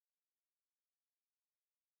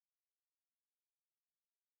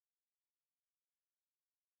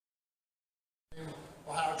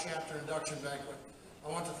Ohio Chapter Induction Banquet.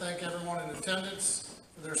 I want to thank everyone in attendance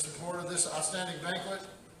for their support of this outstanding banquet.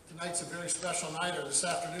 Tonight's a very special night, or this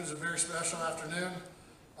afternoon is a very special afternoon.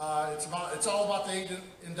 It's all about the 8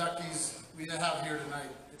 inductees we have here tonight.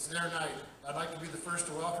 It's their night. I'd like to be the first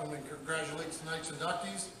to welcome and congratulate tonight's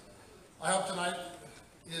inductees. I hope tonight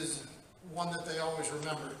is one that they always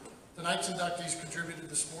remember. Tonight's inductees contributed to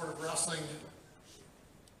the sport of wrestling.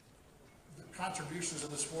 The contributions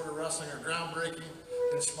of the sport of wrestling are groundbreaking,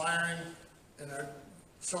 inspiring, and are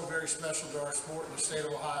so very special to our sport in the state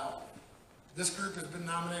of Ohio. This group has been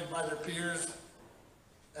nominated by their peers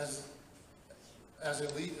as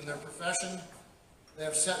elite in their profession. They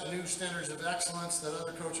have set new standards of excellence that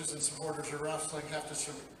other coaches and supporters of wrestling have to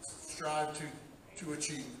strive to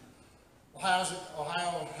achieve.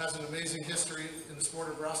 Ohio has an amazing history in the sport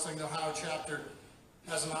of wrestling. The Ohio chapter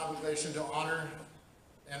has an obligation to honor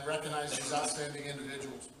and recognize these outstanding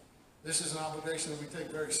individuals. This is an obligation that we take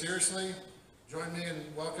very seriously. Join me in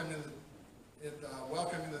welcoming the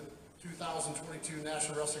 2022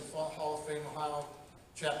 National Wrestling Hall of Fame Ohio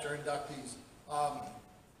chapter inductees.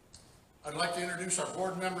 I'd like to introduce our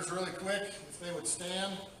board members really quick, if they would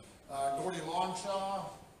stand. Gordy Longshaw.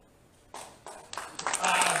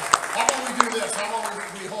 How about we do this? How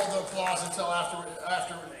about we hold the applause until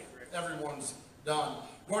after everyone's done?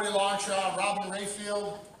 Gordy Longshaw, Robin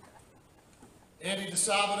Rayfield, Andy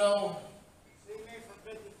DeSabato, see me from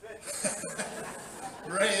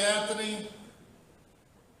 50/50. Ray Anthony,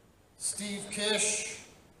 Steve Kish,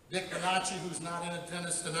 Dick Bonacci, who's not in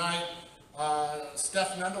attendance tonight,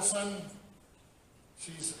 Steph Mendelson,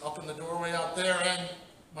 she's up in the doorway out there, and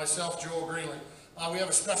myself, Joel Greenley. We have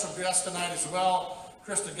a special guest tonight as well,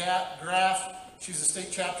 Krista Graff. She's the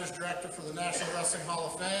state chapter's director for the National Wrestling Hall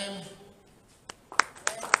of Fame.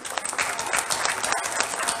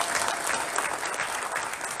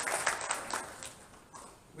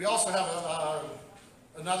 We also have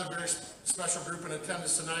another very special group in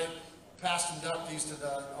attendance tonight, past inductees to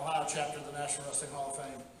the Ohio chapter of the National Wrestling Hall of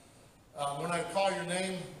Fame. When I call your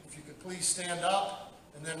name, if you could please stand up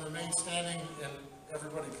and then remain standing, and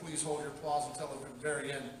everybody please hold your applause until the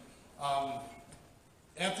very end.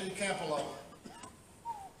 Anthony Campolo,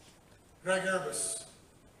 Greg Urbis,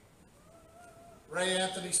 Ray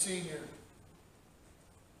Anthony Sr.,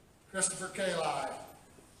 Christopher Kallai,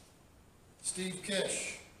 Steve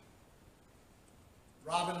Kish,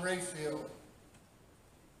 Robin Rayfield,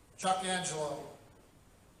 Chuck Angelo,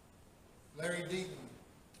 Larry Deaton,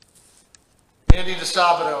 Andy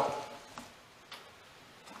DeSabato,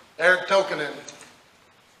 Eric Tokinen,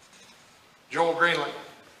 Joel Greenley.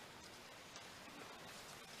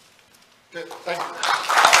 Good, thank you.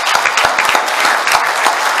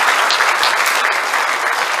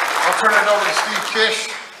 I'll turn it over to Steve Kish.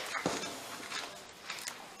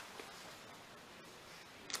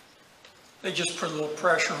 They just put a little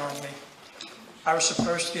pressure on me. I was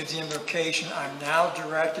supposed to give the invocation. I'm now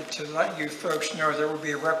directed to let you folks know there will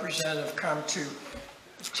be a representative come to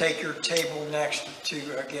take your table next to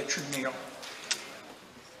get your meal.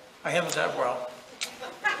 I handled that well.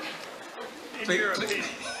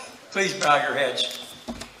 Please bow your heads.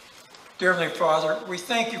 Dear Heavenly Father, we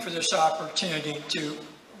thank you for this opportunity to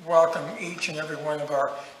welcome each and every one of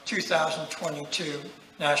our 2022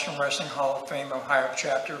 National Wrestling Hall of Fame Ohio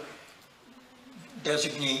chapter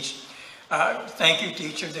designees. Thank you to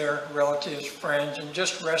each of their relatives, friends, and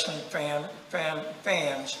just wrestling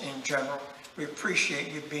fans in general. We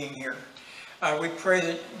appreciate you being here. We pray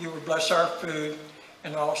that you would bless our food,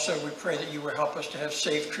 and also we pray that you would help us to have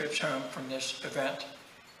safe trips home from this event.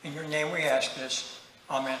 In your name we ask this.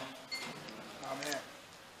 Amen. Amen.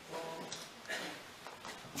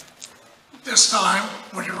 This time,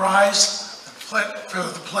 would you rise for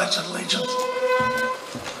the Pledge of Allegiance?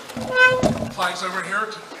 The flag's over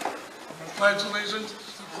here. Pledge allegiance to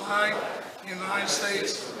the flag of the United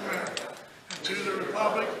States of America and to the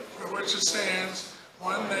republic for which it stands,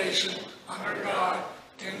 one nation, under God,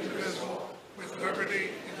 indivisible, with liberty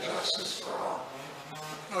and justice for all.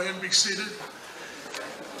 Go ahead and be seated.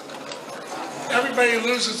 Everybody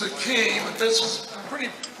loses a key, but this is pretty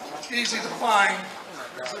easy to find.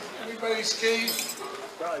 Is it anybody's key?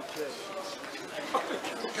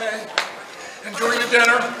 Okay. Enjoy your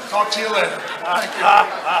dinner. Talk to you later. Thank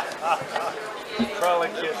you. Probably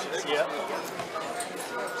kisses, yeah.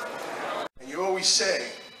 And you always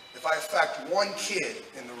say, if I affect one kid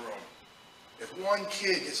in the room, if one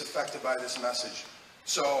kid gets affected by this message.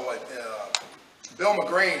 So Bill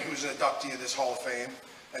McGrain, who's an inductee of this Hall of Fame,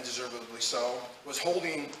 and deservedly so, was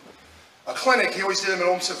holding a clinic. He always did them at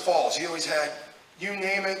Olmsted Falls. He always had, you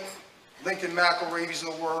name it, Lincoln McElravys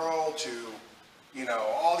of the world to you know,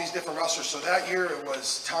 all these different wrestlers. So that year it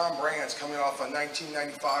was Tom Brands coming off a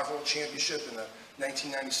 1995 World Championship and a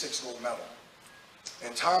 1996 gold medal.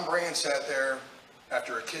 And Tom Brands sat there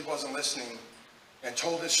after a kid wasn't listening and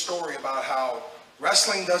told this story about how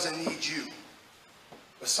wrestling doesn't need you,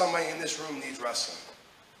 but somebody in this room needs wrestling.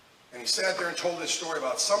 And he sat there and told this story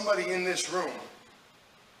about somebody in this room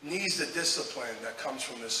needs the discipline that comes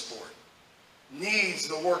from this sport, needs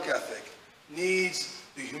the work ethic, needs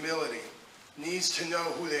the humility, needs to know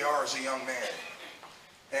who they are as a young man.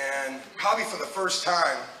 And probably for the first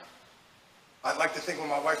time, I'd like to think when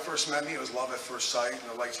my wife first met me, it was love at first sight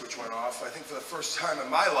and the light switch went off. I think for the first time in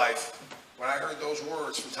my life, when I heard those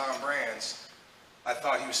words from Tom Brands, I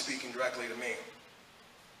thought he was speaking directly to me.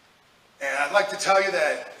 And I'd like to tell you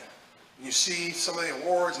that you see some of the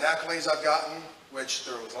awards and accolades I've gotten, which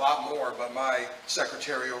there was a lot more, but my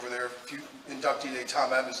secretary over there, inductee day,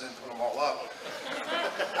 Tom Evans, didn't put them all up.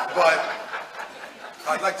 But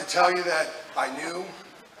I'd like to tell you that I knew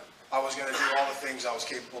I was going to do all the things I was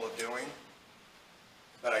capable of doing,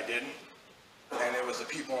 but I didn't. And it was the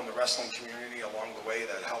people in the wrestling community along the way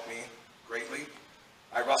that helped me greatly.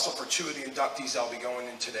 I wrestled for 2 of the inductees that'll be going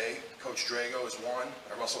in today. Coach Drago is one.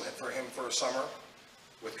 I wrestled for him for a summer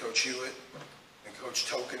with Coach Hewitt and Coach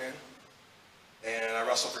Tokinen. And I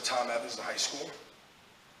wrestled for Tom Evans in high school.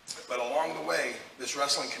 But along the way, this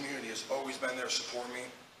wrestling community has always been there to support me,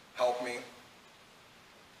 help me.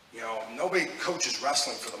 You know, nobody coaches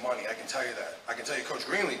wrestling for the money, I can tell you that. I can tell you Coach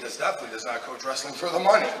Greenlee definitely does not coach wrestling for the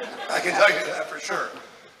money. I can tell you that for sure.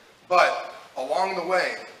 But along the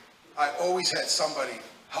way, I always had somebody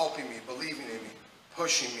helping me, believing in me,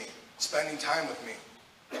 pushing me, spending time with me.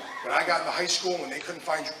 When I got into high school, when they couldn't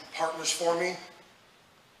find partners for me,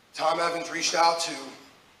 Tom Evans reached out to,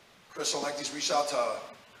 Chris Electes reached out to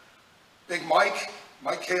Big Mike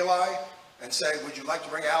Kallai, and said, would you like to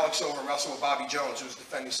bring Alex over and wrestle with Bobby Jones, who's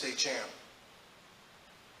defending state champ?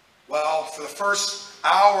 Well, for the first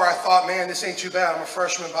hour, I thought, man, this ain't too bad. I'm a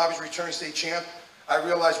freshman, Bobby's returning state champ. I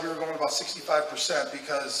realized we were going about 65%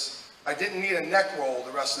 because I didn't need a neck roll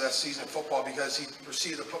the rest of that season in football because he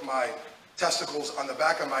proceeded to put my testicles on the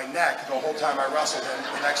back of my neck the whole time I wrestled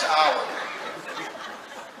in the next hour.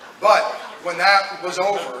 But when that was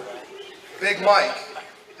over, Big Mike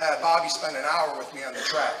had Bobby spend an hour with me on the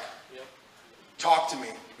track. Talk to me,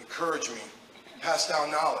 encourage me, pass down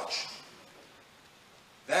knowledge.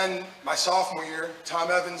 Then, my sophomore year, Tom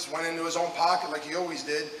Evans went into his own pocket like he always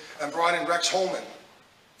did and brought in Rex Holman,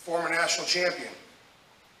 former national champion.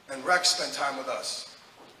 And Rex spent time with us.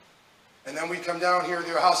 And then we come down here to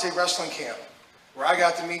the Ohio State Wrestling Camp, where I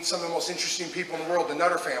got to meet some of the most interesting people in the world, the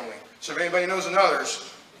Nutter family. So if anybody knows the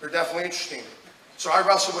Nutters, they're definitely interesting. So I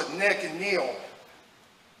wrestled with Nick and Neil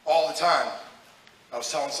all the time. I was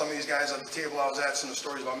telling some of these guys at the table I was at some of the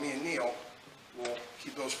stories about me and Neil. We'll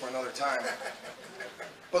keep those for another time.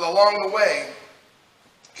 But along the way,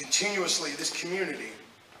 continuously, this community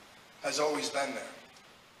has always been there.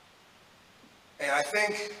 And I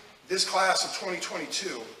think this class of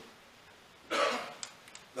 2022,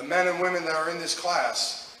 the men and women that are in this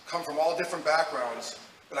class come from all different backgrounds,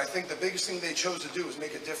 but I think the biggest thing they chose to do is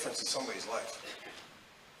make a difference in somebody's life.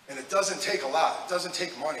 And it doesn't take a lot. It doesn't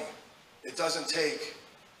take money. It doesn't take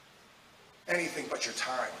anything but your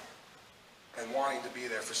time and wanting to be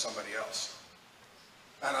there for somebody else.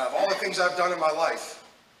 And of all the things I've done in my life,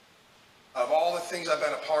 of all the things I've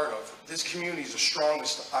been a part of, this community is the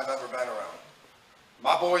strongest I've ever been around.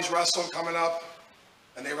 My boys wrestle coming up,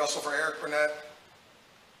 and they wrestle for Eric Burnett.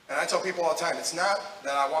 And I tell people all the time, it's not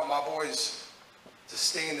that I want my boys to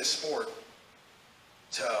stay in this sport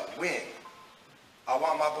to win. I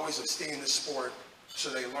want my boys to stay in this sport so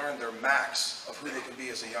they learn their max of who they can be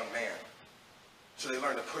as a young man. So they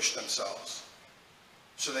learn to push themselves.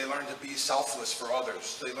 So they learn to be selfless for others.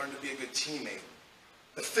 So they learn to be a good teammate.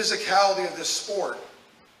 The physicality of this sport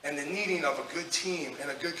and the needing of a good team and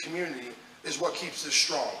a good community is what keeps this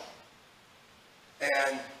strong.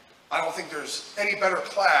 And I don't think there's any better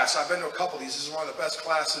class. I've been to a couple of these. This is one of the best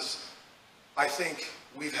classes I think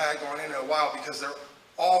we've had going in a while because they're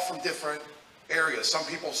all from different areas. Some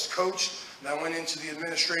people coached, and then went into the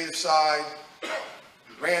administrative side,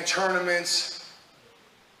 ran tournaments,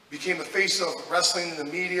 became the face of wrestling in the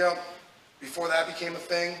media before that became a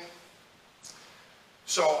thing.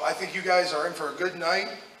 So I think you guys are in for a good night.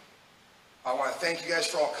 I want to thank you guys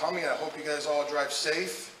for all coming. I hope you guys all drive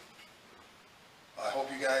safe. I hope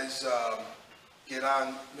you guys get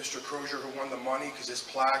on Mr. Crosier who won the money because his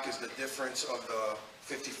plaque is the difference of the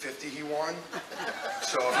 50-50 he won.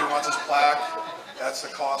 So if he wants his plaque, that's the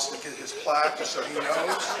cost to get his plaque, just so he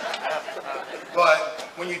knows. But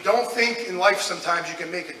when you don't think in life sometimes you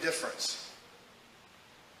can make a difference.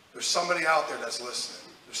 there's somebody out there that's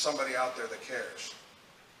listening. There's somebody out there that cares.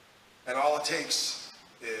 And all it takes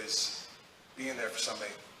is being there for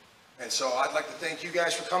somebody. And so I'd like to thank you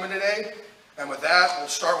guys for coming today. And with that, we'll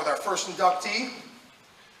start with our first inductee.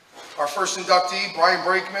 Our first inductee, Brian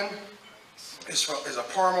Brakeman, is a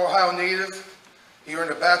Parma, Ohio native. He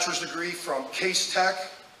earned a bachelor's degree from Case Tech.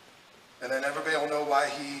 And then everybody will know why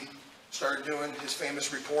he started doing his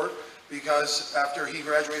famous report. Because after he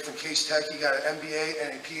graduated from Case Tech, he got an MBA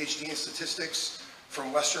and a PhD in statistics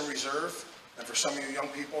from Western Reserve. And for some of you young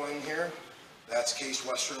people in here, that's Case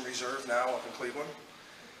Western Reserve now up in Cleveland.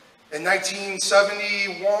 In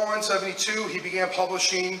 1971, 72, he began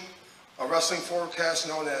publishing a wrestling forecast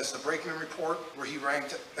known as the Brakeman Report, where he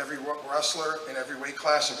ranked every wrestler in every weight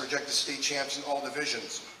class and projected state champs in all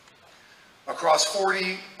divisions. Across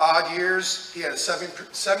 40 odd years, he had a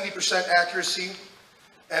 70% accuracy,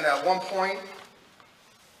 and at one point,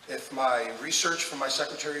 if my research from my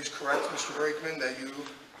secretary is correct, Mr. Brakeman, that you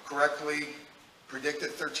correctly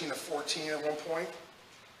predicted 13 to 14 at one point.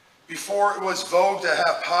 Before it was vogue to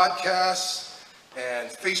have podcasts and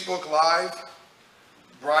Facebook Live,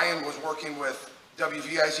 Brian was working with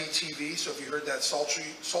WVIZ TV, so if you heard that sultry,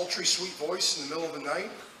 sweet voice in the middle of the night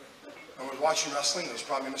and was watching wrestling, it was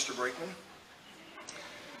probably Mr. Brakeman.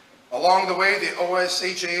 Along the way, the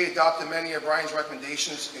OSHAA adopted many of Brian's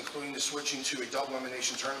recommendations, including the switching to a double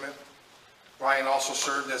elimination tournament. Brian also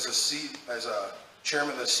served as a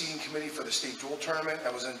chairman of the seating committee for the state dual tournament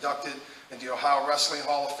and was inducted into the Ohio Wrestling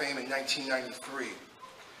Hall of Fame in 1993.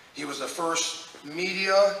 He was the first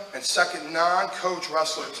media and second non-coach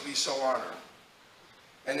wrestler to be so honored.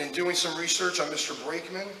 And in doing some research on Mr.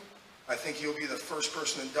 Brakeman, I think he'll be the first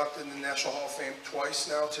person inducted in the National Hall of Fame twice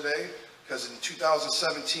now today, because in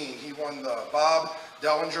 2017 he won the Bob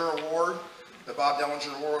Dellinger Award. The Bob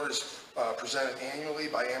Dellinger Award is presented annually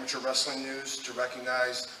by Amateur Wrestling News to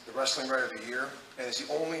recognize the Wrestling Writer of the Year, and is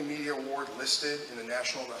the only media award listed in the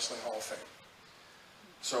National Wrestling Hall of Fame.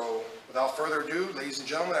 So, without further ado, ladies and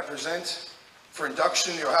gentlemen, I present for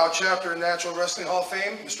induction the Ohio Chapter of the National Wrestling Hall of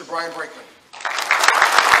Fame, Mr. Brian Brakeman.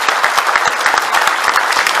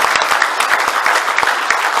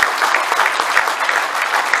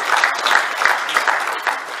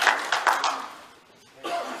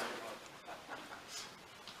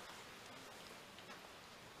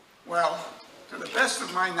 Well, to the best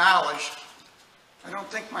of my knowledge, I don't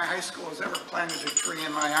think my high school has ever planted a tree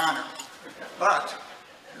in my honor. But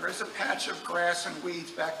there is a patch of grass and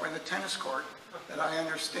weeds back by the tennis court that I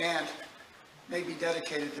understand may be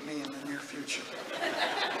dedicated to me in the near future.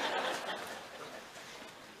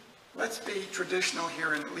 Let's be traditional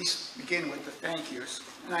here and at least begin with the thank yous.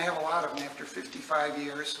 And I have a lot of them after 55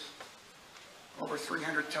 years, over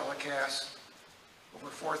 300 telecasts, over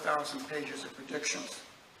 4,000 pages of predictions.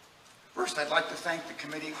 First, I'd like to thank the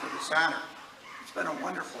committee for this honor. It's been a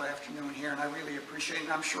wonderful afternoon here, and I really appreciate it,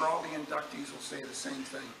 and I'm sure all the inductees will say the same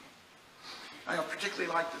thing. I would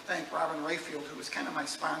particularly like to thank Robin Rayfield, who was kind of my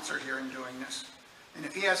sponsor here in doing this. And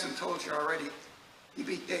if he hasn't told you already, he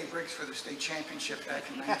beat Dave Riggs for the state championship back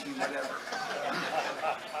in 19-whatever.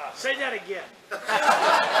 Say that again.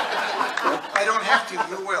 I don't have to,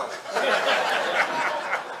 you will.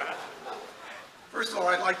 First of all,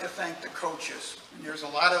 I'd like to thank the coaches, and there's a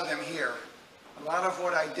lot of them here. A lot of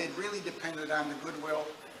what I did really depended on the goodwill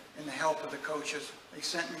and the help of the coaches. They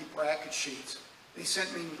sent me bracket sheets. They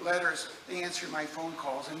sent me letters. They answered my phone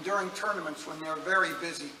calls. And during tournaments, when they were very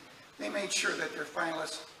busy, they made sure that their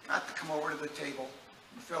finalists got to come over to the table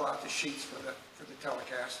and fill out the sheets for the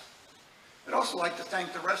telecast. I'd also like to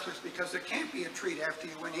thank the wrestlers, because there can't be a treat after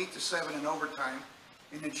you win 8-7 in overtime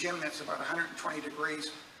in a gym that's about 120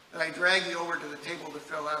 degrees, that I drag you over to the table to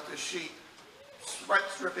fill out this sheet. Sweat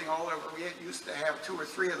dripping all over. We used to have 2 or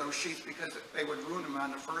 3 of those sheets because they would ruin them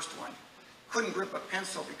on the first one. Couldn't grip a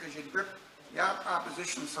pencil because you'd grip the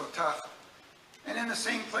opposition so tough. And in the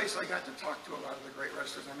same place, I got to talk to a lot of the great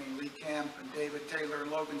wrestlers. I mean, Lee Kemp and David Taylor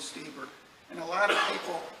and Logan Stieber, and a lot of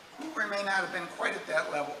people who may not have been quite at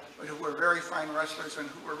that level, but who were very fine wrestlers and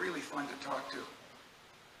who were really fun to talk to.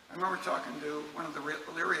 I remember talking to one of the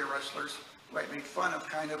Illyria wrestlers who I made fun of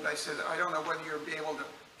kind of. I said, I don't know whether you'll be able to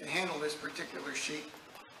handle this particular sheet,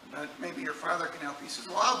 but maybe your father can help. He says,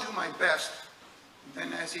 well, I'll do my best.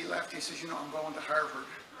 And then as he left, he says, you know, I'm going to Harvard.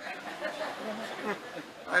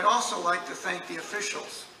 I'd also like to thank the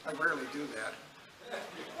officials. I rarely do that.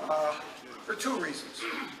 For 2 reasons.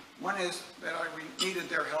 One is that we needed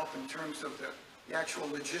their help in terms of the actual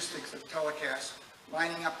logistics of telecasts,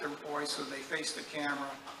 lining up their boys so they face the camera,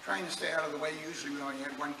 trying to stay out of the way. Usually we only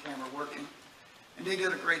had one camera working. And they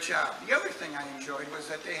did a great job. The other thing I enjoyed was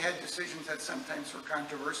that they had decisions that sometimes were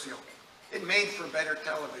controversial. It made for better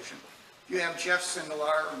television. If you have Jeff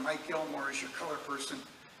Sindelar or Mike Gilmore as your color person,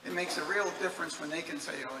 it makes a real difference when they can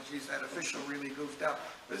say, oh, geez, that official really goofed up.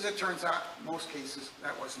 But as it turns out, in most cases,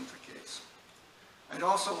 that wasn't the case. I'd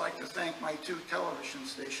also like to thank my two television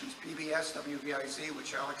stations, PBS, WVIZ,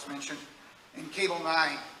 which Alex mentioned, and Cable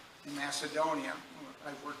 9 in Macedonia, who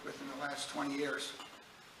I've worked with in the last 20 years.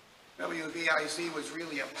 WVIZ was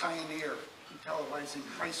really a pioneer in televising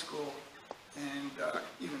high school and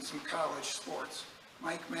even some college sports.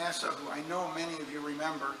 Mike Massa, who I know many of you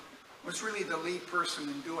remember, was really the lead person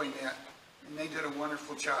in doing that, and they did a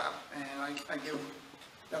wonderful job, and I give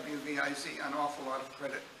WVIZ an awful lot of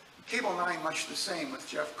credit. Cable 9, much the same with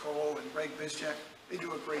Jeff Cole and Greg Bizjak. They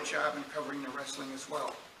do a great job in covering the wrestling as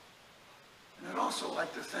well. And I'd also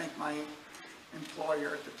like to thank my employer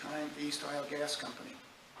at the time, the East Ohio Gas Company.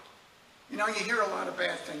 You know, you hear a lot of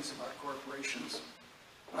bad things about corporations,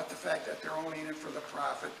 about the fact that they're only in it for the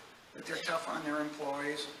profit, that they're tough on their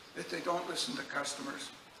employees, that they don't listen to customers.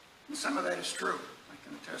 And some of that is true. I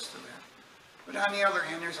can attest to that. But on the other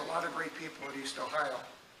hand, there's a lot of great people at East Ohio.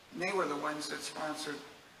 And they were the ones that sponsored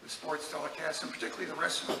the sports telecasts, and particularly the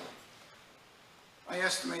wrestling. I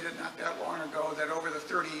estimated not that long ago that over the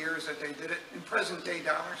 30 years that they did it, in present day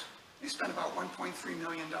dollars, they spent about $1.3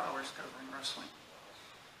 million covering wrestling.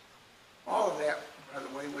 All of that, by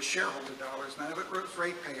the way, was shareholder dollars. None of it was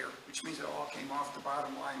ratepayer, which means it all came off the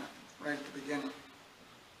bottom line right at the beginning.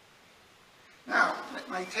 Now, at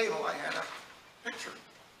my table, I had a picture.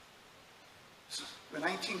 This is the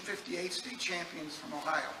 1958 state champions from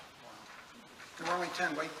Ohio. There were only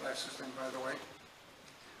 10 weight classes then, by the way.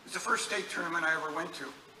 It was the first state tournament I ever went to.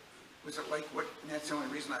 It was at Lakewood, and that's the only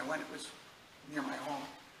reason I went. It was near my home.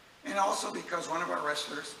 And also because one of our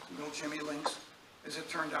wrestlers, little Jimmy Lynx, as it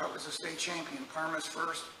turned out, was a state champion, Parma's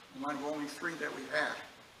first, and one of only 3 that we've had.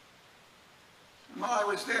 And while I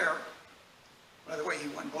was there, by the way, he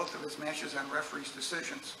won both of his matches on referees'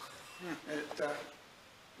 decisions. It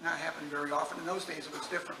not happened very often. In those days, it was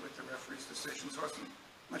different with the referees' decisions. There wasn't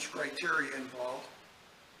much criteria involved.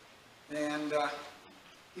 And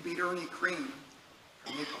he beat Ernie Crean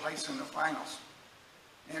from Maple Heights in the finals.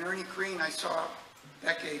 And Ernie Crean, I saw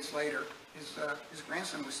decades later, his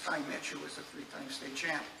grandson was Ty Mitch, who was a 3-time state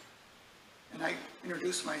champ. And I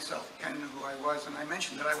introduced myself, he kind of knew who I was, and I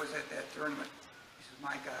mentioned that I was at that tournament. He said,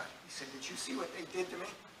 my God. He said, did you see what they did to me?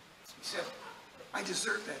 He said, I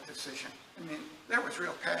deserved that decision. I mean, there was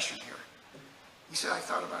real passion here. He said, I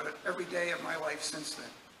thought about it every day of my life since then.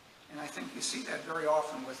 And I think you see that very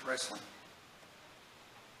often with wrestling.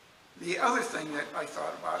 The other thing that I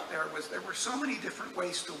thought about there was there were so many different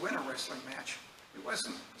ways to win a wrestling match. It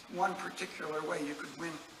wasn't one particular way. You could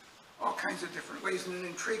win all kinds of different ways, and it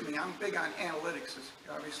intrigued me. I'm big on analytics, as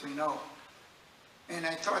you obviously know. And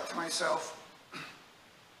I thought to myself,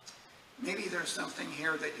 maybe there's something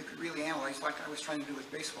here that you could really analyze like I was trying to do with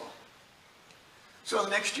baseball. So the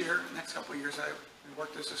next couple of years, I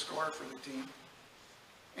worked as a scorer for the team.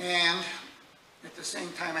 And at the same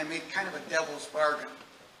time, I made kind of a devil's bargain.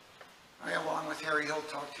 I, along with Harry Hill,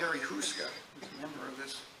 talked Harry Huska, who's a member of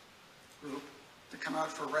this group, to come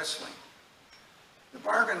out for wrestling. The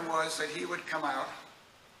bargain was that he would come out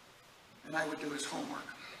and I would do his homework.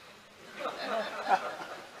 A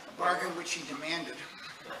bargain which he demanded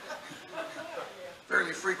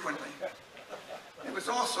fairly frequently. It was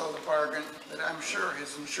also the bargain that I'm sure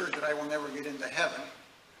has ensured that I will never get into heaven,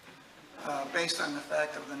 based on the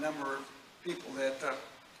fact of the number of people that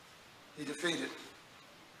he defeated.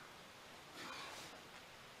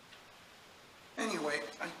 Anyway,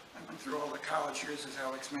 I went through all the college years, as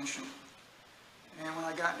Alex mentioned. And when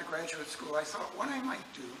I got into graduate school, I thought what I might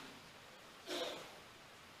do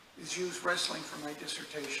is use wrestling for my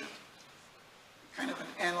dissertation. Kind of an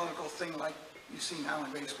analytical thing like you see now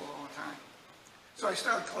in baseball all the time. So I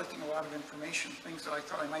started collecting a lot of information, things that I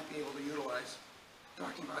thought I might be able to utilize.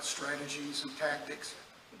 Talking about strategies and tactics,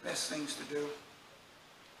 the best things to do.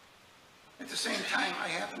 At the same time, I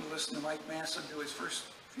happened to listen to Mike Massa do his first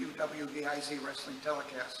few WVIZ wrestling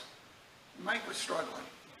telecasts. And Mike was struggling.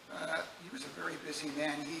 He was a very busy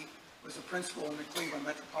man. He was a principal in the Cleveland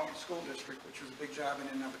Metropolitan School District, which was a big job in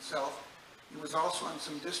and of itself. He was also on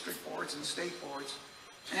some district boards and state boards.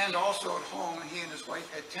 And also at home, he and his wife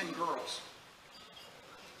had 10 girls.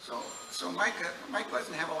 So Mike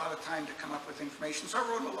doesn't have a lot of time to come up with information. So I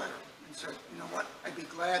wrote him a letter and said, you know what, I'd be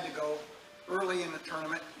glad to go early in the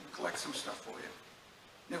tournament and collect some stuff for you.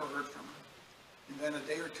 Never heard from him. And then a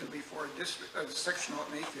day or two before a sectional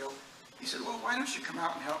at Mayfield, he said, well, why don't you come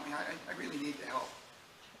out and help me? I really need the help.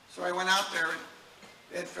 So I went out there, and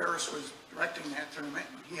Ed Ferris was directing that tournament,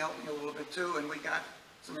 and he helped me a little bit too, and we got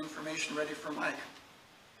some information ready for Mike.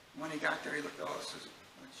 When he got there, he looked at all this, oh,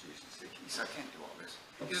 geez, he said, I can't do all this.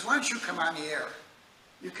 He says, why don't you come on the air?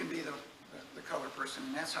 You can be the color person,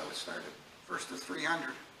 and that's how it started. First to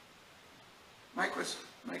 300. Mike was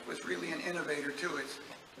really an innovator too. It's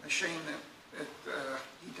a shame that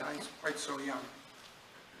he died quite so young.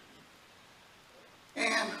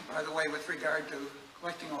 And by the way, with regard to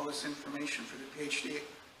collecting all this information for the PhD,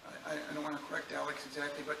 I don't want to correct Alex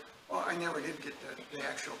exactly, but well, I never did get the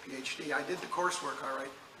actual PhD. I did the coursework, all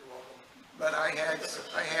right. But I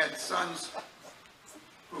had sons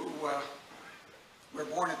who were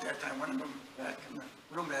born at that time. One of them back in the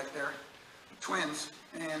room back there, twins,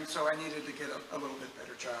 and so I needed to get a little bit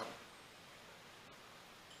better job.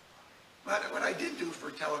 But what I did do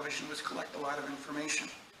for television was collect a lot of information,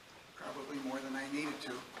 probably more than I needed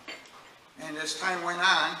to. And as time went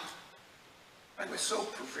on, I was so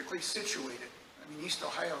perfectly situated. I mean, East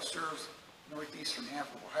Ohio serves northeastern half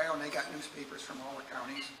of Ohio, and they got newspapers from all the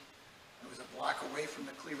counties. I was a block away from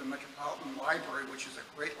the Cleveland Metropolitan Library, which is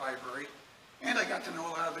a great library. And I got to know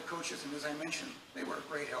a lot of the coaches, and as I mentioned, they were a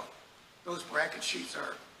great help. Those bracket sheets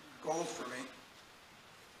are gold for me.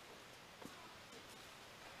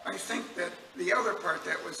 I think that the other part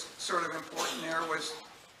that was sort of important there was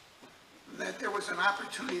that there was an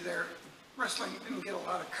opportunity there. Wrestling didn't get a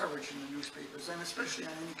lot of coverage in the newspapers, and especially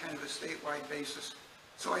on any kind of a statewide basis.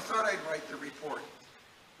 So I thought I'd write the report.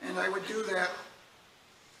 And I would do that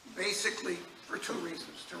basically for two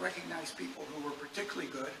reasons: to recognize people who were particularly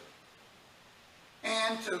good,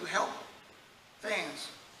 and to help fans,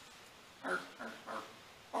 our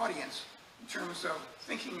audience, in terms of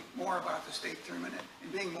thinking more about the state tournament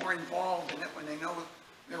and being more involved in it when they know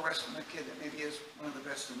they're wrestling a kid that maybe is one of the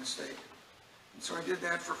best in the state. And so I did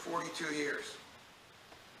that for 42 years.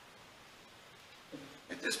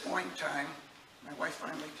 At this point in time, my wife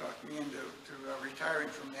finally talked me into retiring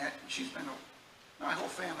from that. She's been, my whole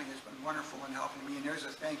family has been wonderful in helping me, and there's a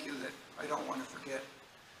thank you that I don't want to forget.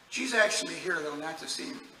 She's actually here, though, not to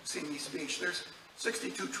see me speak. There's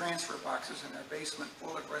 62 transfer boxes in our basement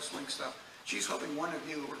full of wrestling stuff. She's hoping one of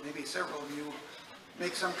you, or maybe several of you,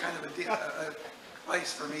 make some kind of a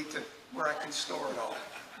place for me where I can store it all,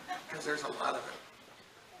 because there's a lot of it.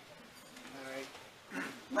 All right.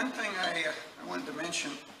 One thing I wanted to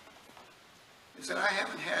mention is that I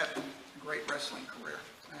haven't had a great wrestling career.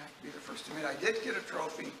 I have to be the first to admit. I did get a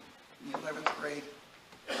trophy in the 11th grade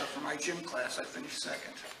for my gym class. I finished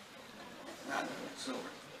second, not silver.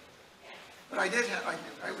 But I did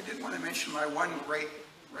want to mention my one great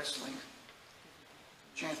wrestling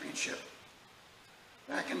championship.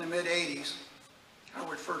 Back in the mid-'80s,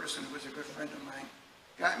 Howard Ferguson, who was a good friend of mine,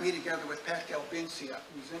 got me together with Pat Galbincia,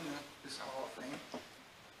 who's in this Hall of Fame,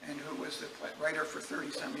 and who was the writer for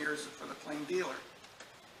 30-some years for The Plain Dealer.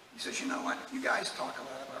 He says, you know what, you guys talk a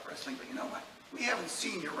lot about wrestling, but you know what, we haven't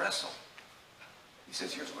seen you wrestle. He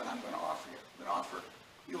says, here's what I'm going to offer you. I'm going to offer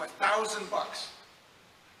you $1,000.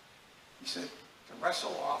 He said, to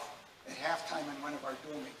wrestle off at halftime in one of our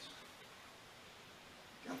dual meets.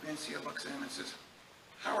 Galbincia looks at him and says,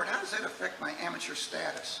 Howard, how does that affect my amateur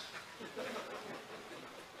status?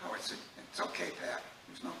 Howard said, it's okay, Pat.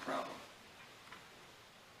 There's no problem.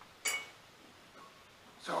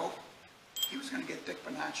 So he was going to get Dick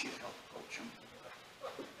Bonacci to help coach him.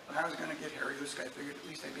 And I was going to get Harry Huska. I figured at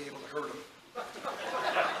least I'd be able to hurt him.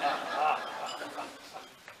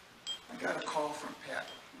 I got a call from Pat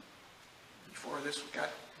before this got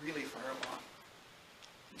really far along.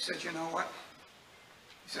 He said, you know what?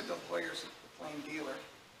 He said, the lawyers at The Plain Dealer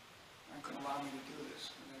aren't going to allow me to do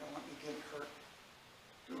this. And they don't want me getting hurt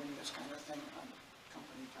doing this kind of thing on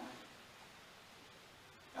company time.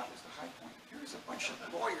 That was the high point. Here's a bunch of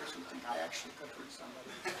lawyers who think I actually could hurt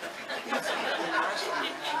somebody.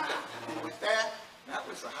 And with that, that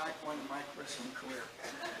was the high point of my wrestling career.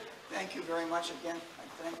 Thank you very much again. I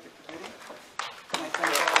thank the committee, and I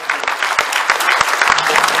thank all of you.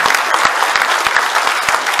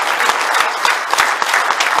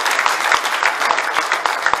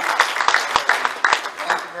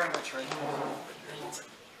 Thank you very much, Ray.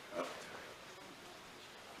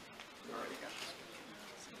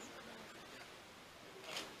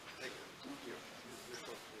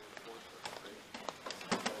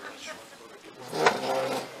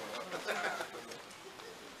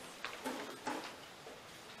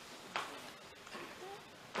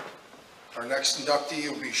 Our next inductee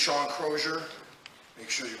will be Shawn Crosier. Make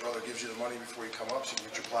sure your brother gives you the money before you come up so you can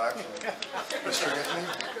get your plaque from Mr. Anthony.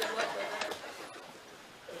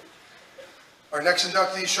 Our next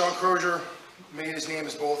inductee, Shawn Crosier, made his name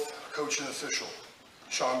as both coach and official.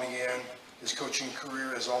 Shawn began his coaching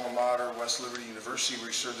career as alma mater, West Liberty University, where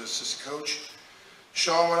he served as assistant coach.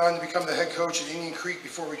 Shawn went on to become the head coach at Indian Creek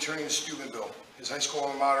before returning to Steubenville, his high school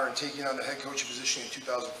alma mater, and taking on the head coaching position in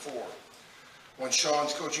 2004. When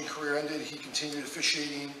Shawn's coaching career ended, he continued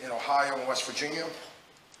officiating in Ohio and West Virginia.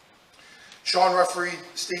 Shawn refereed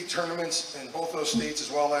state tournaments in both those states, as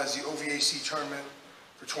well as the OVAC tournament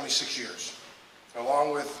for 26 years.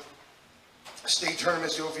 Along with state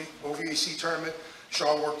tournaments, the OVAC tournament,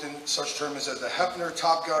 Shawn worked in such tournaments as the Hefner,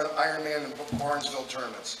 Top Gun, Ironman, and Barnesville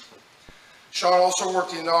tournaments. Shawn also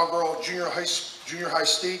worked the inaugural junior high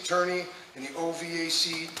state tourney and the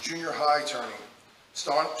OVAC junior high tourney.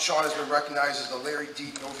 Shawn has been recognized as the Larry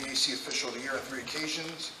Deaton OVAC official of the year on 3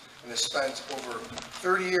 occasions, and has spent over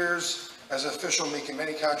 30 years as an official, making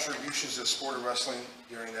many contributions to the sport of wrestling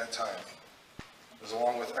during that time, as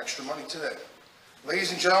along with extra money today.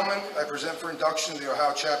 Ladies and gentlemen, I present for induction to the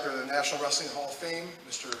Ohio chapter of the National Wrestling Hall of Fame,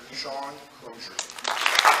 Mr. Shawn Crosier.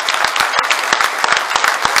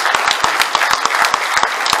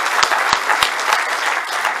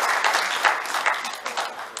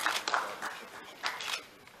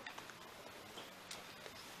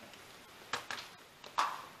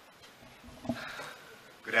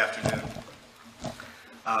 Good afternoon.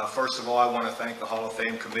 First of all, I want to thank the Hall of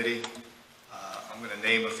Fame committee. I'm going to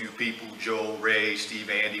name a few people: Joel, Ray, Steve,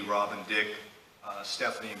 Andy, Robin, Dick,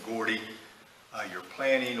 Stephanie, and Gordy. Your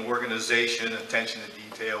planning, organization, attention to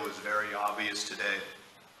detail is very obvious today.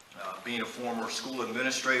 Being a former school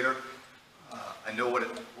administrator, I know what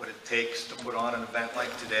it takes to put on an event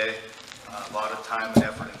like today. A lot of time and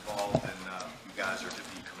effort involved, and you guys are to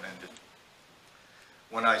be commended.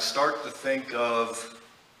 When I start to think of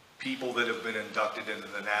people that have been inducted into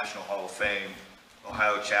the National Hall of Fame,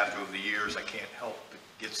 Ohio chapter over the years, I can't help but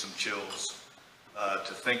get some chills.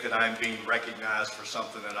 To think that I'm being recognized for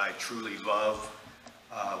something that I truly love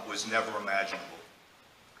was never imaginable.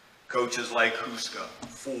 Coaches like Huska,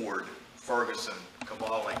 Ford, Ferguson,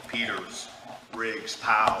 Cavalli, Peters, Riggs,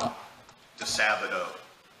 Powell, DeSabato,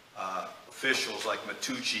 officials like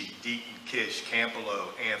Matucci, Deaton, Kish, Campolo,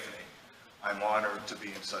 Anthony. I'm honored to be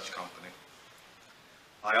in such company.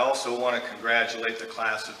 I also want to congratulate the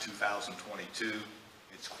class of 2022.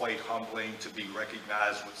 It's quite humbling to be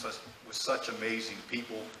recognized with such amazing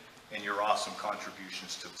people and your awesome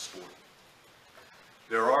contributions to the sport.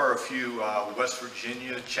 There are a few West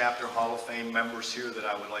Virginia Chapter Hall of Fame members here that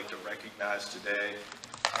I would like to recognize today.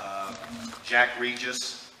 Jack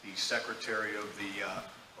Regis, the secretary of the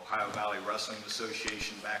Ohio Valley Wrestling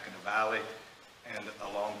Association back in the Valley, and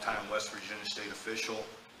a longtime West Virginia state official,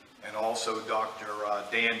 and also Dr.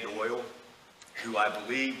 Dan Doyle, who I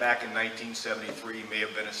believe back in 1973 may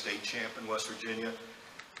have been a state champ in West Virginia,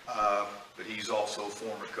 but he's also a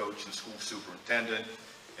former coach and school superintendent,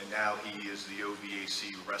 and now he is the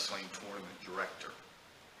OVAC Wrestling Tournament Director.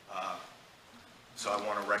 So I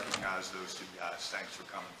want to recognize those two guys. Thanks for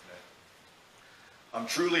coming today. I'm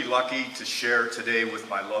truly lucky to share today with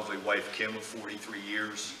my lovely wife, Kim, of 43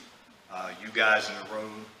 years. You guys in the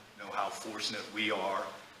room know how fortunate we are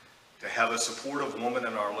to have a supportive woman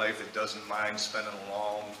in our life that doesn't mind spending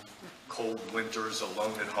long, cold winters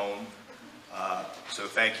alone at home. So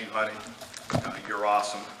thank you, honey. You're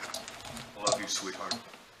awesome. I love you, sweetheart.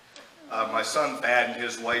 My son, Thad, and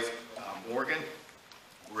his wife, Morgan,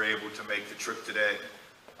 were able to make the trip today.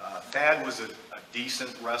 Thad was a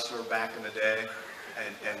decent wrestler back in the day,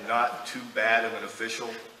 and not too bad of an official,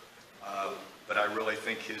 but I really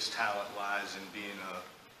think his talent lies in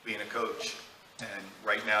being a coach. And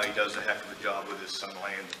right now he does a heck of a job with his son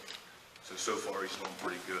Landon. So far he's doing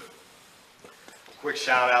pretty good. Quick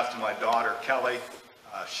shout out to my daughter Kelly.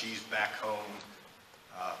 She's back home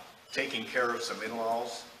taking care of some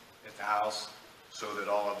in-laws at the house, so that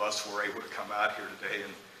all of us were able to come out here today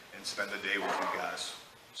and spend the day with you guys.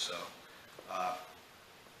 So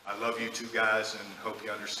I love you two guys, and hope you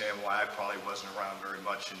understand why I probably wasn't around very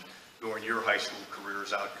much during your high school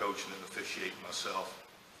careers out coaching and officiating myself.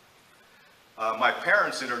 My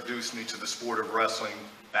parents introduced me to the sport of wrestling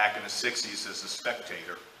back in the 60s as a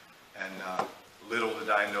spectator, and little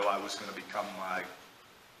did I know I was going to become my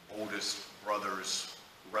oldest brother's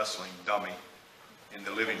wrestling dummy in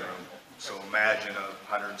the living room. So imagine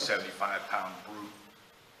a 175-pound brute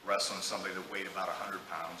wrestling somebody that weighed about 100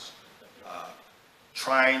 pounds,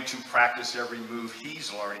 trying to practice every move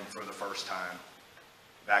he's learning for the first time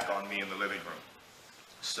back on me in the living room.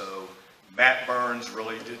 So Matt Burns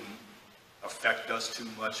really didn't affect us too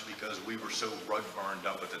much because we were so rug burned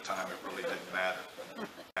up at the time, it really didn't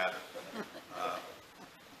matter.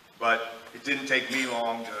 But it didn't take me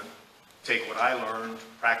long to take what I learned,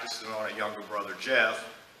 practice it on a younger brother, Jeff,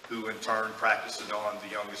 who in turn practiced it on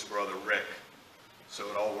the youngest brother, Rick. So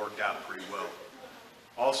it all worked out pretty well.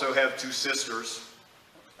 Also have two sisters,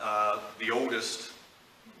 The oldest,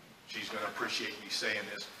 she's going to appreciate me saying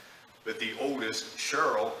this, but the oldest,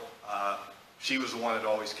 Cheryl, she was the one that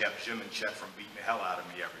always kept Jim in check from beating the hell out of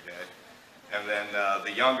me every day. And then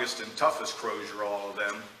the youngest and toughest Crosier, all of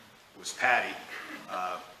them, was Patty.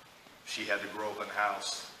 She had to grow up in a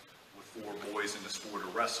house with 4 boys in the sport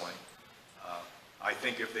of wrestling. I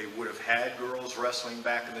think if they would have had girls wrestling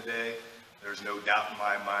back in the day, there's no doubt in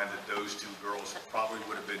my mind that those 2 girls probably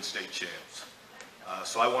would have been state champs.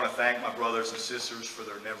 So I want to thank my brothers and sisters for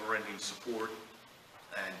their never-ending support.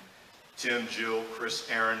 And Tim, Jill, Chris,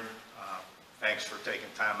 Aaron, thanks for taking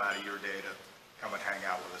time out of your day to come and hang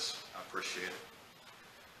out with us. I appreciate it.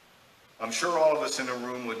 I'm sure all of us in the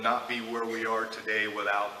room would not be where we are today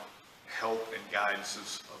without help and guidance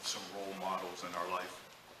of some role models in our life.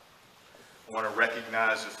 I want to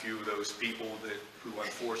recognize a few of those people who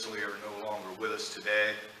unfortunately are no longer with us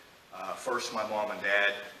today. First, my mom and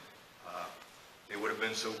dad. They would have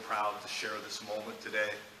been so proud to share this moment today.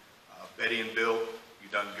 Betty and Bill,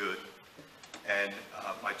 you've done good. And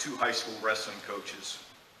my 2 high school wrestling coaches,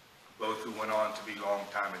 both who went on to be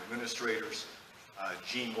longtime administrators,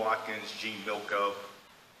 Gene Watkins, Gene Milko.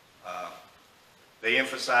 They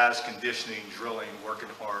emphasized conditioning, drilling, working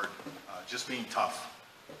hard, just being tough.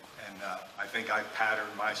 And I think I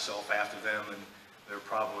patterned myself after them, and they're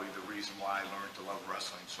probably the reason why I learned to love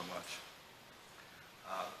wrestling so much.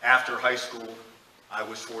 After high school, I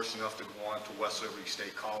was fortunate enough to go on to West Liberty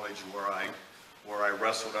State College, where I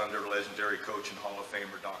wrestled under legendary coach and Hall of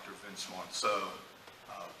Famer Dr. Vince Monceau.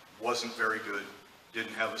 Wasn't very good,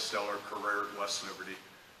 didn't have a stellar career at West Liberty.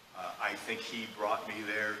 I think he brought me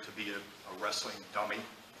there to be a wrestling dummy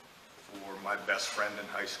for my best friend in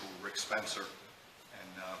high school, Rick Spencer.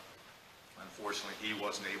 And unfortunately, he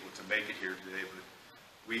wasn't able to make it here today, but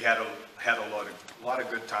we had a lot of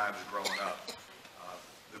good times growing up.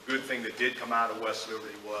 The good thing that did come out of West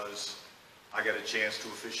Liberty was I got a chance to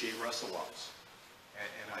officiate wrestle-offs.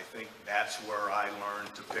 And I think that's where I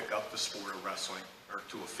learned to pick up the sport of wrestling, or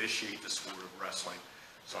to officiate the sport of wrestling.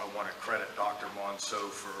 So I want to credit Dr. Monceau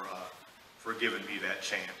for giving me that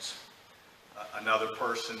chance. Another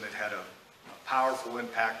person that had a powerful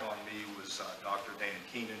impact on me was Dr. Dan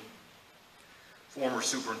Keenan, former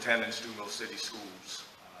superintendent of Steubenville City Schools.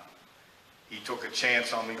 He took a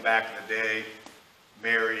chance on me back in the day,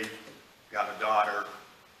 married, got a daughter,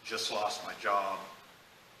 just lost my job.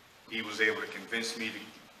 He was able to convince me to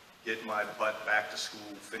get my butt back to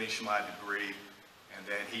school, finish my degree, and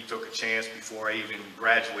then he took a chance before I even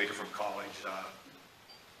graduated from college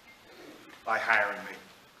by hiring me,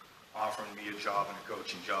 offering me a job and a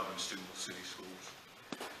coaching job in Steubenville City Schools.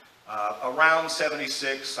 Around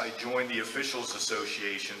 '76, I joined the Officials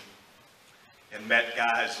Association and met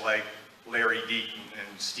guys like Larry Deaton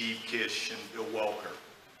and Steve Kish and Bill Welker.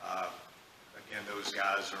 Again, those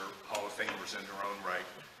guys are Hall of Famers in their own right.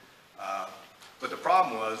 But the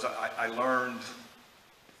problem was I learned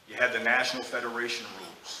you had the National Federation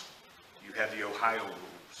rules, you had the Ohio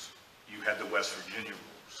rules, you had the West Virginia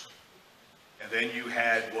rules, and then you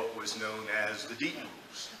had what was known as the Deaton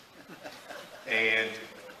rules. And,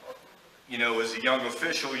 you know, as a young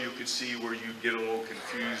official, you could see where you'd get a little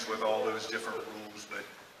confused with all those different rules, but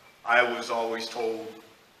I was always told,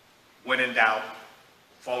 when in doubt,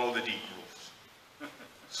 follow the Deaton rules.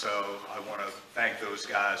 So I want to thank those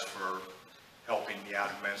guys for helping me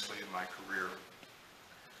out immensely in my career.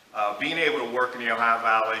 Being able to work in the Ohio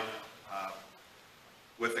Valley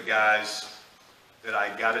with the guys that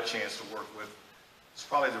I got a chance to work with is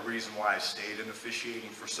probably the reason why I stayed in officiating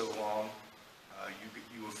for so long.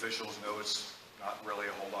 You officials know it's not really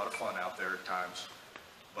a whole lot of fun out there at times.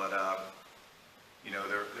 But, you know,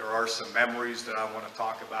 there are some memories that I want to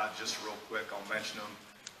talk about just real quick. I'll mention them.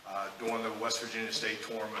 During the West Virginia State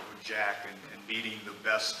Tournament with Jack and meeting the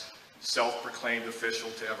best self-proclaimed official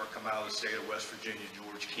to ever come out of the state of West Virginia,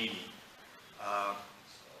 George Keeney.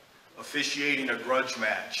 Officiating a grudge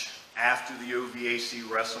match after the OVAC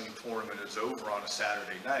wrestling tournament is over on a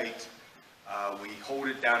Saturday night. We hold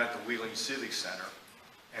it down at the Wheeling Civic Center,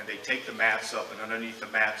 and they take the mats up, and underneath the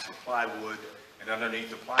mats are plywood, and underneath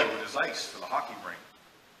the plywood is ice for the hockey rink.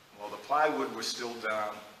 Well, the plywood was still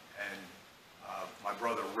down, and my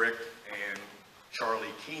brother Rick and Charlie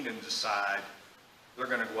Keenan decide they're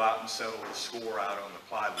going to go out and settle the score out on the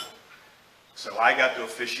plywood. So I got to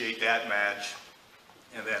officiate that match,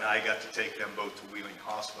 and then I got to take them both to Wheeling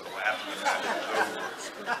Hospital after the match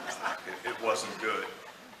was over. It wasn't good.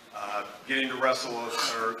 Getting to wrestle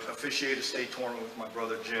or officiate a state tournament with my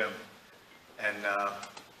brother Jim, and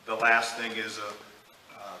the last thing is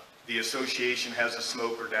the association has a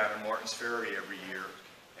smoker down in Martins Ferry every year,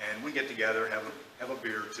 and we get together, have a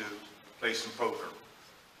beer or two, play some poker.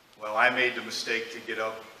 Well, I made the mistake to get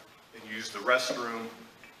up and use the restroom,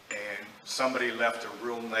 and somebody left a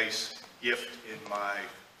real nice gift in my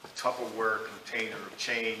Tupperware container of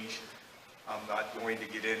change. I'm not going to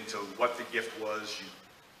get into what the gift was. You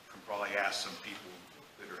can probably ask some people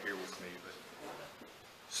that are here with me, but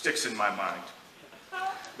it sticks in my mind.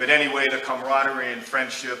 But anyway, the camaraderie and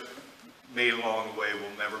friendship made along the way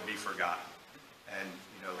will never be forgotten. And,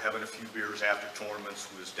 you know, having a few beers after tournaments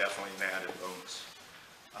was definitely an added bonus.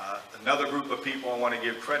 Another group of people I want to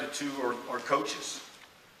give credit to are coaches.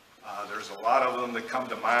 There's a lot of them that come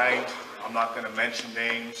to mind. I'm not going to mention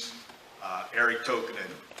names. Eric Tokinen,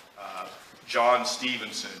 John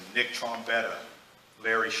Stevenson, Nick Trombetta,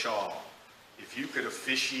 Larry Shaw. If you could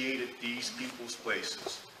officiate at these people's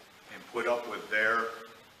places and put up with their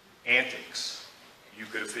antics, you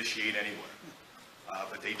could officiate anywhere.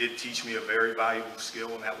 But they did teach me a very valuable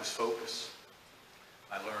skill, and that was focus.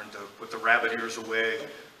 I learned to put the rabbit ears away,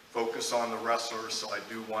 focus on the wrestlers, so I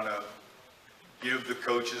do want to give the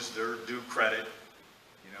coaches their due credit.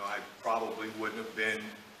 You know, I probably wouldn't have been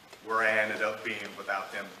where I ended up being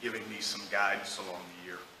without them giving me some guidance along the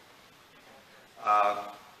year.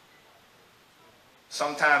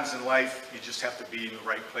 Sometimes in life, you just have to be in the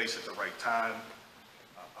right place at the right time.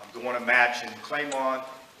 I'm doing a match in Claymont.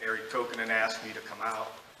 Eric Tokinen asked me to come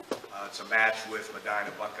out. It's a match with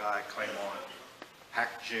Medina Buckeye, Claymont,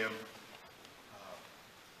 packed gym.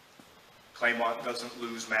 Claymont doesn't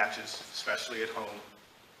lose matches, especially at home.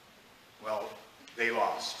 Well, they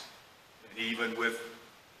lost. And even with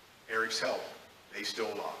Eric's help, they still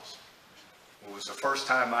lost. It was the first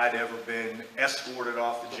time I'd ever been escorted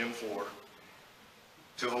off the gym floor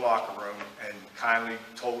to the locker room and kindly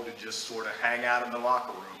told to just sort of hang out in the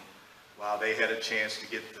locker room while they had a chance to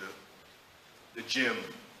get the gym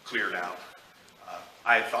cleared out.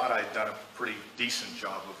 I thought I'd done a pretty decent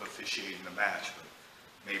job of officiating the match,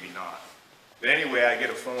 but maybe not. But anyway, I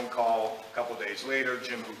get a phone call a couple days later,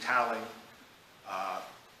 gym brutality.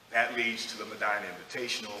 That leads to the Medina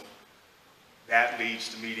Invitational. That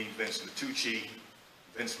leads to meeting Vince Matucci.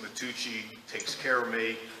 Vince Matucci takes care of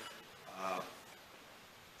me.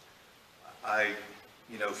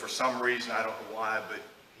 You know, for some reason, I don't know why, but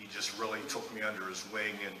he just really took me under his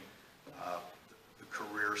wing, and the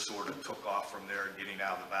career sort of took off from there, getting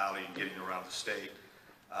out of the valley and getting around the state.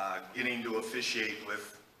 Getting to officiate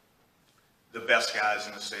with the best guys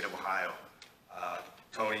in the state of Ohio.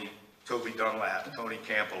 Toby Dunlap, Tony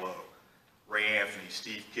Campolo, Ray Anthony,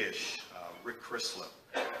 Steve Kish, Rick Chrislip.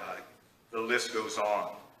 The list goes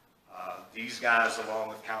on. These guys, along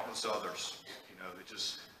with countless others, you know, that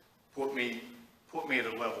just put me at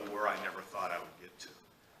a level where I never thought I would get to.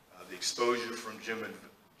 The exposure from Jim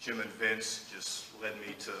and Vince just led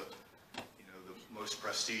me to, you know, the most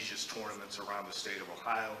prestigious tournaments around the state of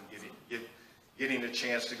Ohio, and getting a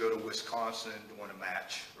chance to go to Wisconsin and win a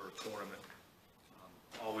match or a tournament.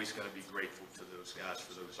 I'm always going to be grateful to those guys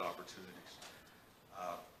for those opportunities.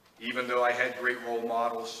 Even though I had great role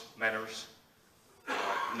models, mentors,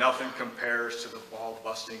 nothing compares to the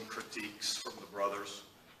ball-busting critiques from the brothers.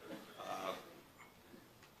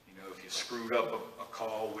 You know, if you screwed up a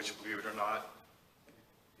call, which, believe it or not,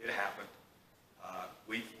 it happened,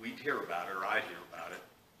 we'd hear about it, or I'd hear about it,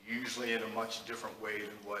 usually in a much different way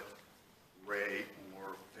than what Ray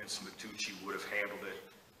or Vince Matucci would have handled it.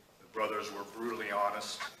 The brothers were brutally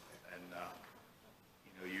honest, and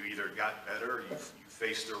you know, you either got better or you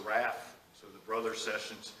faced their wrath. So the brother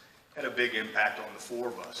sessions had a big impact on the four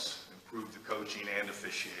of us, improved the coaching and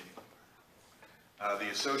officiating. The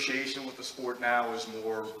association with the sport now is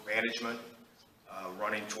more management,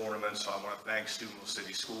 running tournaments. So I want to thank Steubenville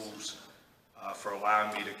City Schools for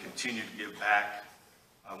allowing me to continue to give back.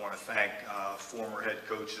 I want to thank former head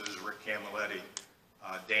coaches Rick Camilletti,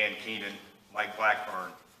 Dan Keenan, Mike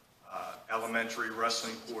Blackburn, elementary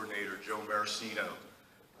wrestling coordinator Joe Maracino,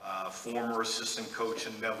 former assistant coach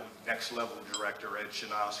and next level director Ed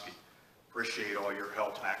Shinowski. Appreciate all your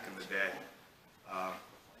help back in the day.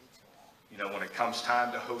 You know, when it comes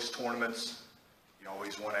time to host tournaments, you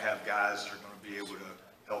always want to have guys that are going to be able to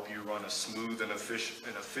help you run a smooth and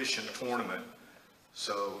efficient tournament.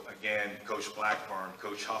 So again, Coach Blackburn,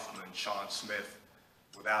 Coach Huffman, Sean Smith,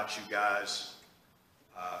 without you guys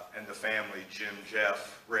and the family, Jim,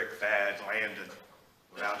 Jeff, Rick, Thad, Landon,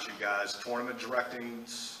 without you guys, tournament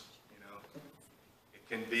directing's, you know, it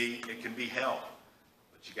can be hell,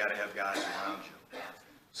 but you got to have guys around you.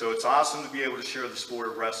 So it's awesome to be able to share the sport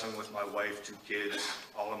of wrestling with my wife, 2 kids,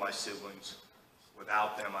 all of my siblings.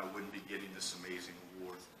 Without them, I wouldn't be getting this amazing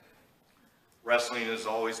award. Wrestling has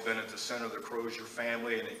always been at the center of the Crosier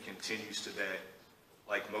family, and it continues today.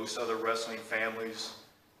 Like most other wrestling families,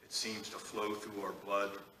 it seems to flow through our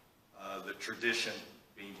blood the tradition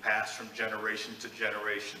being passed from generation to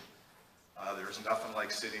generation. There's nothing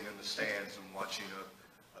like sitting in the stands and watching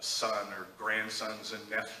a son or grandsons and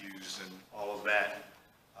nephews and all of that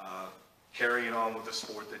carrying on with the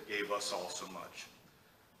sport that gave us all so much.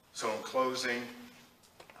 So in closing,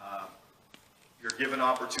 you're given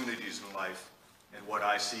opportunities in life, and what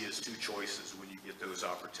I see is two choices when you get those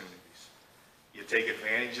opportunities. You take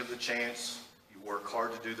advantage of the chance, you work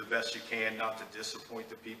hard to do the best you can not to disappoint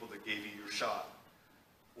the people that gave you your shot.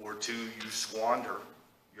 Or two, you squander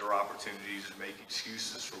your opportunities and make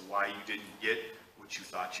excuses for why you didn't get what you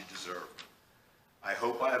thought you deserved. I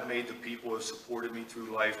hope I have made the people who have supported me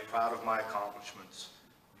through life proud of my accomplishments.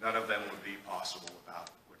 None of them would be possible without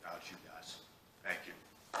you guys. Thank you.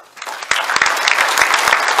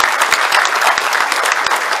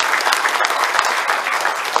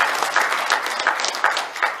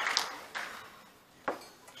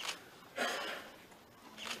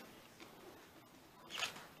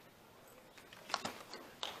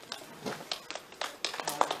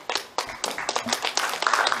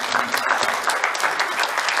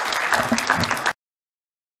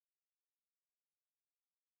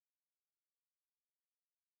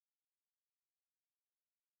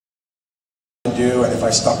 Do and if I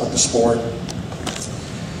stuck with the sport.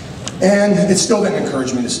 And it still didn't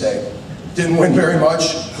encourage me to stay. Didn't win very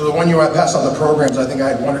much. For the 1 year I passed out the programs, I think I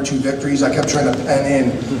had 1 or 2 victories. I kept trying to pen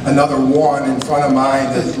in another one in front of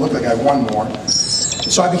mine that looked like I won more.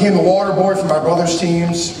 So I became the water boy for my brother's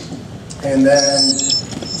teams. And then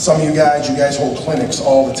some of you guys hold clinics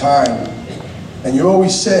all the time. And you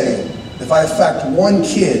always say, if I affect one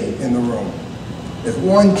kid in the room, if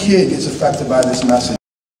one kid gets affected by this message,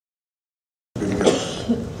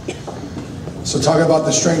 so talking about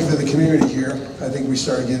the strength of the community here, I think we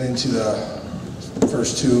started getting into the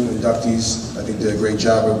first 2 inductees. I think did a great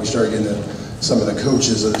job, but we started getting to some of the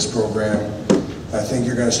coaches of this program. I think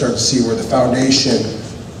you're going to start to see where the foundation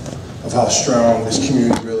of how strong this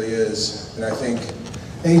community really is. And I think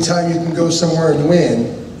anytime you can go somewhere and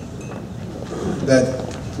win,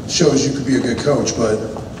 that shows you could be a good coach. But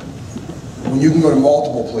when you can go to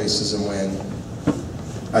multiple places and win,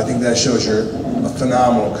 I think that shows you're a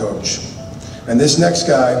phenomenal coach. And this next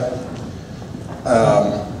guy,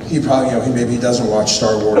 he probably, maybe he doesn't watch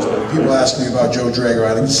Star Wars, but when people ask me about Joe Drago,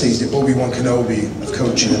 I like to say he's the Obi-Wan Kenobi of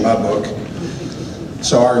coaching in my book.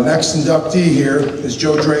 So our next inductee here is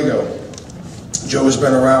Joe Drago. Joe has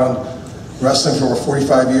been around wrestling for over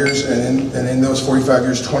 45 years, and in those 45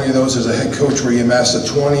 years, 20 of those as a head coach, where he amassed a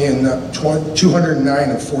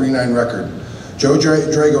 209-49 record. Joe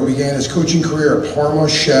Drago began his coaching career at Parma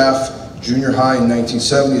Schaff Junior High in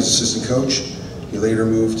 1970 as assistant coach. He later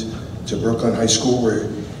moved to Brooklyn High School, where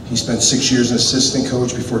he spent 6 years as assistant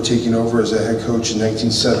coach before taking over as a head coach in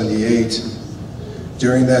 1978.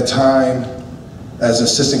 During that time, as an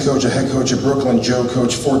assistant coach, a head coach at Brooklyn, Joe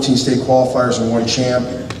coached 14 state qualifiers and 1 champ.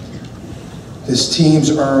 His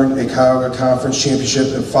teams earned a Cuyahoga Conference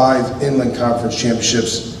Championship and 5 Inland Conference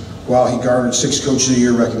Championships, while he garnered 6 Coach of the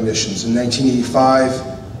Year recognitions. In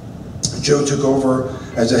 1985, Joe took over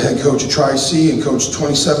as a head coach at Tri-C and coached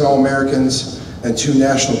 27 All-Americans and 2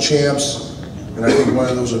 national champs. And I think one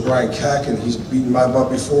of those was Brian Keck, and he's beaten my butt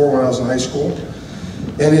before when I was in high school.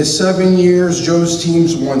 In his 7 years, Joe's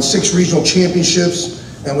teams won 6 regional championships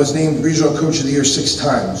and was named Regional Coach of the Year 6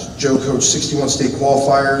 times. Joe coached 61 state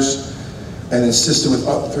qualifiers and assisted with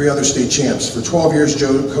 3 other state champs. For 12 years,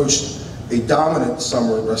 Joe coached a dominant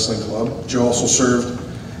summer wrestling club. Joe also served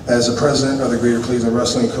as the president of the Greater Cleveland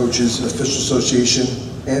Wrestling Coaches Official Association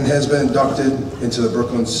and has been inducted into the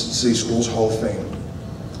Brooklyn City Schools Hall of Fame.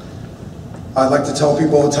 I like to tell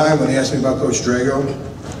people all the time when they ask me about Coach Drago,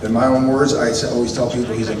 in my own words, I always tell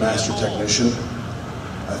people he's a master technician.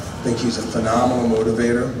 I think he's a phenomenal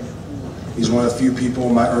motivator. He's one of the few people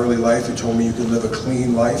in my early life who told me you can live a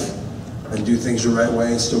clean life and do things the right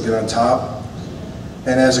way and still get on top.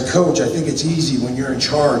 And as a coach, I think it's easy when you're in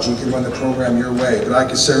charge, you can run the program your way. But I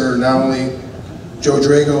consider not only Joe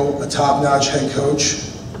Drago a top-notch head coach,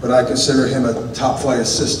 but I consider him a top-flight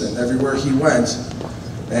assistant everywhere he went.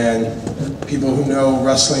 And people who know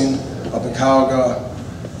wrestling up in Cuyahoga,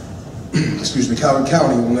 Cuyahoga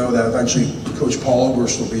County will know that eventually Coach Paul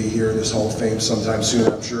Oberst will be here in this Hall of Fame sometime soon,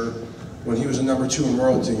 I'm sure. When he was a number 2 in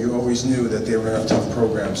Royalton, you always knew that they were going to have tough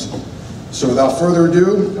programs. So without further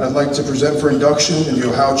ado, I'd like to present for induction in the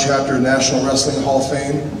Ohio Chapter National Wrestling Hall of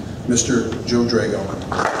Fame, Mr. Joe Drago.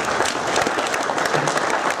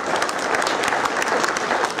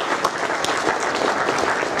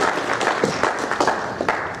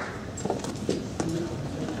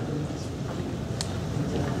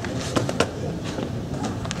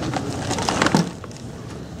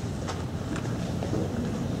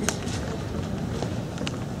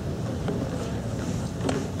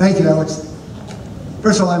 Thank you, Alex.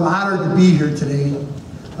 First of all, I'm honored to be here today.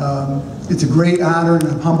 It's a great honor, and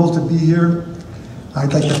I'm humbled to be here.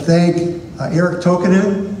 I'd like to thank Eric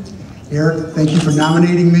Tokinen. Eric, thank you for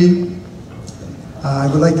nominating me. I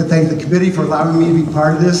would like to thank the committee for allowing me to be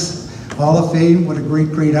part of this Hall of Fame. What a great,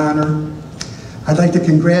 great honor. I'd like to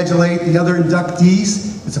congratulate the other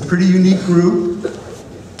inductees. It's a pretty unique group.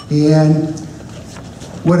 And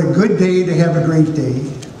what a good day to have a great day.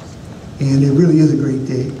 And it really is a great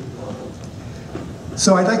day.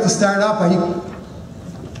 So I'd like to start off by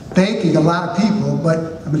thanking a lot of people, but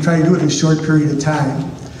I'm going to try to do it in a short period of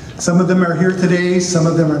time. Some of them are here today, some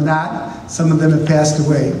of them are not, some of them have passed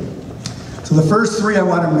away. So the first three I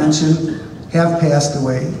want to mention have passed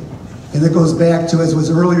away. And it goes back to, as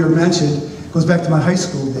was earlier mentioned, it goes back to my high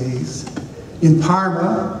school days. In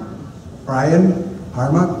Parma, Brian,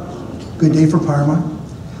 Parma, good day for Parma.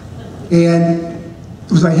 And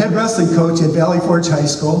it was my head wrestling coach at Valley Forge High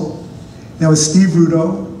School. That was Steve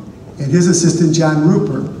Rudo and his assistant John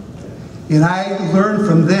Rupert. And I learned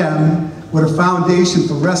from them what a foundation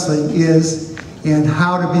for wrestling is and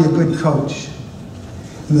how to be a good coach.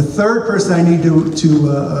 And the third person I need to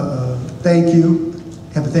thank you,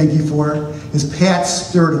 have a thank you for, is Pat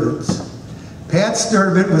Sturdivant. Pat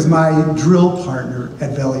Sturdivant was my drill partner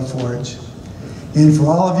at Valley Forge. And for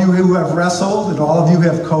all of you who have wrestled and all of you who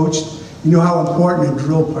have coached, you know how important a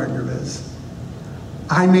drill partner is.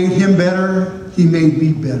 I made him better, he made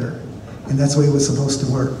me better. And that's the way it was supposed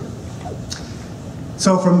to work.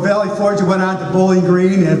 So from Valley Forge, I went on to Bowling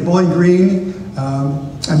Green. And at Bowling Green,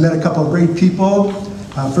 I met a couple of great people.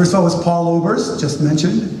 First of all was Paul Oberst, just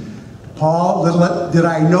mentioned. Paul, little did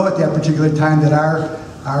I know at that particular time that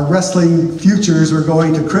our wrestling futures were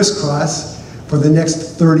going to crisscross for the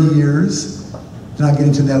next 30 years. And I'll get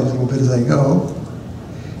into that a little bit as I go.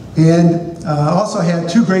 And also had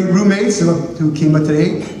two great roommates who came up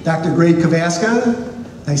today. Dr. Greg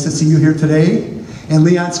Kavaska, nice to see you here today. And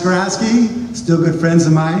Leon Skoronsky, still good friends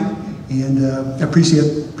of mine. And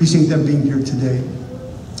appreciate them being here today.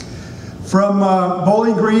 From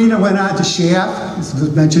Bowling Green, I went on to Shaft, as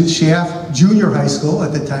was mentioned, Shaft Junior High School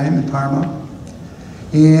at the time in Parma.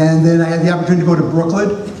 And then I had the opportunity to go to Brooklyn.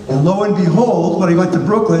 And lo and behold, when I went to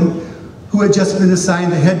Brooklyn, who had just been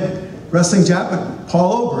assigned the head wrestling job, but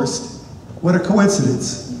Paul Oberst. What a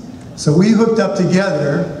coincidence. So we hooked up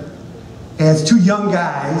together as two young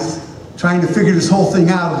guys trying to figure this whole thing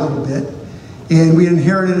out a little bit. And we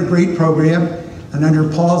inherited a great program. And under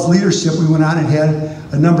Paul's leadership, we went on and had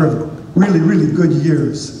a number of really, really good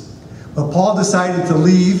years. But Paul decided to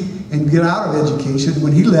leave and get out of education.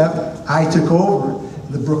 When he left, I took over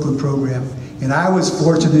the Brooklyn program. And I was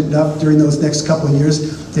fortunate enough during those next couple of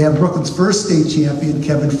years to have Brooklyn's first state champion,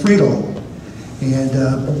 Kevin Friedel. And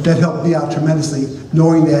that helped me out tremendously,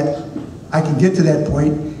 knowing that I can get to that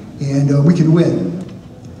point and we can win.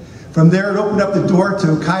 From there, it opened up the door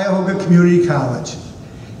to Cuyahoga Community College.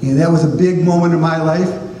 And that was a big moment in my life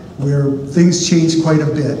where things changed quite a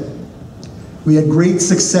bit. We had great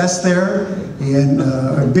success there, and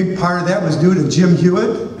a big part of that was due to Jim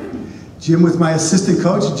Hewitt. Jim was my assistant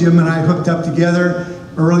coach. Jim and I hooked up together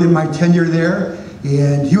early in my tenure there,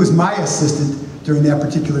 and he was my assistant during that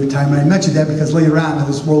particular time. And I mentioned that because later on,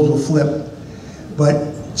 this world will flip.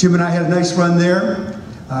 But Jim and I had a nice run there.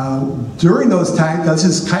 During those times, this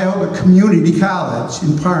is Cuyahoga Community College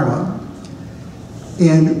in Parma.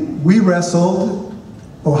 And we wrestled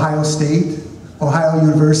Ohio State, Ohio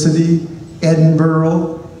University,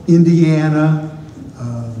 Edinburgh, Indiana.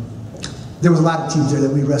 There was a lot of teams there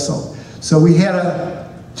that we wrestled. So we had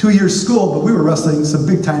a two-year school, but we were wrestling some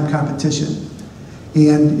big-time competition.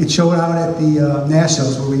 And it showed out at the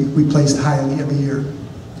Nationals where we placed highly every year.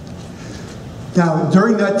 Now,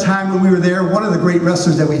 during that time when we were there, one of the great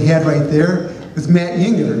wrestlers that we had right there was Matt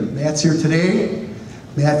Yinger. Matt's here today.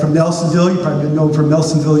 Matt from Nelsonville, you probably know him from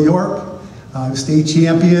Nelsonville, York. State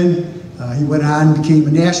champion. He went on and became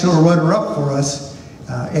a national runner-up for us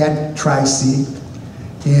at Tri-C.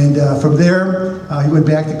 And from there, he went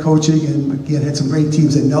back to coaching and again had some great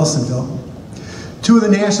teams at Nelsonville. Two of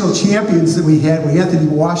the national champions that we had were Anthony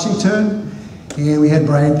Washington and we had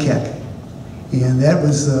Brian Keck. And that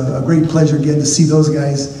was a great pleasure again to see those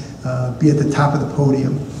guys be at the top of the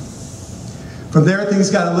podium. From there,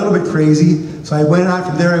 things got a little bit crazy. So I went on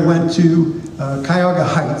from there, I went to Cuyahoga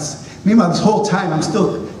Heights. Meanwhile, this whole time, I'm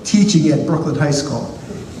still teaching at Brooklyn High School.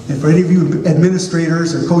 And for any of you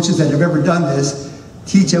administrators or coaches that have ever done this,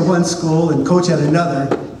 teach at one school and coach at another,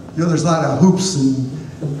 you know there's a lot of hoops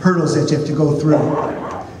and hurdles that you have to go through.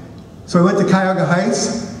 So I went to Cuyahoga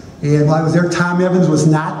Heights, and while I was there, Tom Evans was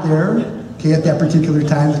not there. Okay, at that particular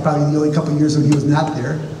time, it's probably the only couple of years when he was not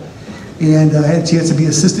there. and I had a chance to be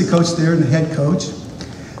assistant coach there and the head coach.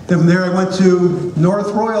 Then from there I went to North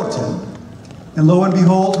Royalton. And lo and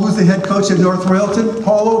behold, who's the head coach at North Royalton?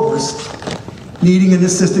 Paul Oberst, needing an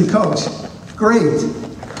assistant coach. Great.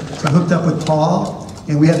 So I hooked up with Paul,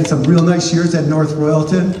 and we had some real nice years at North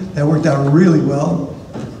Royalton. That worked out really well.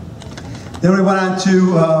 Then we went on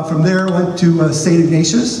to, from there, went to St.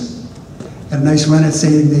 Ignatius. Had a nice run at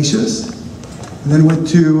St. Ignatius. And then went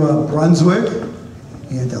to Brunswick,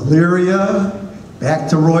 and Elyria, back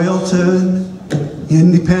to Royalton,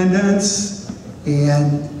 Independence,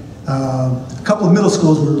 and a couple of middle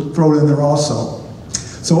schools were thrown in there also.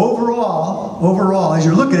 So overall, as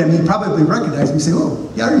you're looking at me, you probably recognize me and say,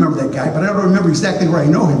 oh, yeah, I remember that guy, but I don't remember exactly where I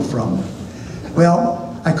know him from.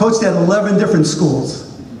 Well, I coached at 11 different schools.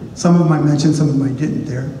 Some of them I mentioned, some of them I didn't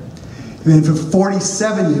there. And for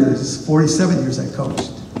 47 years I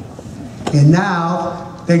coached. And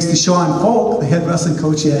now, thanks to Shawn Folk, the head wrestling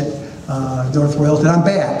coach at North Royalton, I'm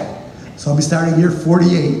back. So I'll be starting year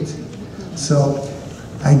 48. So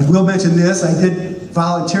I will mention this, I did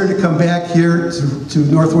volunteer to come back here to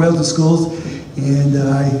North Royalton schools,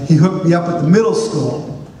 and he hooked me up with the middle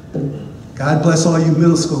school. God bless all you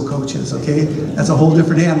middle school coaches, okay? That's a whole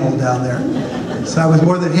different animal down there. So I was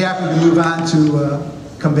more than happy to move on to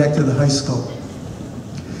come back to the high school.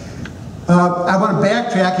 I want to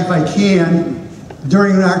backtrack if I can.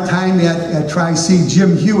 During our time at Tri-C,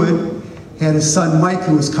 Jim Hewitt had his son Mike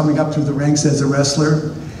who was coming up through the ranks as a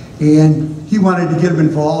wrestler, and he wanted to get him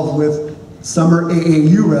involved with summer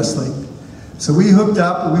AAU wrestling. So we hooked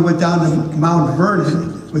up and we went down to Mount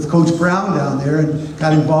Vernon with Coach Brown down there and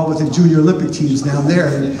got involved with the junior Olympic teams down there.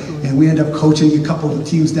 And we ended up coaching a couple of the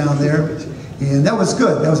teams down there. And that was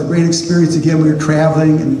good. That was a great experience. Again, we were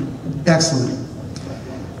traveling and excellent.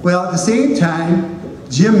 Well, at the same time,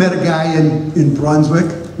 Jim met a guy in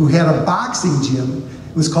Brunswick who had a boxing gym.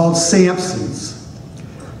 It was called Sampson's.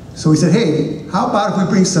 So he said, hey, how about if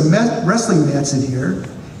we bring some wrestling mats in here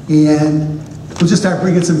and we'll just start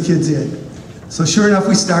bringing some kids in. So sure enough,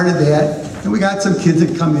 we started that, and we got some kids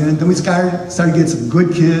that come in. Then we started getting some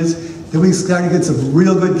good kids. Then we started getting some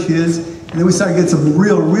real good kids. And then we started getting some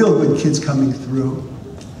real good kids coming through.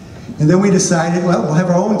 And then we decided, well, we'll have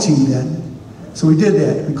our own team then. So we did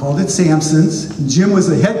that. We called it Sampson's. Jim was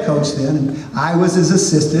the head coach then, and I was his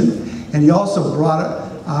assistant. And he also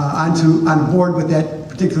brought on board with that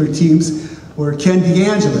particular teams were Ken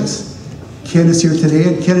DeAngelis. Ken is here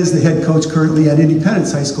today, and Ken is the head coach currently at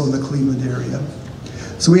Independence High School in the Cleveland area.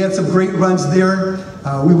 So we had some great runs there.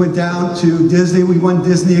 We went down to Disney. We won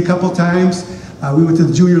Disney a couple times. We went to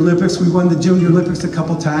the Junior Olympics. We won the Junior Olympics a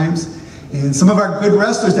couple times. And some of our good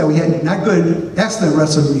wrestlers that we had, not good, excellent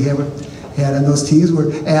wrestlers we had on those teams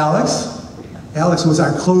were Alex. Alex was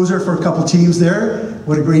our closer for a couple teams there.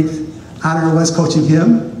 What a great honor it was coaching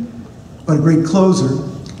him. What a great closer.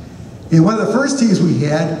 And one of the first teams we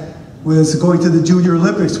had was going to the Junior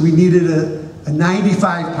Olympics. We needed a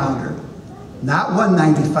 95-pounder. Not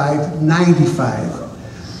 195, 95.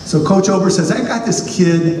 So Coach Ober says, I got this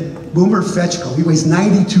kid, Boomer Fetchko. He weighs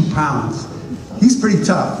 92 pounds. He's pretty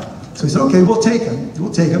tough. So he said, okay, we'll take him.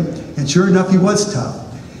 We'll take him. And sure enough, he was tough.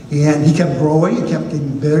 And he kept growing. He kept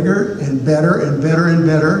getting bigger and better and better and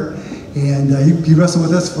better. And he wrestled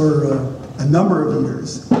with us for a number of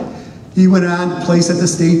years. He went on to place at the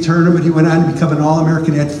state tournament. He went on to become an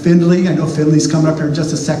All-American at Findlay. I know Findlay's coming up here in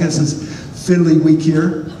just a second since Findlay week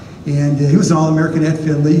here. And he was an All-American at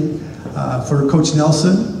Findlay for Coach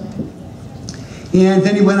Nelson. And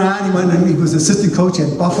then he went on, he was assistant coach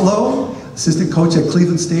at Buffalo, assistant coach at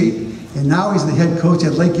Cleveland State, and now he's the head coach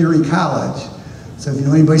at Lake Erie College. So if you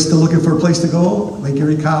know anybody still looking for a place to go, Lake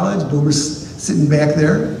Erie College, Boomer's sitting back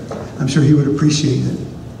there. I'm sure he would appreciate it.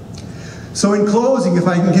 So in closing, if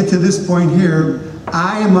I can get to this point here,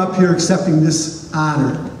 I am up here accepting this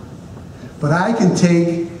honor. But I can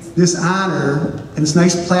take this honor and this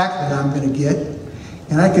nice plaque that I'm going to get,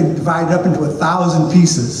 and I can divide it up into 1,000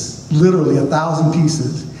 pieces, literally 1,000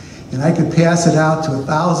 pieces, and I can pass it out to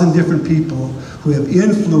 1,000 different people who have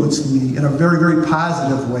influenced me in a very, very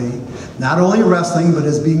positive way, not only wrestling, but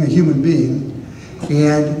as being a human being,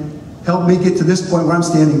 and helped me get to this point where I'm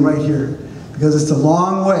standing right here. Because it's a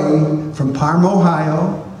long way from Parma,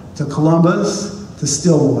 Ohio, to Columbus, to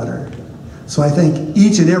Stillwater. So I thank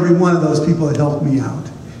each and every one of those people that helped me out.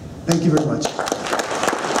 Thank you very much.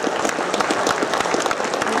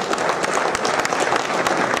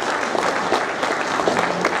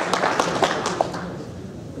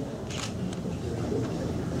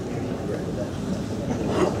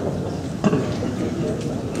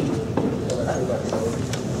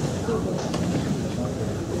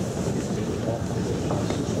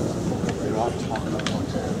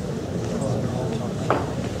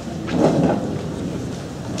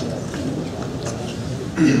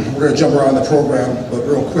 we're going to jump around the program, but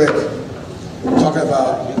real quick, talking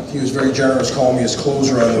about, he was very generous calling me his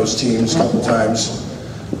closer on those teams a couple times.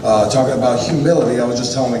 Talking about humility, I was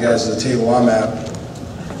just telling the guys at the table I'm at,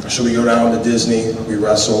 should we go down to Disney, we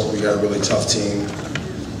wrestle, we got a really tough team.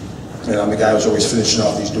 And I'm the guy who's always finishing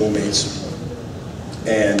off these dual mates.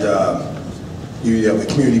 And you have the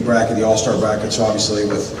community bracket, the all-star bracket, so obviously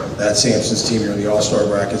with that Sampson's team, you're in the all-star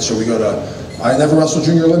bracket. So we go to, I never wrestled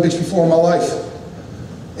Junior Olympics before in my life.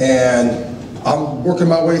 And I'm working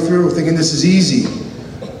my way through thinking this is easy.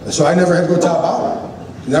 So I never had to go top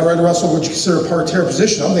out. Never had to wrestle what you consider a parterre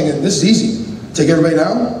position. I'm thinking this is easy. Take everybody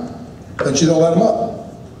down, but you don't let them up.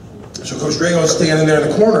 So Coach Drago is standing there in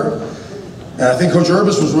the corner, and I think Coach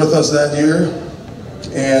Urbis was with us that year,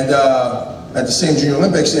 and at the same Junior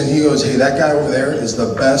Olympics, and he goes, hey, that guy over there is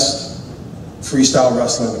the best freestyle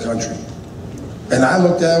wrestler in the country. And I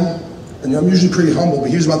looked at him, and I'm usually pretty humble, but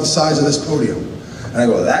he was about the size of this podium. And I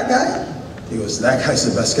go, that guy? He goes, that guy's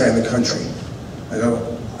the best guy in the country.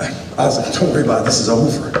 I was like, don't worry about it, this is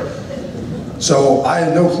over. So I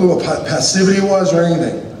had no clue what passivity was or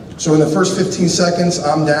anything. So in the first 15 seconds,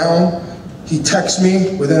 I'm down. He texts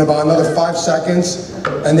me within about another 5 seconds,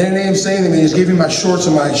 and they didn't even say anything. He just gave me my shorts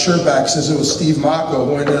and my shirt back, since it was Steve Mocco,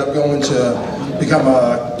 who ended up going to become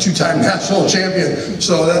a 2-time national champion.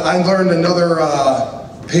 So that I learned another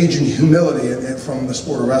page in humility from the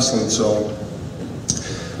sport of wrestling. So,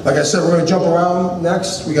 like I said, we're going to jump around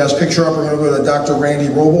next. We got his picture up. We're going to go to Dr.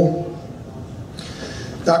 Randall Wroble.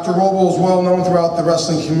 Dr. Wroble is well known throughout the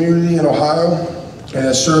wrestling community in Ohio and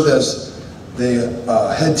has served as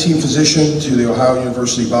the head team physician to the Ohio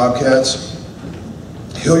University Bobcats,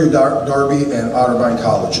 Hilliard Darby, and Otterbein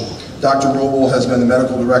College. Dr. Wroble has been the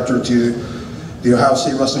medical director to the Ohio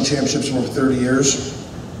State Wrestling Championships for over 30 years,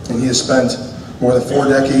 and he has spent more than 4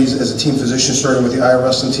 decades as a team physician, starting with the Iowa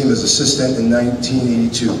wrestling team as assistant in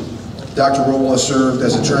 1982. Dr. Wroble has served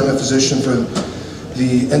as a tournament physician for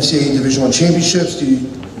the NCAA Division I Championships,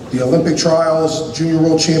 the Olympic Trials, Junior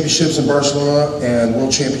World Championships in Barcelona, and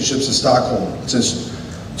World Championships in Stockholm. Since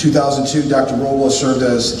 2002, Dr. Wroble has served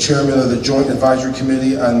as chairman of the Joint Advisory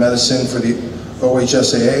Committee on Medicine for the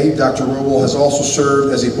OHSAA. Dr. Wroble has also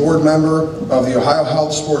served as a board member of the Ohio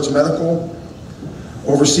Health Sports Medical,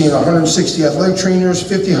 overseeing 160 athletic trainers,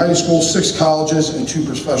 50 high schools, 6 colleges, and 2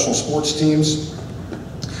 professional sports teams.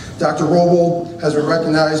 Dr. Wroble has been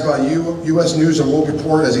recognized by U.S. News and World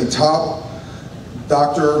Report as a top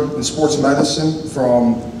doctor in sports medicine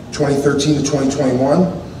from 2013 to 2021.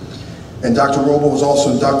 And Dr. Wroble was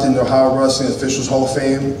also inducted into Ohio Wrestling Officials Hall of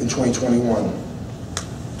Fame in 2021.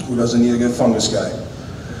 Who doesn't need a good fungus guy?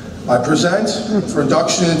 I present for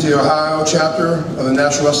induction into the Ohio chapter of the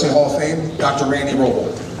National Wrestling Hall of Fame, Dr. Randall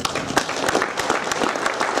Wroble.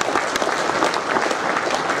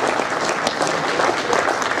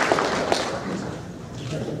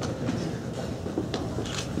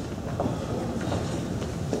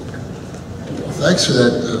 Thanks for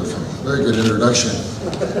that very good introduction,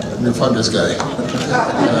 new fungus guy.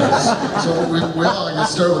 So we all can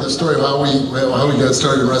start with a story of how we got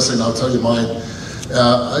started in wrestling. I'll tell you mine.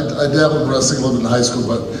 I dabbled in wrestling a little bit in high school,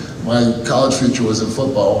 but my college future was in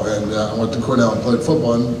football, and I went to Cornell and played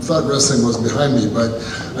football, and thought wrestling was behind me, but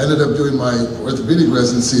I ended up doing my orthopedic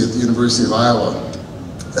residency at the University of Iowa.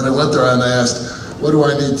 And I went there and I asked, what do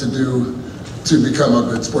I need to do to become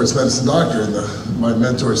a good sports medicine doctor? And my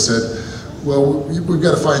mentor said, well, we've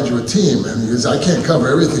got to find you a team. And he goes, I can't cover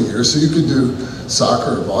everything here, so you can do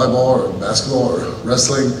soccer or volleyball or basketball or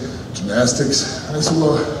wrestling, gymnastics. And I said,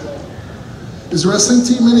 well, is the wrestling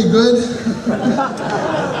team any good?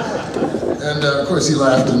 And of course he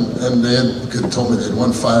laughed, and they had told me they'd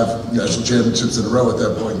won 5 national championships in a row at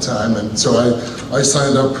that point in time. And so I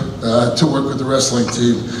signed up to work with the wrestling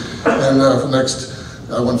team. And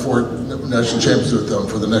I won 4 national championships with them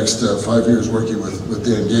for the next 5 years working with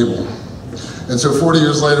Dan Gable. And so 40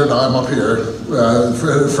 years later, now I'm up here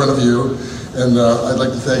in front of you, and I'd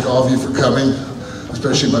like to thank all of you for coming,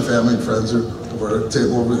 especially my family and friends who are at the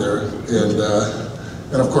table over there, and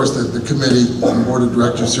of course the committee and board of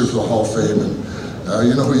directors here for the Hall of Fame. And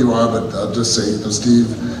you know who you are, but I'll just say, Steve,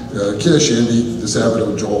 Kish, Andy,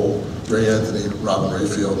 DeSabato, Joel, Ray Anthony, Robin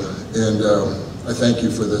Rayfield, and I thank you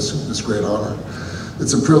for this great honor.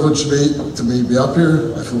 It's a privilege to me to be up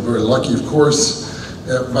here. I feel very lucky, of course.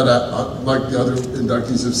 But like the other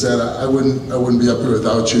inductees have said, I wouldn't be up here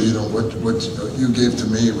without you. You know, what you gave to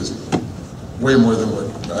me was way more than what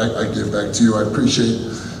I give back to you. I appreciate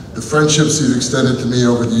the friendships you've extended to me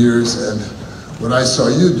over the years, and what I saw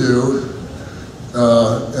you do,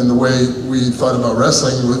 and the way we thought about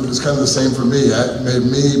wrestling was kind of the same for me. It made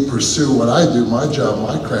me pursue what I do, my job,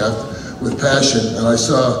 my craft, with passion, and I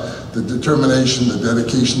saw the determination, the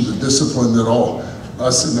dedication, the discipline that all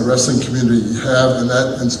us in the wrestling community have, and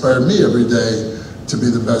that inspired me every day to be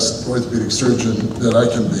the best orthopedic surgeon that I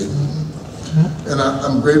can be. And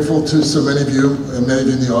I'm grateful to so many of you, and many of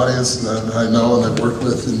you in the audience that I know and I've worked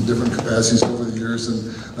with in different capacities over the years,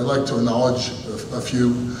 and I'd like to acknowledge a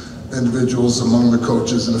few individuals among the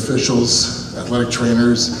coaches and officials, athletic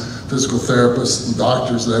trainers, physical therapists, and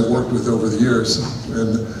doctors that I've worked with over the years.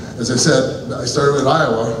 And as I said, I started in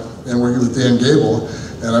Iowa and working with Dan Gable,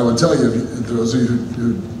 and I would tell you, those of you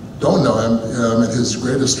who don't know him, his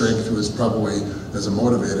greatest strength was probably as a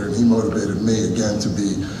motivator, and he motivated me again to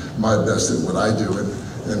be my best at what I do.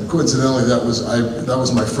 And coincidentally, that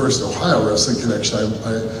was my first Ohio wrestling connection.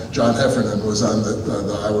 John Heffernan was on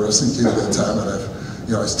the Iowa wrestling team at that time, and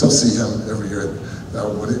I still see him every year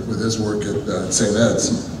with his work at St.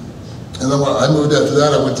 Ed's. And then when I moved after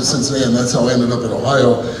that, I went to Cincinnati, and that's how I ended up in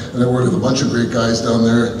Ohio. And I worked with a bunch of great guys down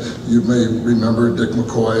there. You may remember Dick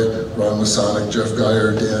McCoy, Ron Masonic, Jeff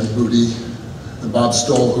Geyer, Dan Booty, and Bob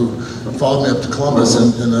Stoll, who followed me up to Columbus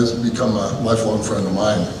and has become a lifelong friend of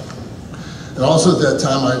mine. And also at that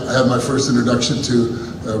time, I had my first introduction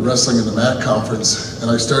to wrestling in the MAC conference,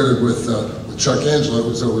 and I started with Chuck Angelo, who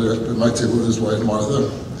was over there at my table with his wife,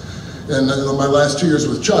 Martha. And in my last 2 years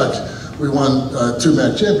with Chuck, we won 2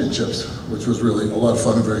 MAC championships, which was really a lot of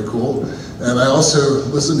fun and very cool. And I also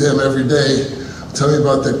listened to him every day tell me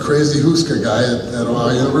about that crazy Huska guy at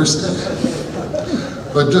Ohio University.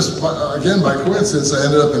 But just, again, by coincidence, I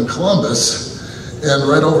ended up in Columbus. And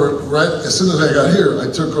right as soon as I got here,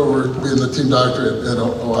 I took over being the team doctor at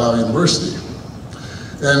Ohio University.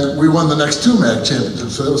 And we won the next 2 MAC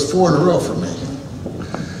championships, so that was 4 in a row for me.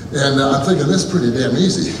 And I'm thinking, this is pretty damn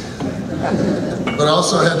easy. But I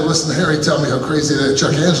also had to listen to Harry tell me how crazy that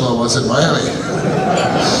Chuck Angelo was in Miami.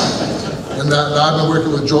 And now I've been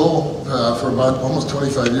working with Joel for about almost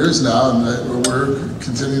 25 years now, and we're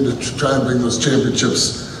continuing to try and bring those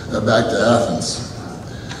championships back to Athens.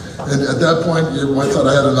 And at that point, I thought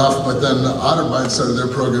I had enough, but then Otterbein started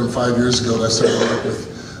their program 5 years ago, and I started working with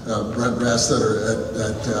Brent Rastetter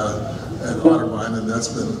at Otterbein, and that's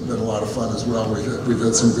been a lot of fun as well. We've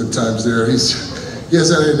had some good times there. He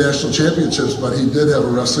hasn't had any national championships, but he did have a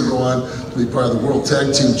wrestler go on to be part of the World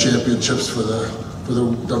Tag Team Championships for the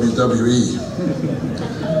WWE.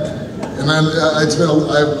 And then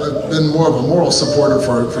I've been more of a moral supporter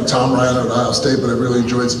for Tom Ryan at Ohio State, but I really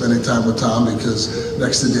enjoyed spending time with Tom because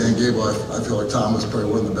next to Dan Gable, I feel like Tom was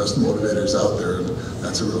probably one of the best motivators out there, and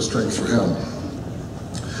that's a real strength for him.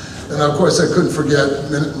 And of course, I couldn't forget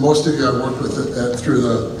most of you I worked with through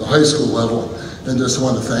the high school level, and just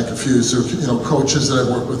want to thank a few. So, coaches that I've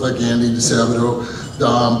worked with, like Andy DeSabato,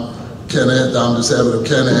 Dom DeSabato,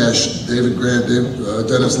 Ken Ash, David Grant,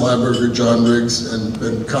 Dennis Lieberger, John Riggs,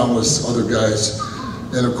 and countless other guys.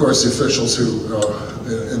 And of course, the officials who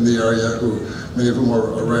in the area, who many of whom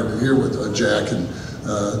are right here with Jack and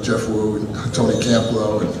Jeff Wu and Tony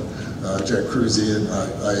Campbell and Jack Crosier. And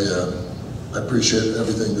I appreciate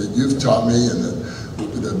everything that you've taught me and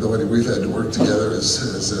the ability we've had to work together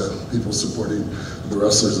as people supporting the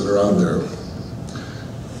wrestlers that are out there.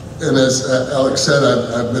 And as Alex said,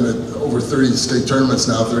 I've been at over 30 state tournaments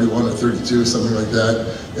now, 31 or 32, something like that.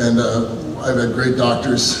 And I've had great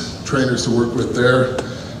doctors, trainers to work with there.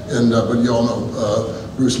 And but you all know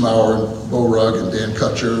Bruce Maurer and Bo Rugg and Dan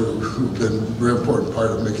Kutcher, who've been a very important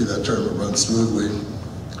part of making that tournament run smoothly.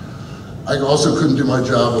 I also couldn't do my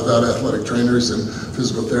job without athletic trainers and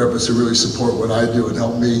physical therapists who really support what I do and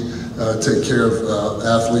help me take care of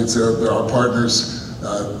athletes. They're our partners.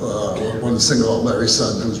 One of the single out, Larry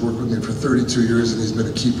Sutton, who's worked with me for 32 years, and he's been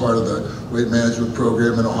a key part of the weight management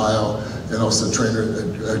program in Ohio, and also the trainer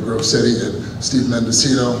at Grove City. And Steve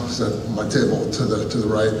Mendocino is at my table to the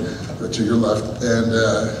right, to your left, and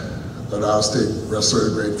an Ohio State wrestler,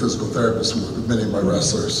 a great physical therapist with many of my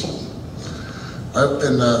wrestlers.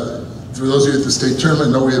 For those of you at the state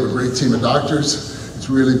tournament, know we have a great team of doctors. It's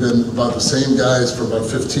really been about the same guys for about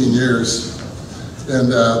 15 years.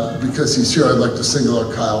 And because he's here, I'd like to single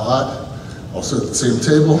out Kyle Ott, also at the same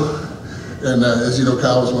table. And as you know,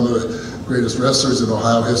 Kyle was one of the greatest wrestlers in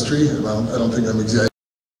Ohio history, and I don't think I'm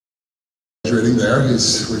exaggerating there.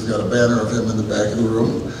 We've got a banner of him in the back of the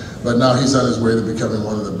room. But now he's on his way to becoming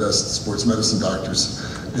one of the best sports medicine doctors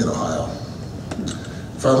in Ohio.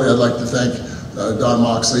 Finally, I'd like to thank Don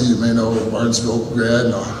Moxley, you may know, a Barnesville grad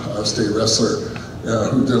and Ohio State wrestler,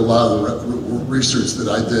 who did a lot of the research that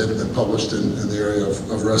I did and published in the area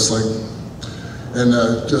of wrestling. And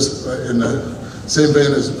just in the same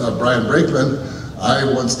vein as Brian Brakeman, I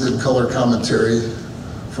once did color commentary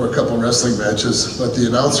for a couple wrestling matches, but the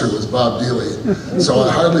announcer was Bob Dealey. So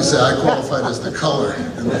I hardly say I qualified as the color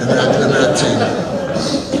in that team.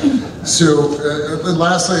 So, and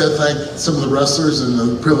lastly, I thank some of the wrestlers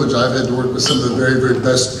and the privilege I've had to work with some of the very, very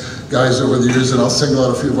best guys over the years, and I'll single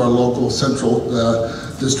out a few of our local Central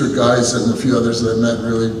District guys and a few others that I met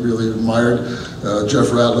and really admired. Jeff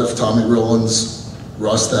Ratliff, Tommy Rollins,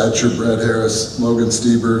 Ross Thatcher, Brad Harris, Logan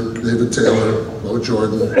Stieber, David Taylor, Bo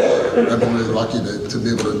Jordan. I've been really lucky to be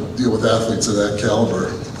able to deal with athletes of that caliber.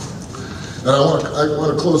 And I want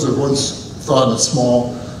to close with one thought and a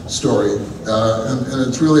small story. And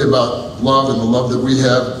it's really about love and the love that we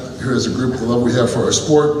have here as a group, the love we have for our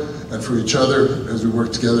sport and for each other as we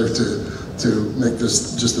work together to make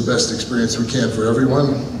this just the best experience we can for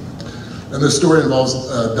everyone. And this story involves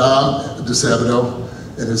Dom DeSabato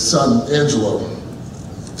and his son, Angelo.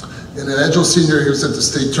 And in Angelo Sr., he was at the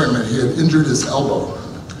state tournament. He had injured his elbow.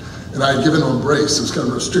 And I had given him a brace. It was kind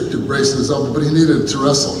of a restricted brace in his elbow, but he needed it to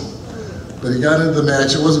wrestle. But he got into the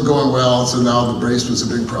match. It wasn't going well, and so now the brace was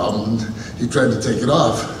a big problem. He tried to take it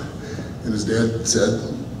off. And his dad said,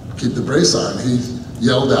 keep the brace on. He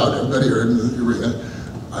yelled out, everybody heard in the arena,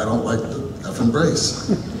 I don't like the effing brace.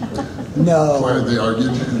 No. They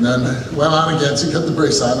argued, and then went on again, so he got the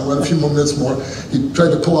brace on, and went a few more minutes more. He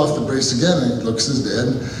tried to pull off the brace again, and he looks at his dad,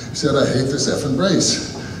 and he said, I hate this effing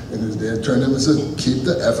brace. And his dad turned to him and said, keep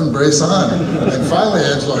the effing brace on. And finally,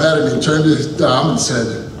 Angelo had him, he turned to Dom and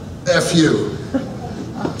said, F you.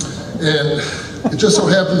 And it just so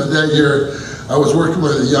happened that year, I was working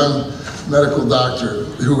with a young medical doctor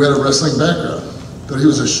who had a wrestling background, but he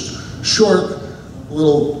was a short,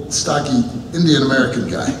 little, stocky Indian-American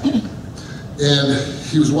guy. And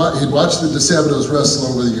he'd watched the DeSabatos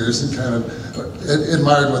wrestle over the years and kind of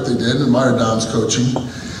admired what they did and admired Dom's coaching.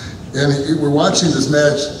 And we're watching this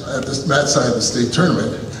match at the mat side of the state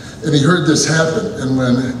tournament, and he heard this happen. And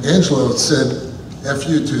when Angelo said F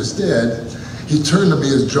you to his dad, he turned to me,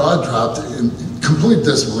 his jaw dropped in complete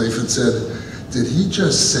disbelief and said, did he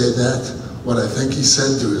just say that, what I think he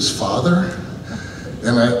said to his father?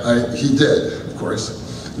 And he did, of course.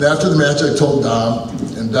 And after the match, I told Dom,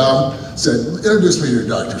 and Dom said, introduce me to your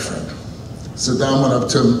doctor friend. So Dom went up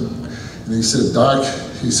to him, and he said, Doc,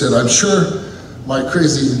 he said, I'm sure my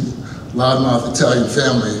crazy loudmouth Italian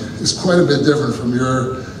family is quite a bit different from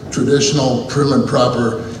your traditional prim and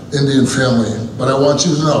proper Indian family, but I want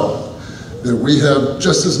you to know that we have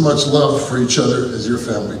just as much love for each other as your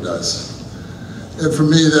family does. And for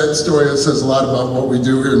me, that story says a lot about what we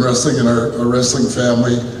do here in wrestling and our wrestling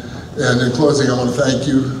family. And in closing, I want to thank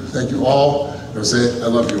you all. I say I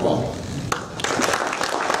love you all.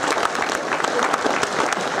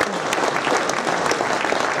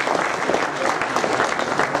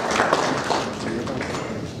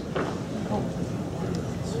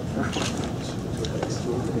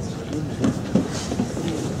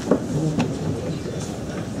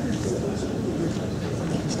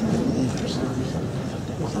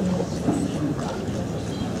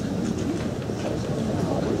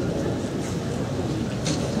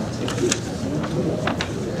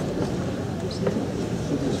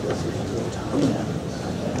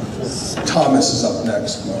 Thomas is up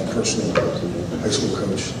next, my personal high school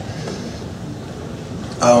coach.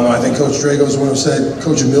 I don't know, I think Coach Drago is one who said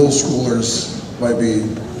coaching middle schoolers might be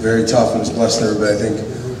very tough and it's blessing everybody. I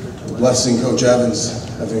think blessing Coach Evans,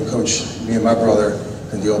 having coached me and my brother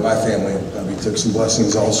and deal with my family, we took some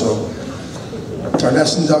blessings also. Our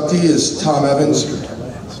next inductee is Tom Evans.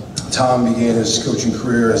 Tom began his coaching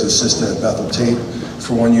career as assistant at Bethel Tate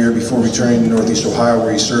for 1 year before returning to Northeast Ohio,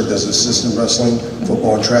 where he served as assistant wrestling,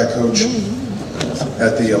 football, and track coach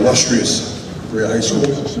at the illustrious Berea High School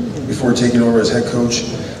before taking over as head coach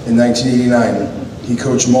in 1989. He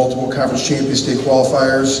coached multiple conference champion state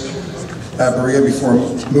qualifiers at Berea before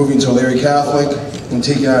moving to Larry Catholic and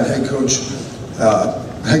taking on head coach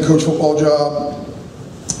football job,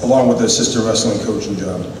 along with the assistant wrestling coaching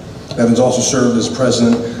job. Evans also served as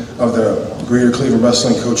president of the Greater Cleveland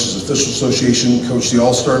Wrestling Coaches Official Association, coached the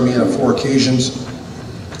All-Star meet on 4 occasions.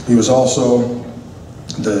 He was also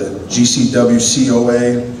the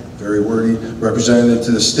GCWCOA, very wordy, representative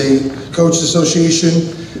to the State Coaches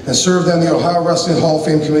Association, and served on the Ohio Wrestling Hall of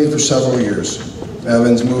Fame Committee for several years.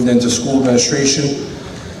 Evans moved into school administration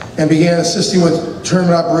and began assisting with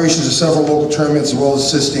tournament operations of several local tournaments, as well as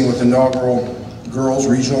assisting with inaugural girls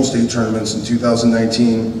regional state tournaments in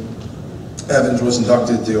 2019. Evans was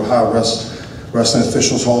inducted to the Ohio Wrestling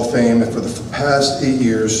Officials Hall of Fame, and for the past 8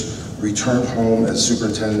 years, returned home as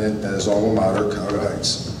superintendent at his alma mater, Cuyahoga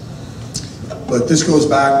Heights. But this goes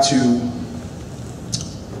back to,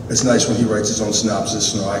 it's nice when he writes his own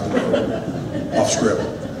synopsis, so I can go off script.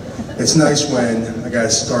 It's nice when a guy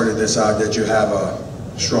started this out that you have a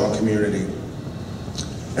strong community.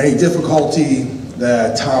 Any difficulty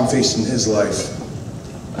that Tom faced in his life,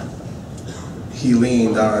 he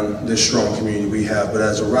leaned on this strong community we have, but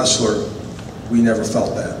as a wrestler, we never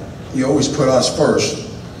felt that. He always put us first.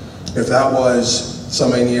 If that was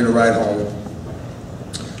somebody needed a ride home,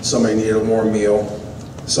 somebody needed a warm meal,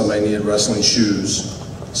 somebody needed wrestling shoes,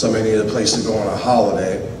 somebody needed a place to go on a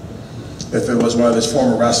holiday, if it was one of his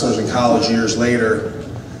former wrestlers in college years later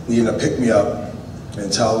needing to pick me up and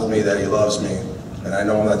tells me that he loves me, and I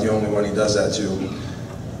know I'm not the only one he does that to.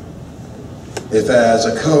 If as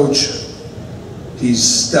a coach, he's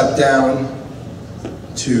stepped down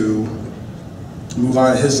to move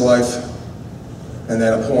on in his life and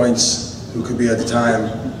then appoints who could be at the time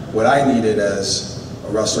what I needed as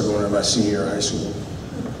a wrestler going into my senior year of high school.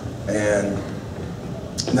 And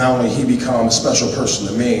not only he become a special person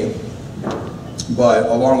to me, but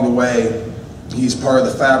along the way, he's part of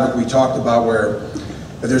the fabric we talked about where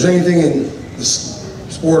if there's anything in the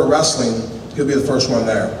sport of wrestling, he'll be the first one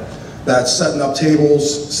there. That's setting up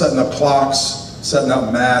tables, setting up clocks, setting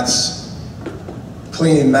up mats,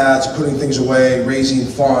 cleaning mats, putting things away, raising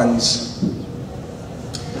funds.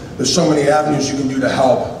 There's so many avenues you can do to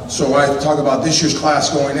help. So when I talk about this year's class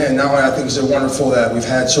going in, not only I think it's wonderful that we've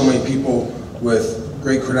had so many people with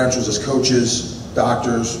great credentials as coaches,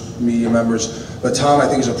 doctors, media members, but Tom I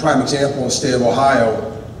think is a prime example in the state of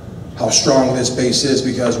Ohio how strong this base is,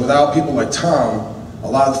 because without people like Tom, a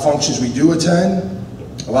lot of the functions we do attend,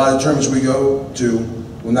 a lot of the tournaments we go to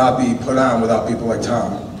will not be put on without people like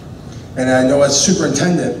Tom. And I know as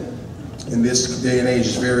superintendent in this day and age,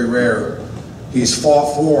 it's very rare. He's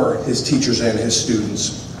fought for his teachers and his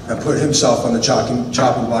students and put himself on the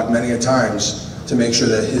chopping block many a times to make sure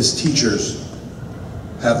that his teachers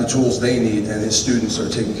have the tools they need and his students are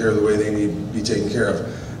taken care of the way they need to be taken care of.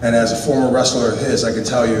 And as a former wrestler of his, I can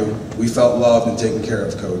tell you, we felt loved and taken care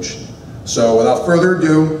of, Coach. So without further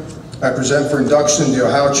ado, I present for induction to the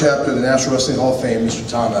Ohio chapter of the National Wrestling Hall of Fame, Mr.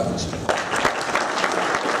 Tom Evans.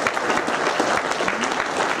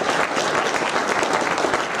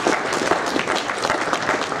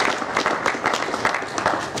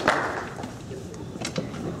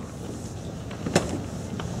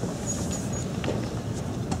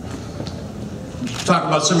 Talk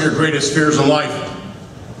about some of your greatest fears in life.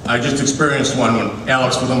 I just experienced one when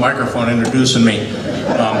Alex with a microphone introducing me.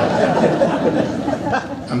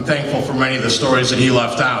 I'm thankful for many of the stories that he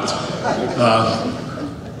left out.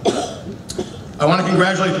 I want to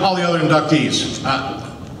congratulate all the other inductees.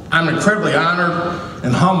 I'm incredibly honored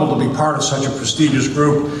and humbled to be part of such a prestigious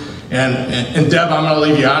group. And Deb, I'm going to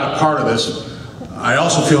leave you out of part of this. I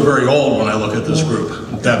also feel very old when I look at this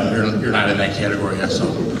group. Deb, you're not in that category yet, so.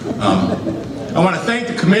 I want to thank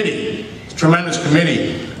the committee, tremendous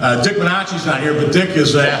committee. Dick Minacci's not here, but Dick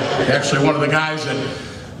is actually one of the guys that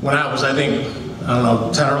when I was, I think, I don't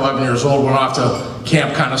know, 10 or 11 years old, went off to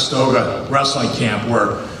Camp Conestoga wrestling camp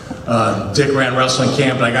where Dick ran wrestling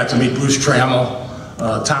camp, and I got to meet Bruce Trammell.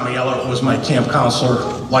 Tommy Ellert was my camp counselor,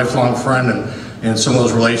 lifelong friend, and some of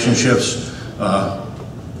those relationships.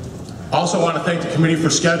 Also want to thank the committee for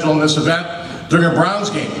scheduling this event during a Browns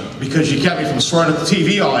game, because you kept me from staring at the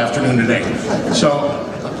TV all afternoon today. So,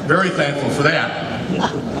 very thankful for that.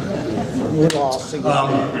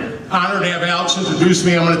 Honored to have Alex introduce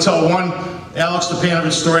me. I'm going to tell one Alex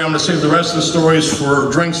Stepanovich story. I'm going to save the rest of the stories for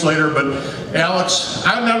drinks later, but Alex,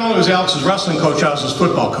 I not only was Alex's wrestling coach, I was his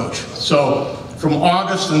football coach. So, from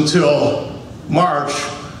August until March,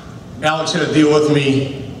 Alex had to deal with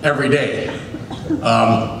me every day.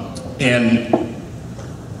 And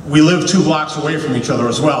we lived 2 blocks away from each other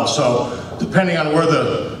as well, so depending on where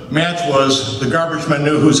the match was, the garbage men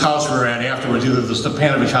knew whose house we were at afterwards, either the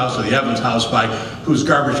Stepanovich house or the Evans house, by whose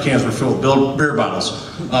garbage cans were filled with beer bottles.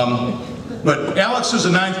 But Alex is a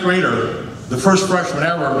 9th grader, the first freshman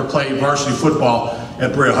ever to play varsity football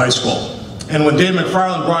at Berea High School. And when Dave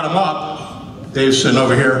McFarland brought him up, Dave's sitting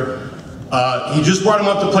over here, he just brought him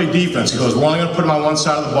up to play defense. He goes, we're only going to put him on one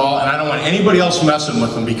side of the ball, and I don't want anybody else messing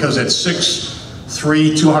with him, because at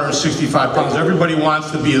 6'3", 265 pounds, everybody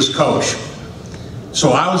wants to be his coach.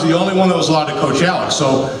 So I was the only one that was allowed to coach Alex.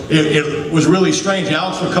 So it was really strange.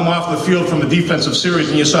 Alex would come off the field from the defensive series,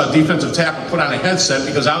 and you saw a defensive tackle put on a headset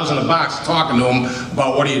because I was in the box talking to him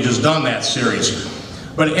about what he had just done that series.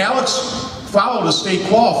 But Alex followed a state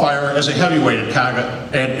qualifier as a heavyweight at Kaga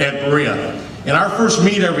at Berea. And our first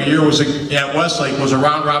meet every year was at Westlake, was a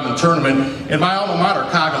round-robin tournament, and my alma mater,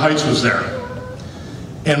 Kaga Heights, was there.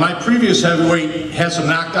 And my previous heavyweight had some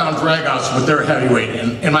knockdown dragouts with their heavyweight.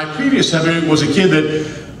 And my previous heavyweight was a kid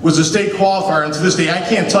that was a state qualifier, and to this day, I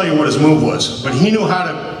can't tell you what his move was, but he knew how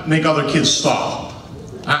to make other kids stop.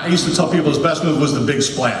 I used to tell people his best move was the big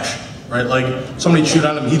splash, right? Like, somebody'd shoot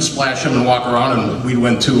on him, he'd splash him and walk around, and we'd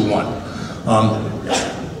win 2-1.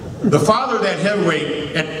 The father of that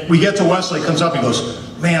heavyweight, we get to Wesley, comes up, he goes,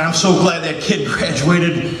 man, I'm so glad that kid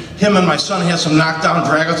graduated. Him and my son had some knockdown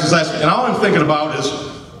dragouts his last, and all I'm thinking about is,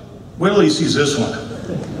 wait till he sees this one.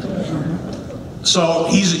 So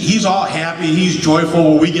he's all happy, he's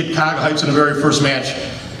joyful. We get Cog Heights in the very first match,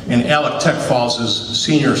 and Alec Tech falls, his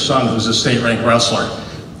senior son, who's a state-ranked wrestler.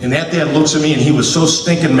 And that dad looks at me, and he was so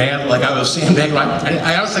stinking mad, like I was sandbagging.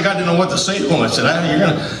 I honestly didn't know what to say to him. I said,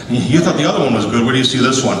 you thought the other one was good, where do you see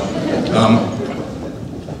this one?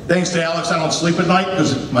 Thanks to Alex, I don't sleep at night,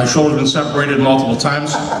 because my shoulder's been separated multiple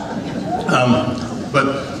times.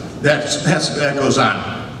 But that goes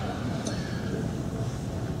on.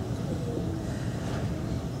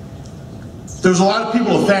 There's a lot of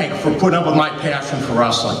people to thank for putting up with my passion for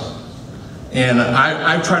wrestling. And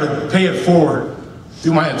I try to pay it forward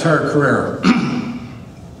through my entire career.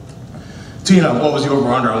 Tina, what was the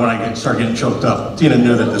over-under when I started getting choked up? Tina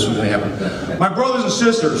knew that this was going to happen. My brothers and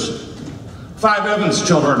sisters, 5 Evans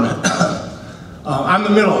children. I'm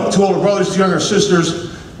the middle, 2 older brothers, 2 younger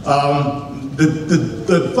sisters.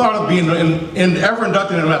 The thought of being ever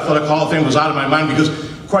inducted into an athletic Hall of Fame was out of my mind, because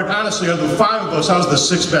quite honestly, of the 5 of us, I was the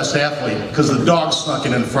 6th best athlete, because the dog snuck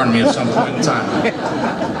in front of me at some point in time.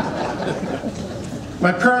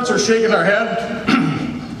 My parents are shaking their head.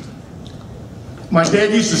 My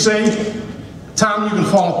dad used to say, Tom, you can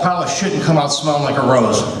fall in a pile of shit and come out smelling like a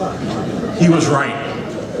rose. He was right.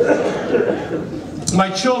 My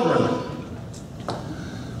children,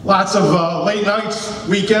 lots of late nights,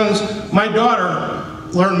 weekends. My daughter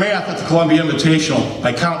learned math at the Columbia Invitational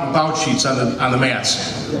by counting bout sheets on the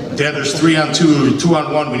mats. Dad, there's 3 on 2, 2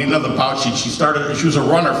 on 1, we need another bout sheet. She was a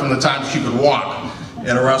runner from the time she could walk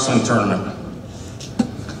at a wrestling tournament.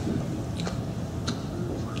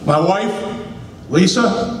 My wife,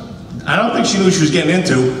 Lisa, I don't think she knew what she was getting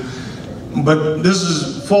into, but this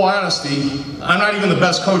is full honesty, I'm not even the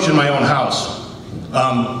best coach in my own house.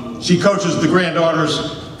 She coaches the granddaughter's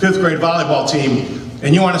 5th grade volleyball team,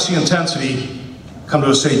 and you want to see intensity, come to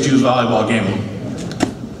a St. Jude's volleyball game.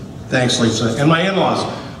 Thanks, Lisa. And my in-laws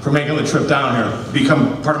for making the trip down here,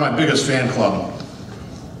 become part of my biggest fan club.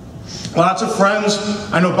 Lots of friends.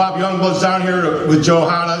 I know Bob Youngblood's down here with Joe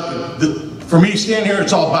Hada. For me to stand here,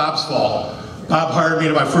 it's all Bob's fault. Bob hired me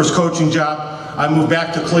to my first coaching job. I moved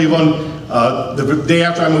back to Cleveland. The day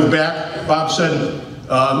after I moved back, Bob said,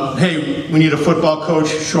 hey, we need a football coach,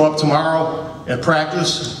 show up tomorrow at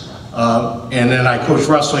practice. And then I coached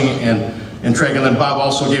wrestling and track, and then Bob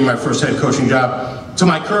also gave me my first head coaching job. To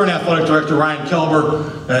my current athletic director, Ryan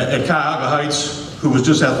Kelber at Cuyahoga Heights, who was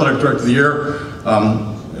just athletic director of the year.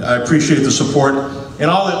 I appreciate the support. And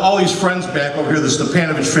all these friends back over here, the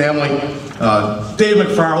Stepanovich family, Dave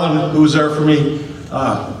McFarland, who was there for me,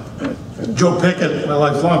 Joe Pickett, my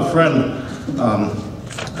lifelong friend.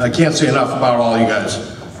 I can't say enough about all you guys.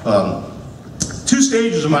 2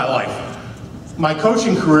 stages of my life. My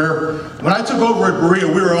coaching career, when I took over at Berea,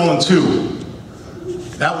 we were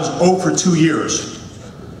 0-2. That was 0 for 2 years.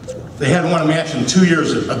 They hadn't won a match in 2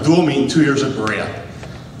 years, a dual meet in 2 years at Berea.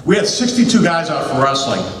 We had 62 guys out for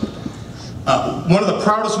wrestling. One of the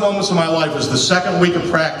proudest moments of my life is the 2nd week of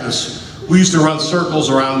practice. We used to run circles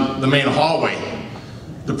around the main hallway.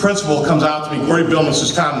 The principal comes out to me, Gordy Billman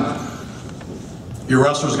says, Tom, your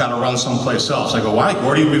wrestlers got to run someplace else. I go, why,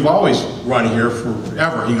 Gordy? We've always run here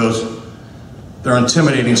forever. He goes, they're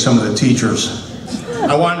intimidating some of the teachers.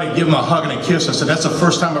 I wanted to give him a hug and a kiss. I said, that's the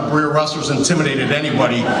first time a Berea wrestler's intimidated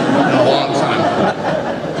anybody in a long time.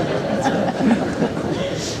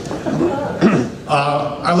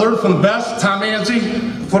 I learned from the best, Tom Anzi,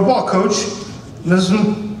 football coach.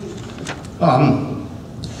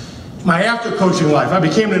 My after coaching life, I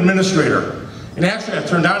became an administrator. And actually, I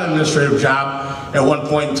turned down an administrative job at one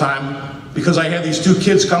point in time because I had these 2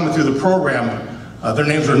 kids coming through the program. Their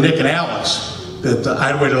names were Nick and Alex, that I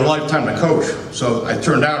had waited a lifetime to coach. So I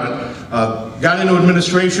turned down it, got into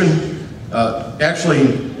administration,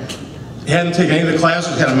 actually hadn't taken any of the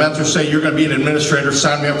classes, had a mentor say, you're going to be an administrator,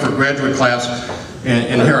 sign me up for a graduate class,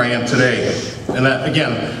 and here I am today. And that,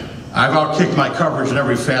 again, I've outkicked my coverage in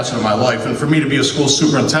every facet of my life, and for me to be a school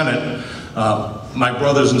superintendent, my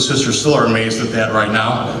brothers and sisters still are amazed at that right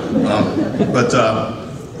now.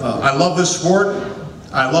 I love this sport.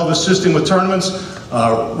 I love assisting with tournaments.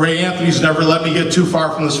 Ray Anthony's never let me get too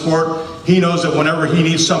far from the sport. He knows that whenever he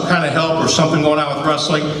needs some kind of help or something going on with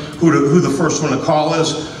wrestling, who the first one to call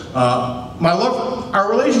is. My love our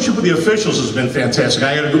relationship with the officials has been fantastic.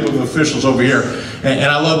 I got a group of officials over here, and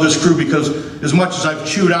I love this group because as much as I've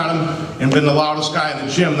chewed on them and been the loudest guy in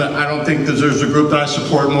the gym, that I don't think that there's a group that I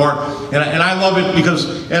support more. And I love it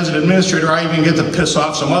because as an administrator, I even get to piss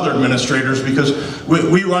off some other administrators because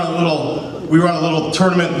we run a little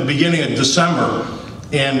tournament at the beginning of December,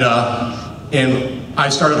 and I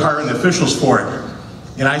started hiring the officials for it.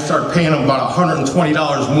 And I started paying them about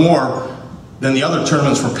 $120 more than the other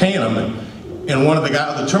tournaments were paying them. And one of the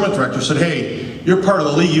tournament directors said, hey, you're part of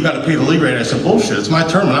the league, you got to pay the league rate. I said, bullshit, it's my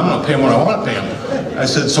tournament, I'm going to pay them what I want to pay them. I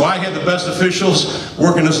said, so I had the best officials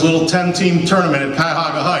working this little 10-team tournament at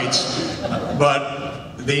Cuyahoga Heights,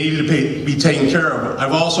 but they needed to be taken care of.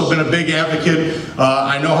 I've also been a big advocate.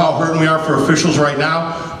 I know how hurting we are for officials right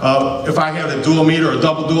now. If I had a dual meet or a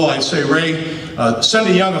double duel, I'd say, Ray, send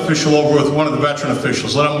a young official over with one of the veteran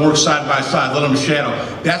officials. Let them work side by side, let them shadow.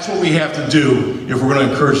 That's what we have to do if we're going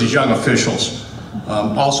to encourage these young officials.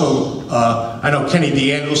 I know Kenny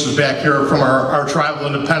DeAngelis is back here from our tribal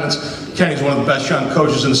independence. Kenny's one of the best young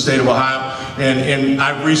coaches in the state of Ohio. And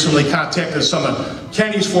I've recently contacted some of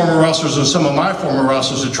Kenny's former wrestlers and some of my former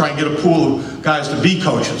wrestlers to try and get a pool of guys to be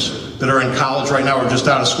coaches that are in college right now or just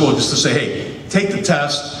out of school, just to say, hey, take the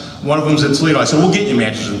test. One of them's in Toledo. I said, we'll get you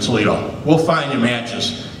matches in Toledo. We'll find you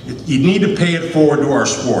matches. You need to pay it forward to our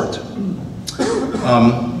sport.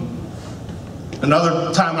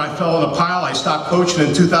 Another time I fell in a pile, I stopped coaching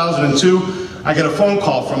in 2002. I get a phone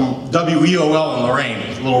call from WEOL in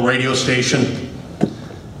Loraine, a little radio station,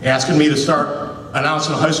 asking me to start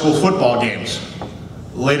announcing high school football games.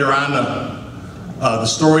 Later on, the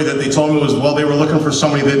story that they told me was, well, they were looking for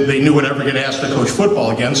somebody that they knew would ever get asked to coach football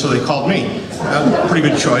again, so they called me. Pretty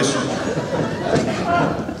good choice.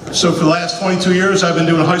 So for the last 22 years, I've been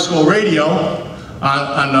doing high school radio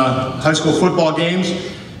on high school football games.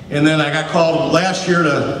 And then I got called last year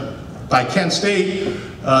by Kent State.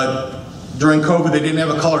 During COVID, they didn't have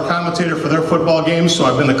a color commentator for their football games, so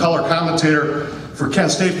I've been the color commentator for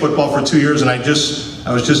Kent State football for 2 years, and I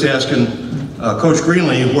was just asking Coach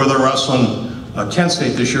Greenlee where they're wrestling Kent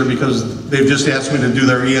State this year because they've just asked me to do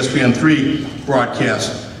their ESPN3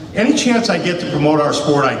 broadcast. Any chance I get to promote our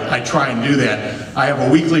sport, I try and do that. I have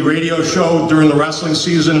a weekly radio show during the wrestling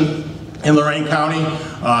season in Lorain County.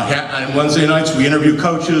 On Wednesday nights, we interview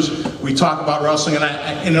coaches, we talk about wrestling,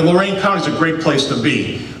 and Lorain County is a great place to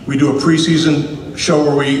be. We do a preseason show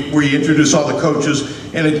where we introduce all the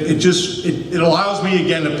coaches, and it allows me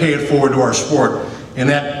again to pay it forward to our sport. And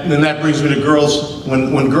that brings me to girls.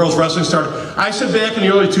 When girls wrestling started, I said back in the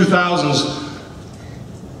early 2000s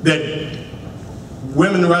that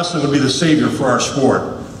women wrestling would be the savior for our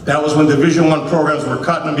sport. That was when Division I programs were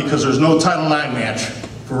cutting them because there's no Title IX match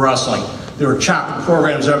for wrestling. There were chopping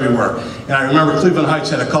programs everywhere. And I remember Cleveland Heights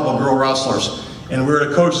had a couple of girl wrestlers. And we were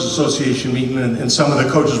at a coaches association meeting, and some of the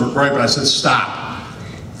coaches were griping. I said, stop.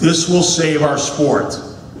 This will save our sport.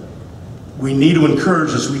 We need to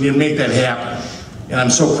encourage this. We need to make that happen. And I'm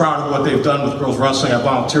so proud of what they've done with girls wrestling. I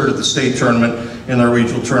volunteered at the state tournament and their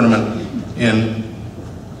regional tournament. And,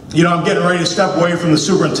 you know, I'm getting ready to step away from the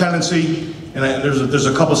superintendency. And there's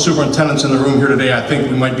a couple of superintendents in the room here today. I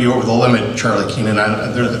think we might be over the limit, Charlie Keenan.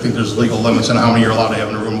 I think there's legal limits on how many you're allowed to have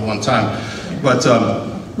in a room at one time. But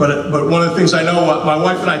one of the things I know, my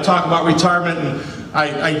wife and I talk about retirement, and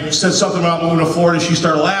I said something about moving to Florida. She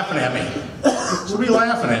started laughing at me. So what are you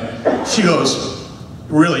laughing at? She goes,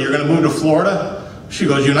 really, you're going to move to Florida? She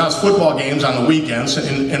goes, you announce football games on the weekends,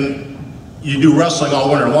 and you do wrestling all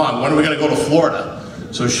winter long. When are we going to go to Florida?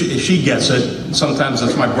 So she gets it. Sometimes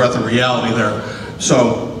that's my breath of reality there.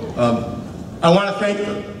 So I want to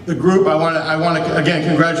thank the group. I want to again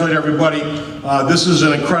congratulate everybody. This is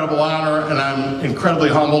an incredible honor, and I'm incredibly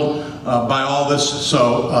humbled by all this.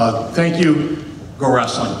 So thank you. Go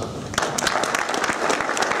wrestling.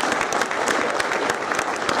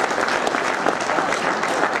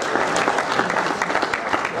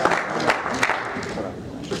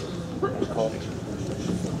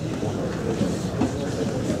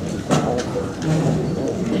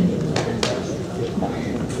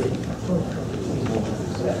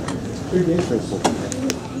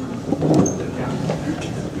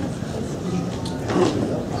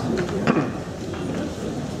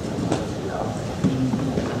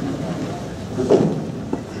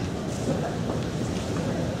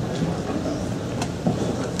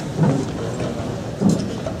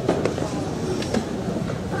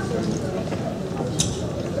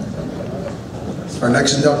 Our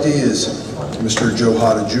next inductee is Mr. Joe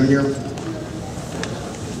Hada Jr.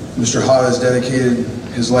 Mr. Hada has dedicated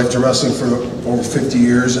his life to wrestling for over 50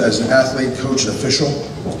 years as an athlete, coach, and official.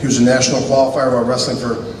 He was a national qualifier while wrestling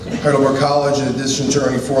for Heidelberg College in addition to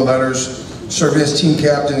earning 4 letters serving as team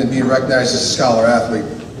captain and being recognized as a scholar athlete.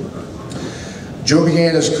 Joe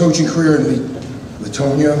began his coaching career in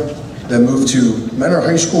Latonia, then moved to Menor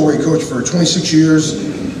High School where he coached for 26 years,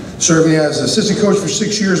 serving as assistant coach for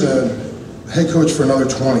 6 years and a head coach for another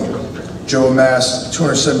 20. Joe amassed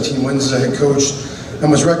 217 wins as a head coach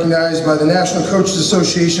and was recognized by the National Coaches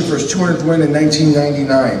Association for his 200th win in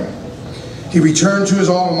 1999. He returned to his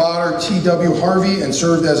alma mater, T.W. Harvey, and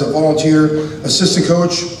served as a volunteer assistant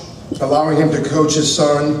coach, allowing him to coach his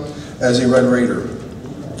son as a Red Raider.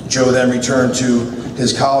 Joe then returned to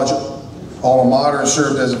his college alma mater and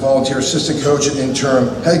served as a volunteer assistant coach and interim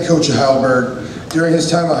head coach at Heidelberg. During his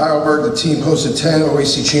time at Heidelberg, the team hosted 10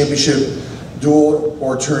 OAC championship dual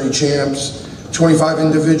or tourney champs, 25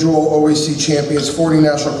 individual OAC champions, 40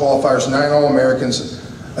 national qualifiers, 9 All-Americans,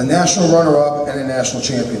 a national runner-up, and a national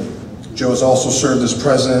champion. Joe has also served as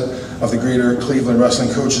president of the Greater Cleveland Wrestling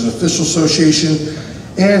Coaches and Officials Association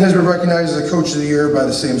and has been recognized as a Coach of the Year by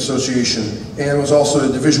the same association, and was also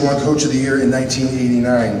the Division I Coach of the Year in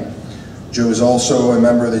 1989. Joe is also a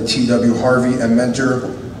member of the T.W. Harvey and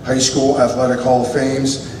Mentor High School Athletic Hall of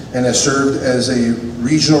Fames and has served as a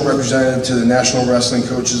regional representative to the National Wrestling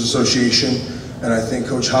Coaches Association. And I think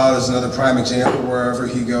Coach Hada is another prime example. Wherever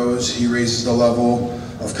he goes, he raises the level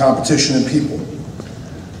of competition and people.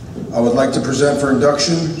 I would like to present for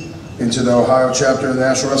induction into the Ohio chapter of the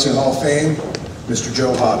National Wrestling Hall of Fame, Mr.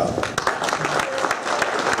 Joe Hada.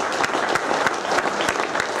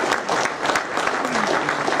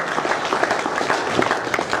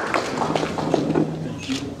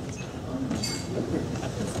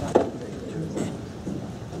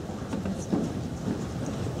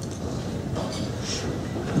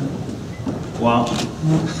 Wow.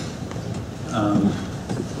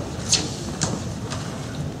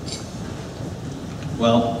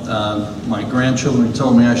 My grandchildren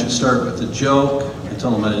told me I should start with a joke. I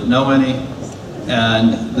told them I didn't know any,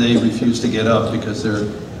 and they refused to get up because they're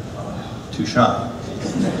too shy.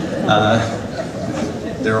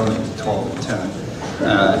 They're only 12 and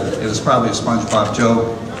 10. It was probably a SpongeBob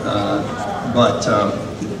joke, but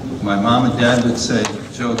my mom and dad would say,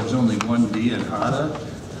 Joe, there's only one D in Hada,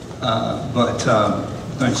 but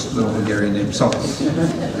nice little Hungarian name. So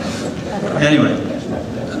anyway,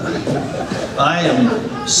 I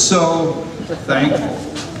am so thankful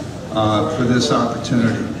for this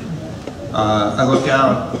opportunity. I look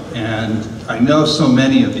out and I know so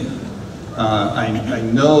many of you. I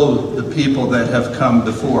know the people that have come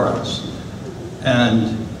before us.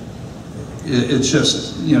 And it's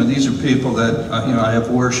just, you know, these are people that, you know, I have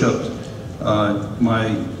worshiped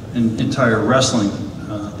my entire wrestling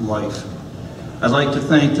life. I'd like to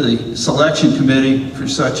thank the selection committee for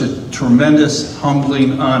such a tremendous,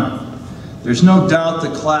 humbling honor. There's no doubt the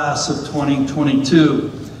class of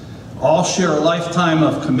 2022 all share a lifetime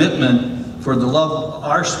of commitment for the love of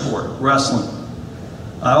our sport, wrestling.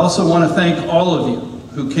 I also want to thank all of you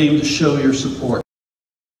who came to show your support.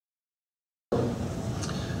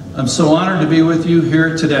 I'm so honored to be with you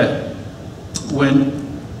here today. When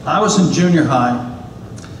I was in junior high,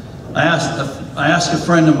 I asked a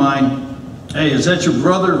friend of mine, hey, is that your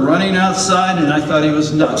brother running outside? And I thought he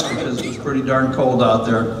was nuts because it was pretty darn cold out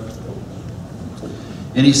there.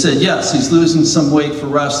 And he said, yes, he's losing some weight for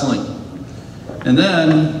wrestling. And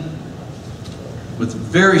then, with a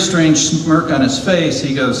very strange smirk on his face,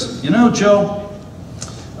 he goes, you know, Joe,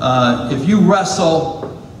 if you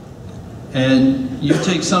wrestle and you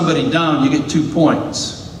take somebody down, you get 2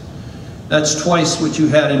 points. That's twice what you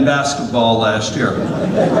had in basketball last year.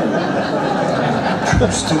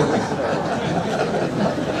 True story.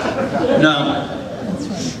 Now,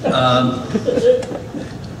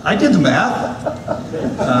 I did the math.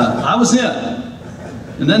 I was in.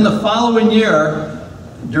 And then the following year,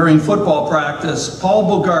 during football practice, Paul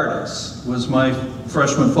Bogardus was my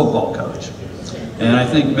freshman football coach. And I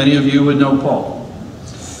think many of you would know Paul.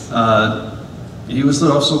 He was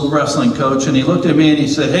also a wrestling coach, and he looked at me and he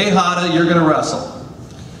said, hey, Hada, you're gonna wrestle.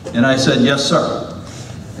 And I said, yes, sir.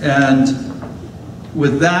 And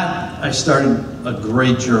with that, I started a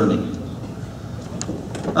great journey.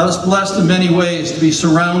 I was blessed in many ways to be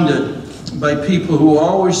surrounded by people who are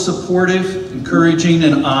always supportive, encouraging,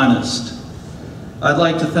 and honest. I'd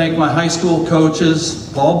like to thank my high school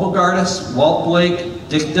coaches, Paul Bogardus, Walt Blake,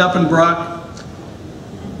 Dick Deppenbrock.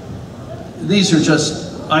 These are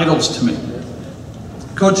just idols to me.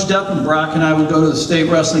 Coach Deppenbrock and I would go to the state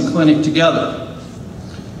wrestling clinic together.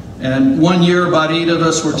 And one year, about 8 of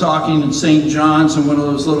us were talking in St. John's in one of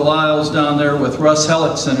those little aisles down there with Russ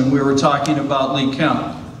Hellickson, and we were talking about Lee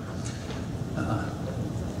Kemp.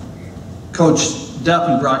 Coach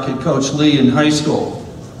Deppenbrock had coached Lee in high school.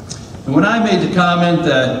 And when I made the comment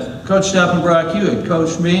that Coach Stepanovich, you had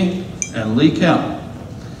coached me and Lee Kemp.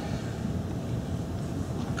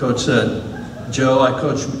 Coach said, Joe, I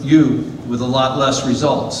coached you with a lot less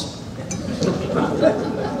results.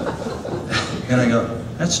 And I go,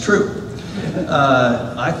 that's true.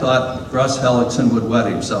 I thought Russ Hellickson would wet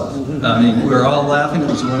himself. I mean, we were all laughing. It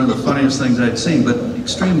was one of the funniest things I'd seen, but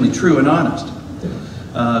extremely true and honest.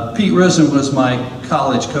 Pete Risen was my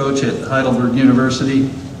college coach at Heidelberg University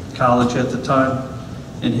College at the time,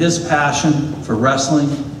 and his passion for wrestling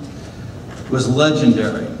was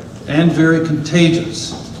legendary and very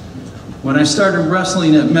contagious. When I started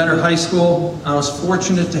wrestling at Mentor High School, I was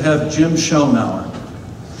fortunate to have Jim Schoenauer.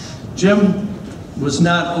 Jim was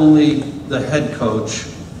not only the head coach,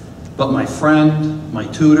 but my friend, my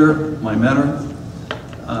tutor, my mentor.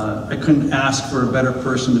 I couldn't ask for a better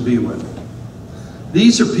person to be with.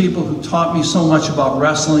 These are people who taught me so much about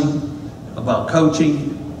wrestling, about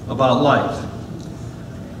coaching, about life.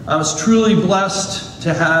 I was truly blessed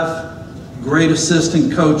to have great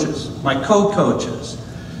assistant coaches, my co-coaches.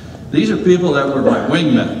 These are people that were my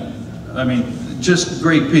wingmen. I mean, just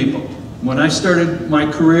great people. When I started my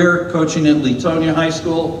career coaching at Leetonia High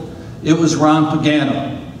School, it was Ron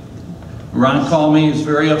Pagano. Ron called me, he was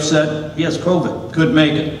very upset. He has COVID, couldn't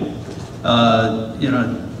make it. You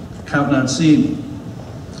know, counting on seeing me.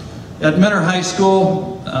 At Mentor High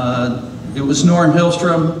School, it was Norm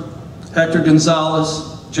Hillstrom, Hector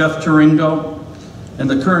Gonzalez, Jeff Turingo, and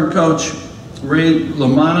the current coach, Ray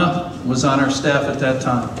Lamana, was on our staff at that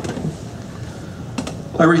time.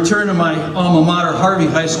 I returned to my alma mater, Harvey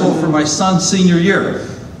High School, for my son's senior year.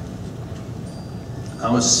 I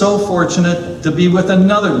was so fortunate to be with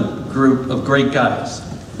another group of great guys,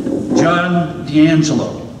 John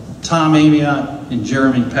D'Angelo, Tom Amiot, and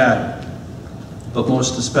Jeremy Patty, but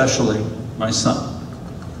most especially my son.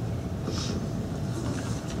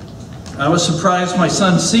 I was surprised my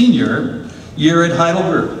son's senior year at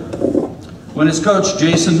Heidelberg when his coach,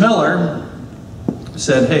 Jason Miller,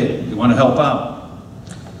 said, hey, you want to help out?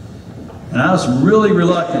 And I was really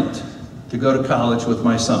reluctant to go to college with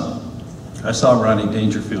my son. I saw Ronnie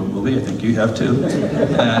Dangerfield movie, I think you have too.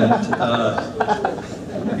 And,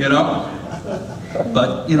 you know,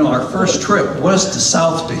 but, you know, our first trip was to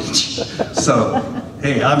South Beach. So,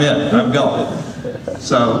 hey, I'm in, I'm going.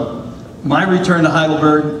 So, my return to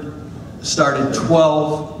Heidelberg started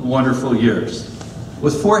 12 wonderful years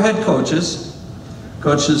with 4 head coaches,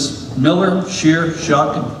 coaches Miller, Shear,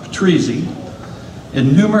 Schuck, and Patrizzi,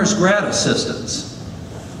 and numerous grad assistants.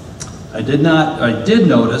 I did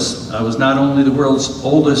notice I was not only the world's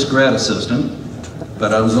oldest grad assistant,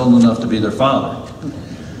 but I was old enough to be their father.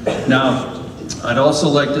 Now, I'd also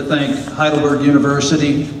like to thank Heidelberg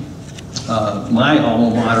University, my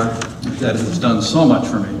alma mater, that has done so much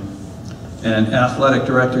for me, and Athletic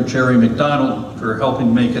Director Jerry McDonald for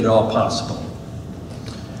helping make it all possible.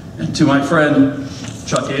 And to my friend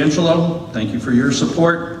Chuck Angelo, thank you for your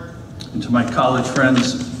support. And to my college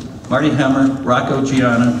friends, Marty Hemmer, Rocco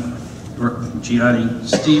Gianni,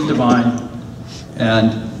 Steve Devine,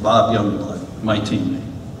 and Bob Youngblood, my teammate.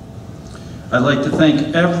 I'd like to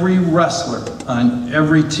thank every wrestler on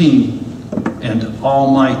every team and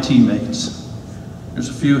all my teammates. There's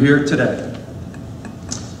a few here today.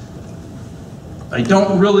 I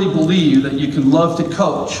don't really believe that you can love to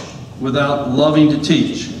coach without loving to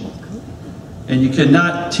teach. And you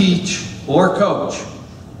cannot teach or coach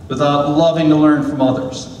without loving to learn from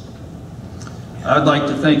others. I'd like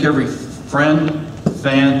to thank every friend,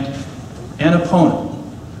 fan, and opponent.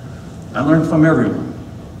 I learned from everyone.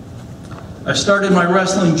 I started my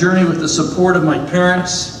wrestling journey with the support of my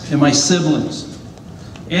parents and my siblings.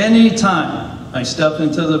 Anytime I stepped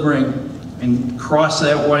into the ring and crossed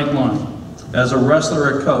that white line, as a wrestler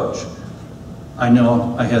or coach, I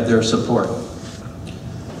know I had their support.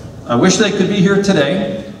 I wish they could be here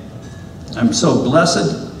today. I'm so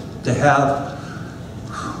blessed to have,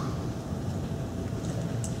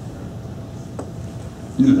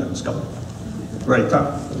 knew that was coming, right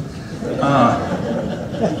time.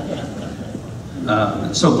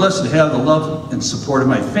 So blessed to have the love and support of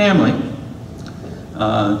my family.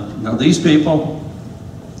 Now these people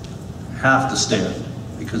have to stand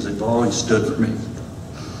because they've always stood for me.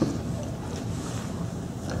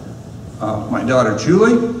 My daughter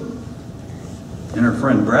Julie and her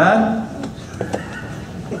friend Brad.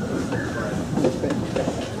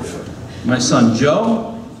 My son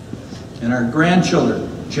Joe and our grandchildren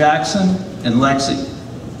Jackson and Lexi.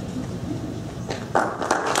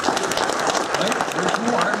 There's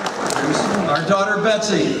more. There's our daughter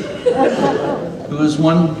Betsy, who is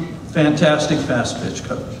one fantastic fast pitch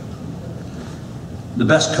coach. The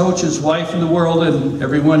best coach's wife in the world and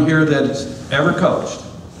everyone here that's ever coached.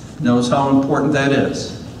 knows how important that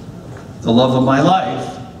is. The love of my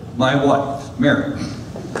life, my wife, Mary.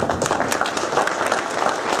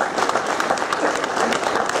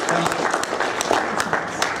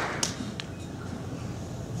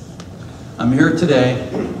 I'm here today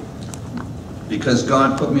because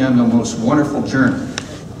God put me on the most wonderful journey.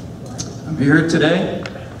 I'm here today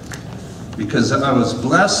because I was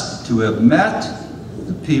blessed to have met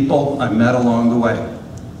the people I met along the way.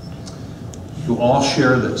 You all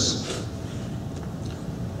share this.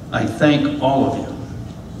 I thank all of you.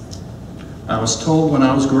 I was told when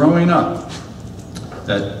I was growing up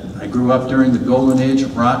that I grew up during the golden age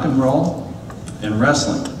of rock and roll and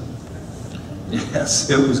wrestling. Yes,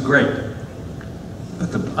 it was great.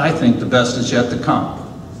 But I think the best is yet to come.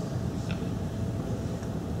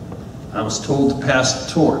 I was told to pass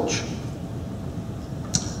the torch.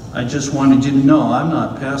 I just wanted you to know I'm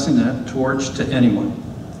not passing that torch to anyone.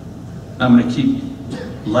 I'm going to keep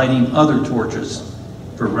lighting other torches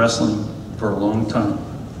for wrestling for a long time.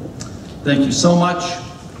 Thank you so much,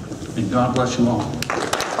 and God bless you all.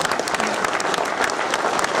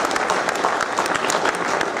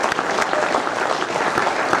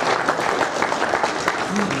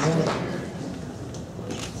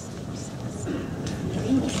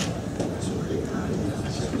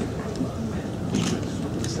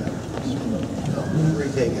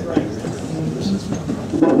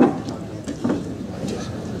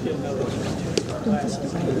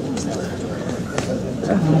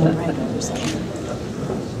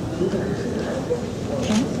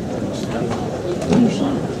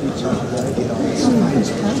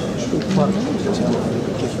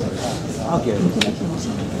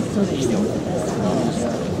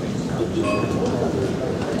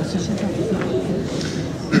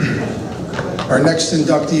 Our next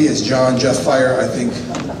inductee is John Jeffire. I think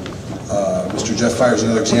Mr. Jeffire is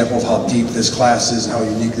another example of how deep this class is and how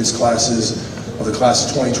unique this class is of the class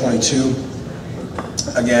of 2022.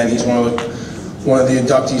 Again, he's one of the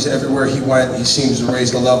inductees. Everywhere he went, he seems to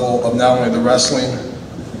raise the level of not only the wrestling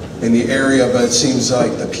in the area, but it seems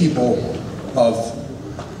like the people of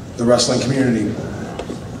the wrestling community.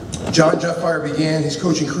 John Jeffire began his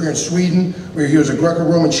coaching career in Sweden, where he was a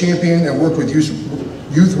Greco-Roman champion and worked with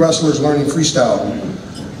youth wrestlers learning freestyle.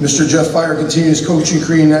 Mr. Jeffire continued his coaching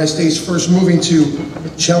career in the United States, first moving to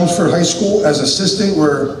Chelmsford High School as assistant,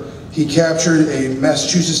 where he captured a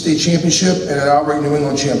Massachusetts State Championship and an outright New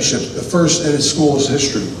England Championship, the first in his school's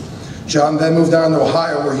history. John then moved on to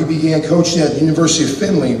Ohio, where he began coaching at the University of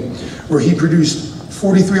Findlay, where he produced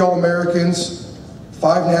 43 All-Americans,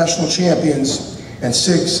 5 national champions, and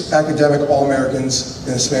 6 academic All-Americans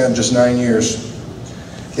in a span of just 9 years.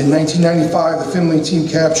 In 1995, the Findlay team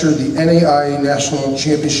captured the NAIA National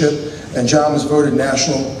Championship, and John was voted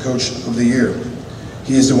National Coach of the Year.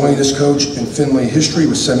 He is the winningest coach in Findlay history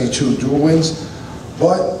with 72 dual wins,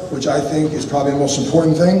 but, which I think is probably the most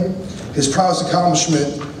important thing, his proudest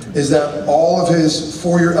accomplishment is that all of his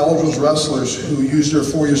 4-year eligible wrestlers who used their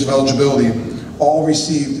 4 years of eligibility all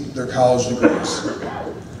received their college degrees.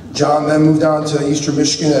 John then moved on to Eastern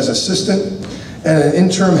Michigan as assistant and an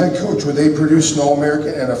interim head coach, where they produced an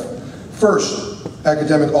All-American and a first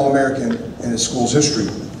academic All-American in his school's history.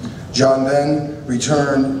 John then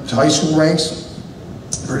returned to high school ranks,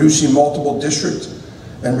 producing multiple district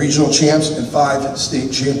and regional champs and 5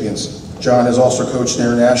 state champions. John has also coached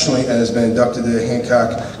internationally and has been inducted to the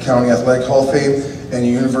Hancock County Athletic Hall of Fame and the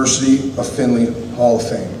University of Findlay Hall of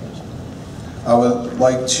Fame. I would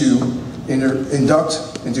like to induct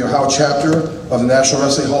into the Ohio chapter of the National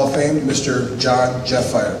Wrestling Hall of Fame, Mr. John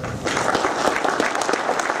Jeffire.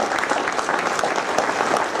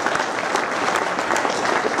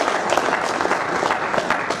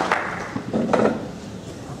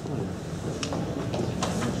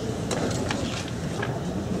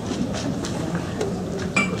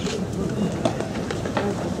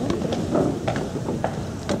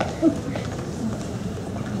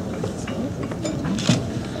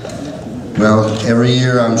 Well, every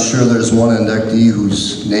year I'm sure there's one inductee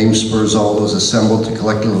whose name spurs all those assembled to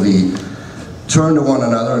collectively turn to one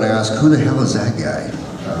another and ask, who the hell is that guy?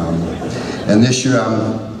 And this year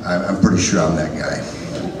I'm pretty sure I'm that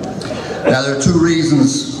guy. Now there are 2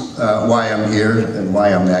 reasons why I'm here and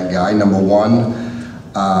why I'm that guy. Number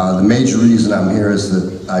 1, the major reason I'm here is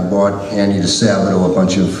that I bought Andy DeSabato a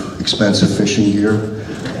bunch of expensive fishing gear.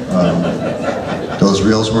 Those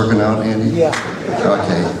reels working out, Andy? Yeah.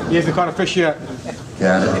 Okay. He hasn't caught a fish yet.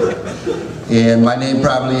 Got it. And my name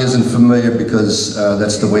probably isn't familiar because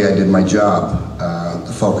that's the way I did my job.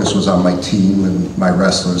 The focus was on my team and my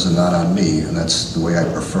wrestlers and not on me, and that's the way I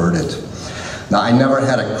preferred it. Now, I never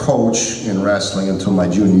had a coach in wrestling until my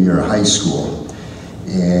junior year of high school.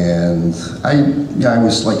 And I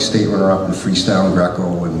was like state runner-up in freestyle and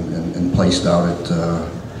Greco and placed out at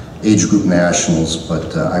age group nationals,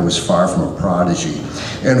 but I was far from a prodigy.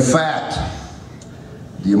 In fact,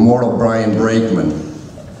 the immortal Brian Brakeman,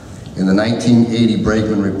 in the 1980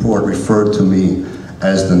 Brakeman report, referred to me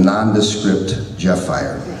as the nondescript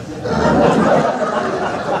Jeffire.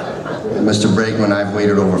 Mr. Brakeman, I've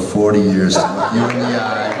waited over 40 years to look you in the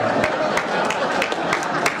eye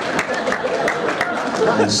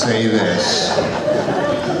and say this.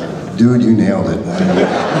 Dude, you nailed it.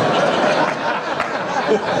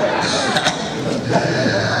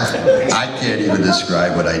 I can't even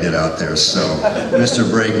describe what I did out there, so Mr.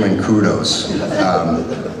 Brakeman, kudos.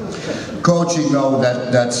 Coaching, though,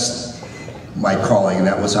 that's my calling, and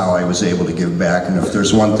that was how I was able to give back. And if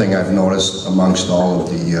there's one thing I've noticed amongst all of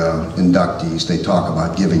the inductees, they talk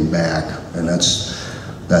about giving back, and that's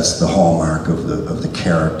the hallmark of the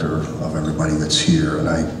character of everybody that's here. And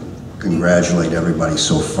I congratulate everybody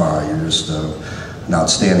so far. You're just an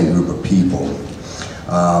outstanding group of people.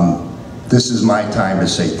 This is my time to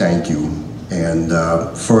say thank you. And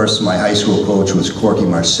first, my high school coach was Corky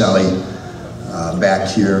Marcelli, back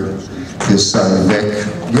here. His son Vic,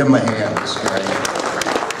 give him a hand, this guy.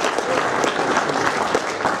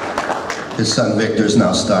 His son Victor's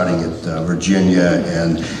now starting at Virginia,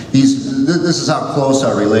 and this is how close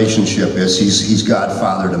our relationship is. He's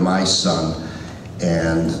godfather to my son,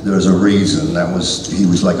 and there's a reason. He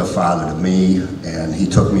was like a father to me, and he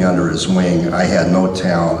took me under his wing. I had no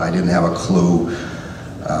talent, I didn't have a clue.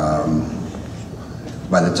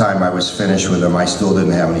 By the time I was finished with him, I still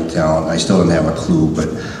didn't have any talent, I still didn't have a clue, but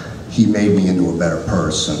he made me into a better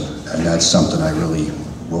person, and that's something I really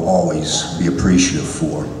will always be appreciative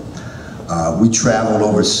for. We traveled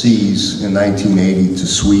overseas in 1980 to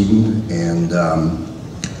Sweden, and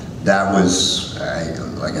that was,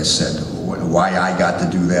 like I said, why I got to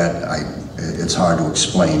do that, it's hard to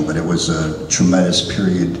explain, but it was a tremendous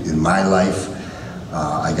period in my life.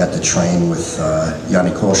 I got to train with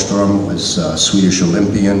Janne Koström, was a Swedish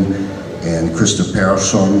Olympian, and Krista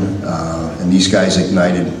Persson, and these guys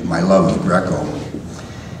ignited my love of Greco.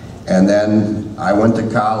 And then I went to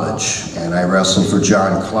college, and I wrestled for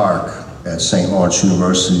John Clark at St. Lawrence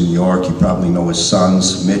University in New York. You probably know his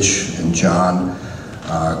sons, Mitch and John.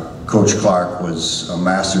 Coach Clark was a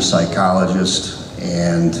master psychologist,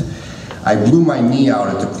 and I blew my knee out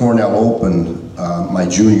at the Cornell Open my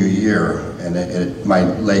junior year, and my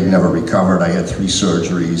leg never recovered. I had 3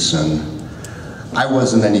 surgeries, and I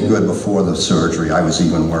wasn't any good before the surgery. I was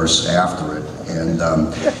even worse after it.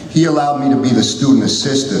 And he allowed me to be the student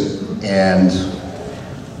assistant. And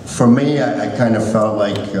for me, I kind of felt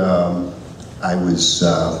like I was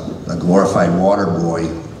a glorified water boy.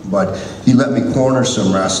 But he let me corner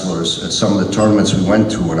some wrestlers at some of the tournaments we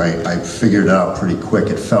went to, and I figured it out pretty quick.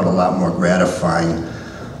 It felt a lot more gratifying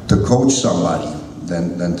to coach somebody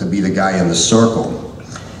than to be the guy in the circle.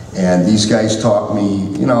 And these guys taught me,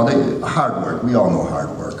 you know, hard work. We all know hard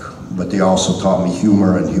work, but they also taught me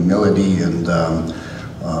humor and humility and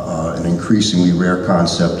an increasingly rare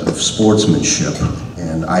concept of sportsmanship.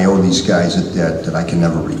 And I owe these guys a debt that I can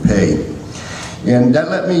never repay. And that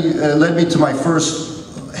led me to my first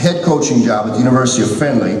head coaching job at the University of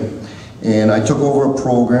Findlay. And I took over a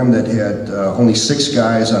program that had only 6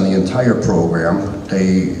 guys on the entire program.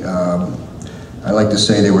 I like to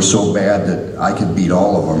say they were so bad that I could beat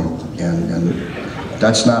all of them, and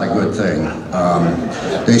that's not a good thing.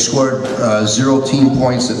 They scored 0 team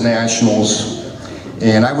points at nationals,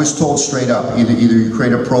 and I was told straight up, either you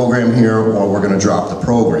create a program here or we're going to drop the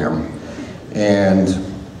program. And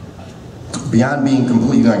beyond being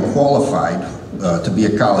completely unqualified to be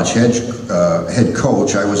a college head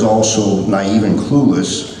coach, I was also naive and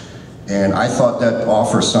clueless, and I thought that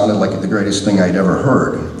offer sounded like the greatest thing I'd ever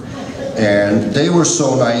heard. And they were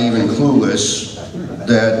so naive and clueless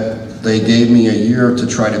that they gave me a year to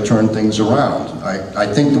try to turn things around. I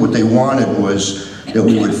think that what they wanted was that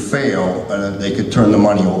we would fail and that they could turn the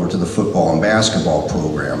money over to the football and basketball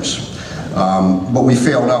programs. But we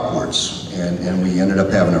failed upwards, and we ended up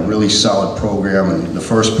having a really solid program. And the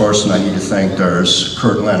first person I need to thank there is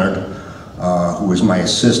Kurt Leonard, who was my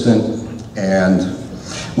assistant. And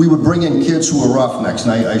we would bring in kids who were roughnecks,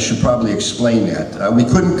 and I should probably explain that. We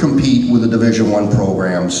couldn't compete with the Division I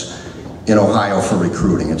programs in Ohio for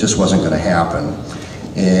recruiting. It just wasn't going to happen.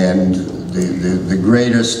 And the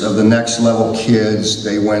greatest of the next level kids,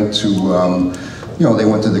 they went to, they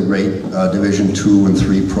went to the great Division II and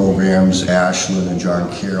III programs, Ashland and John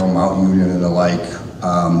Carroll, Mount Union and the like.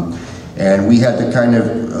 And we had to kind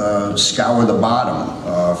of scour the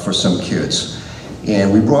bottom for some kids.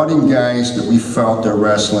 And we brought in guys that we felt their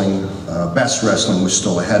wrestling, best wrestling was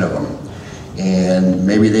still ahead of them. And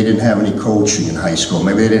maybe they didn't have any coaching in high school,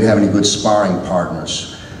 maybe they didn't have any good sparring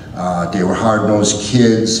partners. They were hard-nosed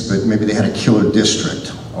kids, but maybe they had a killer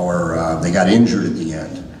district, or they got injured at the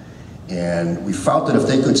end. And we felt that if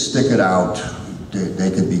they could stick it out,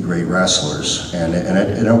 they could be great wrestlers, and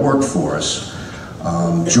it worked for us.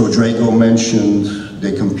 Joe Drago mentioned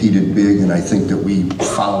they competed big, and I think that we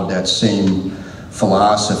followed that same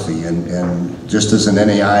philosophy. And just as an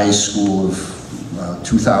NAI school of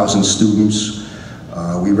 2,000 students,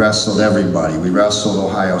 we wrestled everybody. We wrestled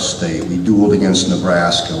Ohio State, we dueled against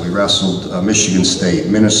Nebraska, we wrestled Michigan State,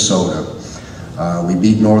 Minnesota. We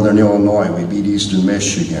beat Northern Illinois, we beat Eastern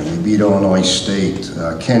Michigan, we beat Illinois State,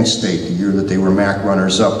 Kent State, the year that they were MAC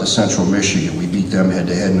runners-up to Central Michigan, we beat them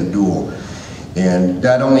head-to-head in a duel. And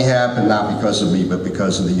that only happened not because of me, but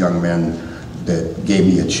because of the young men that gave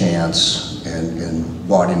me a chance and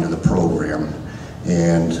bought into the program.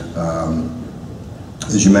 And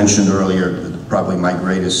as you mentioned earlier, probably my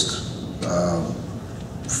greatest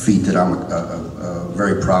feat that I'm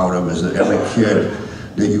very proud of is that every kid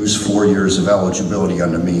that used 4 years of eligibility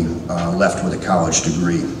under me left with a college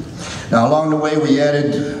degree. Now along the way we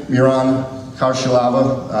added Miran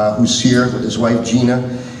Karshalava, who's here with his wife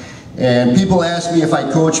Gina. And people ask me if I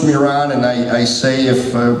coach Miran, and I say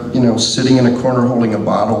if, you know, sitting in a corner holding a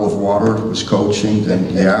bottle of water was coaching, then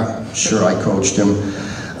yeah, sure I coached him.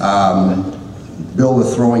 Bill, the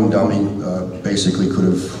throwing dummy, basically could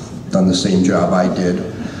have done the same job I did.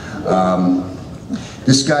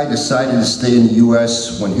 This guy decided to stay in the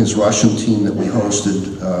US when his Russian team that we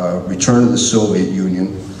hosted returned to the Soviet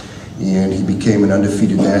Union, and he became an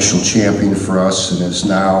undefeated national champion for us, and is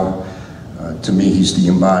now, to me, he's the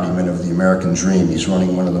embodiment of the American dream. He's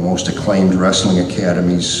running one of the most acclaimed wrestling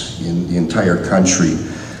academies in the entire country.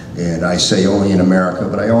 And I say only in America,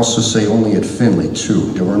 but I also say only at Findlay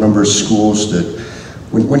too. There were a number of schools that,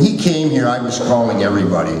 when he came here, I was calling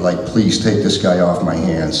everybody, like, please take this guy off my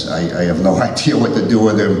hands. I have no idea what to do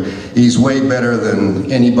with him. He's way better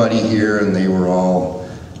than anybody here, and they were all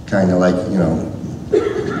kind of like, you know,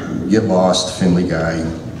 get lost, Findlay guy,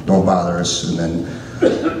 don't bother us. And then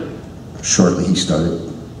shortly he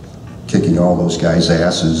started kicking all those guys'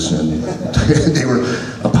 asses, and they were,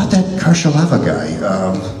 about that Karshalava guy.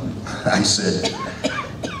 I said,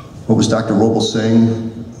 what was Dr. Wroble saying?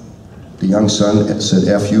 The young son said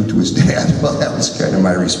F you to his dad. Well, that was kind of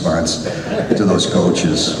my response to those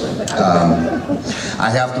coaches. I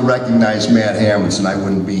have to recognize Matt Hammonds, and I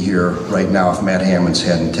wouldn't be here right now if Matt Hammonds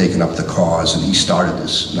hadn't taken up the cause, and he started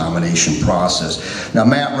this nomination process. Now,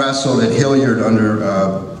 Matt wrestled at Hilliard under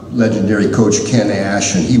legendary coach Ken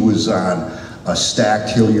Ash, and he was on a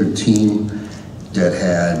stacked Hilliard team that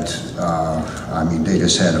had, I mean, they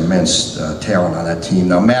just had immense talent on that team.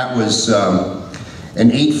 Now, Matt was an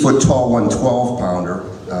 8-foot-tall 112-pounder,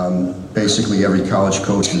 basically every college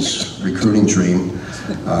coach's recruiting dream.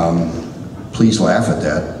 Please laugh at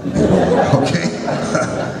that, okay?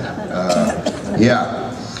 Yeah.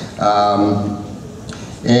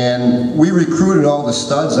 And we recruited all the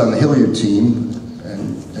studs on the Hilliard team,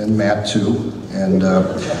 and Matt too. And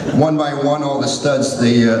one by one, all the studs,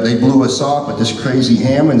 they blew us off, but this crazy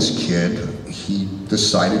Hammonds kid, he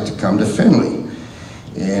decided to come to Findlay.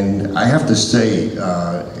 And I have to say,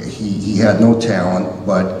 he had no talent,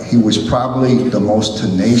 but he was probably the most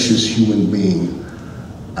tenacious human being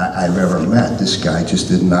I've ever met. This guy just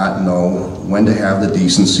did not know when to have the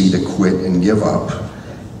decency to quit and give up,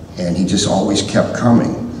 and he just always kept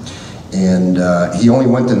coming. And he only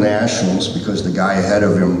went to nationals because the guy ahead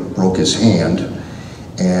of him broke his hand,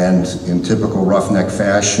 and in typical roughneck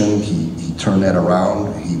fashion, he turned that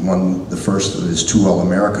around. He won the first of his 2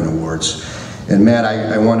 All-American awards. And Matt,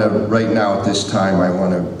 I want to, right now at this time, I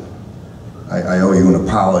owe you an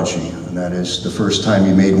apology, and that is the first time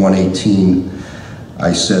you made 118,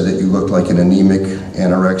 I said that you looked like an anemic,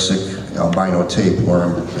 anorexic, albino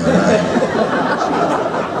tapeworm.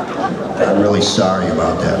 I'm really sorry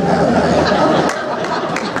about that, man.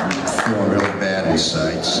 I'm feeling really bad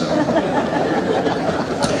inside, so.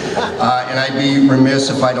 And I'd be remiss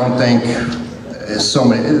if I don't thank so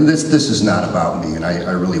many, this is not about me, and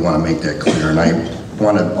I really want to make that clear. And I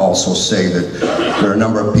want to also say that there are a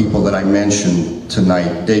number of people that I mentioned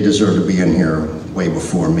tonight, they deserve to be in here way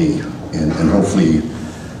before me, and hopefully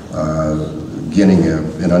getting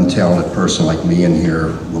an untalented person like me in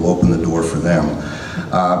here will open the door for them.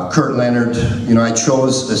 Kurt Leonard, you know, I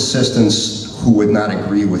chose assistants who would not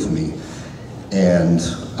agree with me, and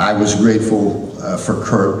I was grateful for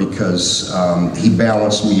Kurt because he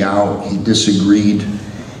balanced me out, he disagreed,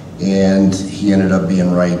 and he ended up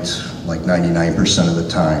being right like 99% of the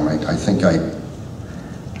time. I think I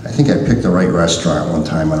picked the right restaurant one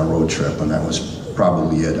time on a road trip, and that was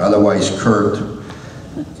probably it. Otherwise, Kurt,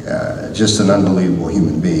 just an unbelievable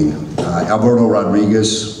human being. Alberto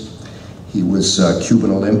Rodriguez, he was a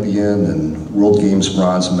Cuban Olympian and World Games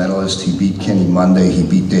bronze medalist. He beat Kenny Monday, he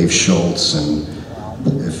beat Dave Schultz, and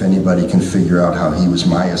if anybody can figure out how he was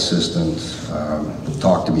my assistant,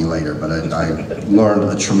 talk to me later. But I learned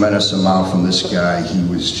a tremendous amount from this guy. He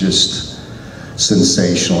was just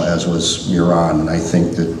sensational, as was Miran. And I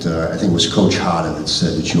think it was Coach Hada that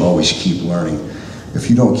said that you always keep learning. If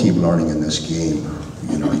you don't keep learning in this game,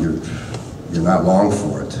 you know, you're not long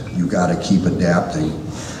for it. You got to keep adapting.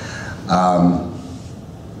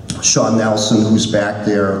 Sean Nelson, who's back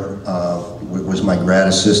there, was my grad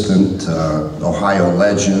assistant, Ohio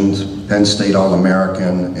legend, Penn State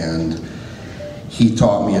All-American, and he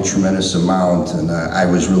taught me a tremendous amount, and I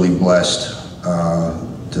was really blessed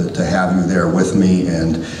to have you there with me.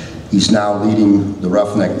 And he's now leading the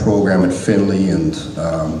Roughneck program at Findlay, and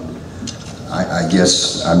I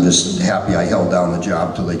guess I'm just happy I held down the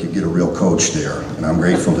job till they could get a real coach there, and I'm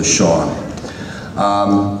grateful to Sean.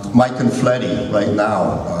 Mike Confletti, right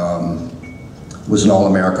now, was an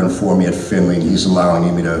All-American for me at Findlay, and he's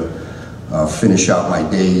allowing me to finish out my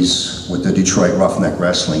days with the Detroit Roughneck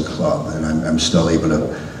Wrestling Club, and I'm still able to,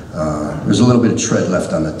 there's a little bit of tread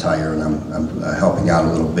left on the tire, and I'm helping out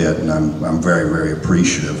a little bit, and I'm very, very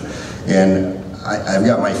appreciative. And I've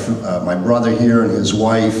got my brother here and his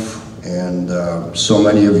wife, and so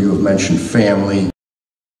many of you have mentioned family.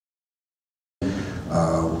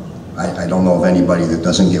 I don't know of anybody that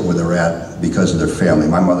doesn't get where they're at because of their family.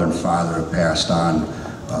 My mother and father have passed on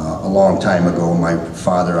a long time ago. My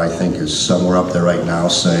father, I think, is somewhere up there right now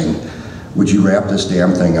saying, would you wrap this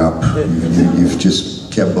damn thing up? You've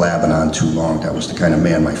just kept blabbing on too long. That was the kind of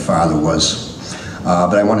man my father was.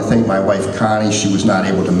 But I want to thank my wife, Connie. She was not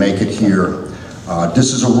able to make it here.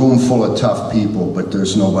 This is a room full of tough people, but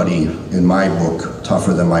there's nobody in my book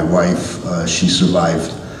tougher than my wife. She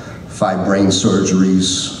survived 5 brain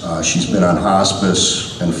surgeries. She's been on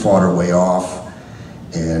hospice and fought her way off,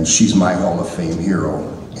 and she's my Hall of Fame hero.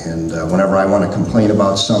 And whenever I want to complain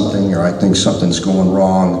about something or I think something's going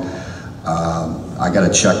wrong, I got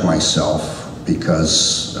to check myself,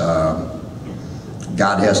 because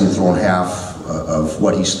God hasn't thrown half of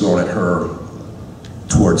what he's thrown at her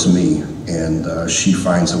towards me, and she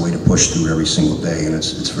finds a way to push through every single day, and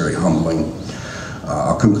it's very humbling.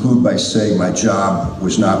 I'll conclude by saying my job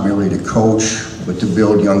was not merely to coach, but to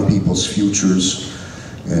build young people's futures,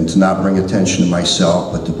 and to not bring attention to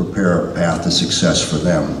myself, but to prepare a path to success for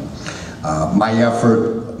them. My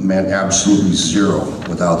effort meant absolutely zero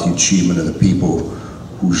without the achievement of the people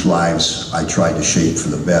whose lives I tried to shape for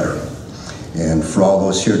the better. And for all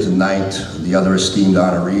those here tonight, the other esteemed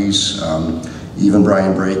honorees, even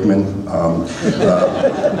Brian Brakeman,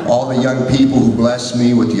 all the young people who blessed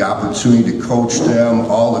me with the opportunity to coach them,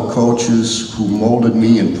 all the coaches who molded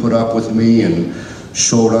me and put up with me and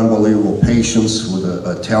showed unbelievable patience with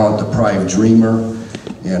a talent-deprived dreamer,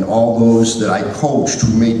 and all those that I coached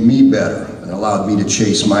who made me better and allowed me to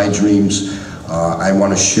chase my dreams. I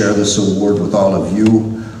want to share this award with all of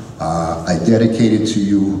you. I dedicate it to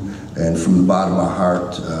you, and from the bottom of my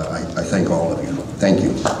heart, I thank all of you. Thank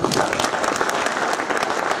you.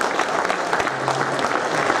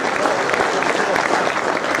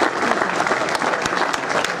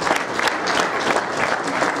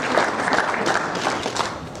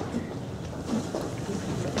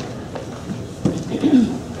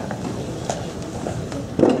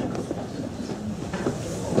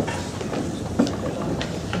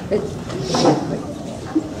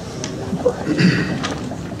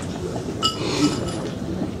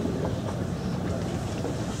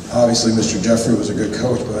 Obviously, Mr. Jeffire was a good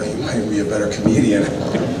coach, but he might be a better comedian.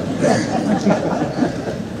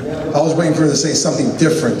 I was waiting for him to say something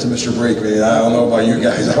different to Mr. Brakeman. I don't know about you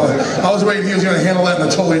guys. I was waiting he was going to handle that in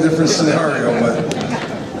a totally different scenario. But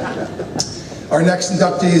our next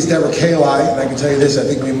inductee is Deborah Kallai, and I can tell you this, I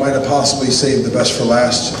think we might have possibly saved the best for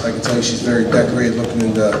last. I can tell you she's very decorated looking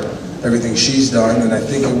into everything she's done, and I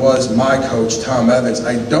think it was my coach, Tom Evans.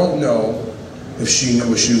 I don't know if she knew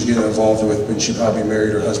what she was getting involved with when she probably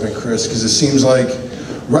married her husband, Chris, because it seems like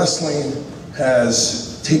wrestling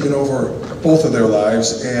has taken over both of their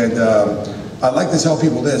lives. And I like to tell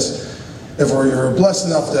people this: if you're blessed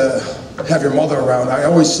enough to have your mother around, I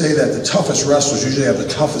always say that the toughest wrestlers usually have the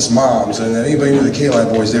toughest moms, and anybody knew the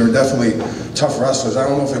Kallai boys, they were definitely tough wrestlers. I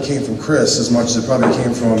don't know if it came from Chris as much as it probably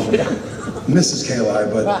came from Mrs.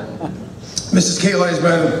 Kallai, but Mrs. Kallai has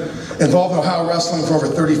been involved in Ohio wrestling for over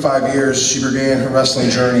 35 years. She began her wrestling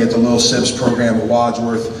journey at the Little Sibs program at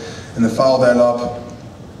Wadsworth, and then followed that up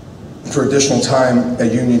for additional time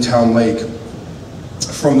at Uniontown Lake.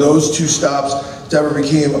 From those 2 stops, Deborah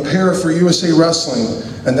became a para for USA Wrestling,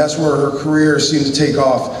 and that's where her career seemed to take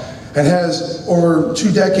off, and has over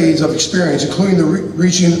 2 decades of experience, including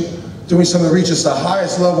doing some of the reaches. The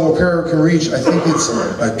highest level a para can reach, I think it's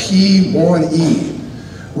a P1E,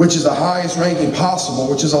 which is the highest ranking possible,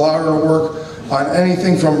 which has allowed her to work on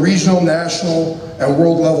anything from regional, national, and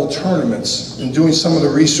world level tournaments. In doing some of the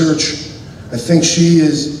research, I think she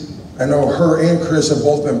is, I know her and Chris have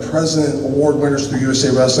both been President Award winners through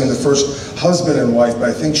USA Wrestling, the first husband and wife, but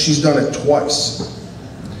I think she's done it twice.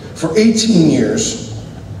 For 18 years,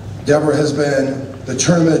 Deborah has been the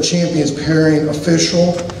Tournament of Champions pairing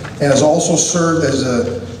official and has also served as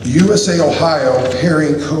a USA Ohio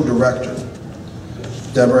pairing co-director.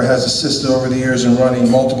 Deborah has assisted over the years in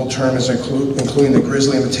running multiple tournaments, including the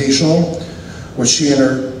Grizzly Invitational, which she and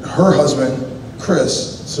her husband,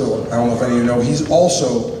 Chris, so I don't know if any of you know, he's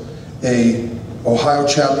also a Ohio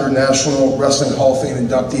Chapter National Wrestling Hall of Fame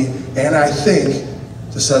inductee, and I think,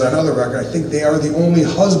 to set another record, I think they are the only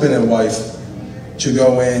husband and wife to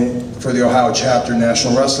go in for the Ohio Chapter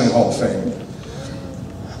National Wrestling Hall of Fame.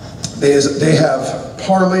 They have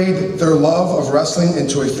parlayed their love of wrestling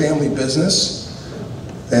into a family business,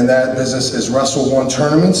 and that business is Wrestle One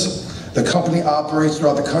Tournaments. The company operates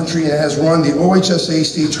throughout the country and has run the OHSA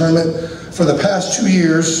State Tournament for the past 2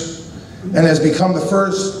 years and has become the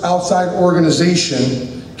first outside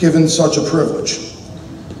organization given such a privilege.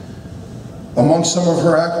 Among some of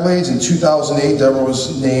her accolades, in 2008, Deborah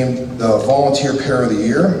was named the Volunteer Pair of the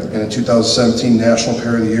Year, and in 2017, National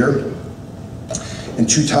Pair of the Year. In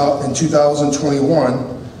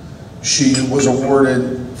 2021, she was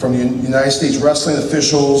awarded from the United States Wrestling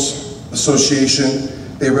Officials Association.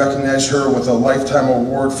 They recognized her with a Lifetime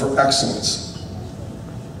Award for Excellence.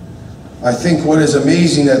 I think what is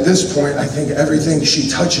amazing at this point, I think everything she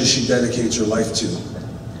touches, she dedicates her life to.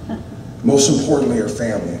 Most importantly, her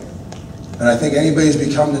family. And I think anybody who's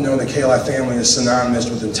become to know the Kallai family is synonymous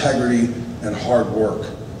with integrity and hard work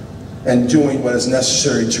and doing what is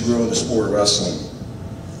necessary to grow the sport of wrestling.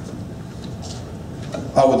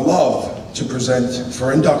 I would love to present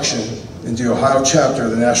for induction into the Ohio chapter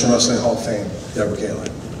of the National Wrestling Hall of Fame, Deborah Kallai.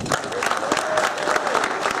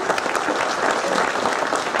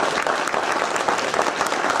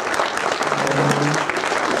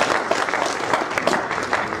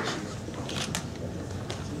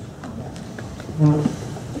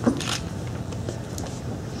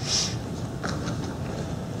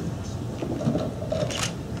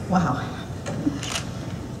 Wow.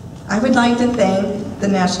 I would like to thank the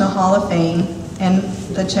National Hall of Fame and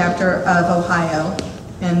the chapter of Ohio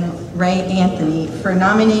and Ray Anthony for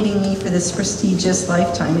nominating me for this prestigious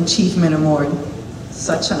Lifetime Achievement Award.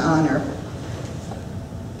 Such an honor.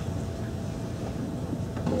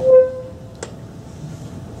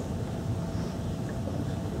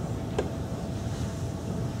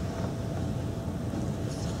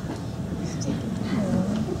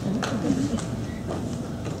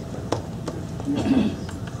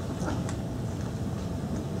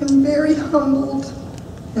 I'm very humbled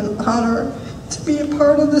and honored to be a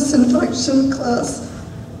part of this induction class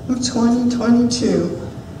of 2022.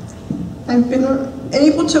 I've been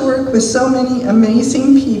able to work with so many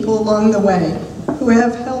amazing people along the way who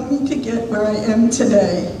have helped me to get where I am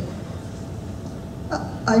today.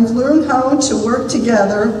 I've learned how to work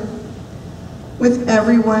together with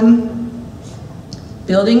everyone,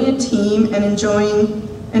 building a team and enjoying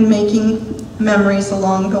and making memories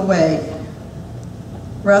along the way.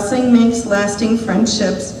 Wrestling makes lasting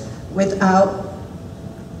friendships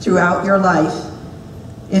throughout your life.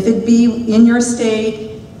 If it be in your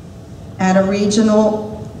state, at a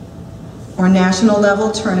regional or national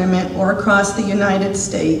level tournament, or across the United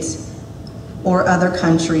States or other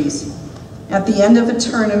countries. At the end of a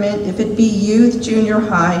tournament, if it be youth, junior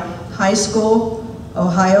high, high school,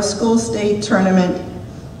 Ohio school state tournament,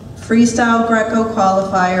 freestyle Greco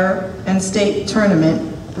qualifier and state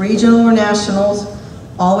tournament, regional or nationals,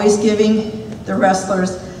 always giving the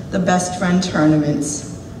wrestlers the best friend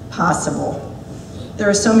tournaments possible. There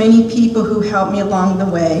are so many people who helped me along the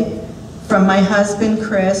way, from my husband,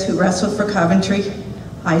 Chris, who wrestled for Coventry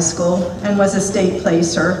High School and was a state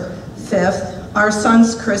placer, 5th. Our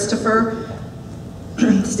sons, Christopher,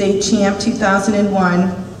 state champ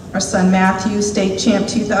 2001, our son Matthew, state champ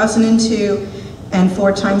 2002, and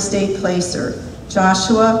 4-time state placer.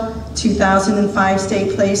 Joshua, 2005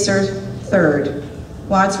 state placer, 3rd.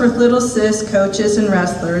 Wadsworth Little Sis, coaches and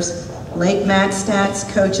wrestlers. Lake Matt Stats,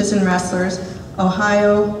 coaches and wrestlers.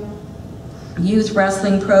 Ohio Youth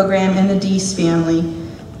Wrestling Program and the Deese family.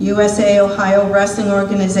 USA Ohio Wrestling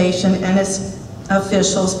Organization and its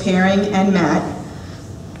officials, Pairing and Matt,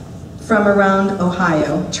 from around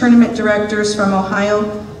Ohio. Tournament directors from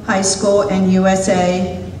Ohio High School and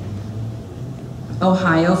USA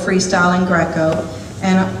Ohio Freestyle and Greco,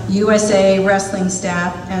 and USA Wrestling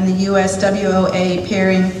staff and the USWOA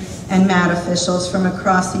Pairing and Mat officials from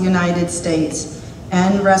across the United States,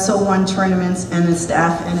 and Wrestle One tournaments and the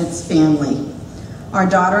staff and its family. Our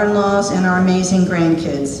daughter-in-laws and our amazing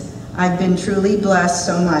grandkids. I've been truly blessed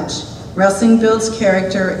so much. Wrestling builds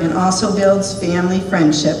character and also builds family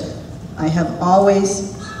friendship. I have all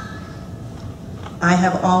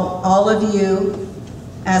of you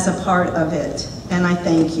as a part of it, and I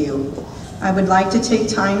thank you. I would like to take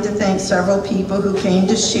time to thank several people who came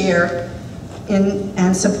to share in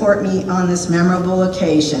and support me on this memorable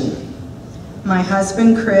occasion. My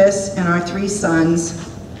husband, Chris, and our 3 sons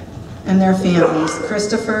and their families,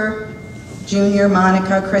 Christopher Jr.,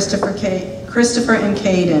 Monica, Christopher and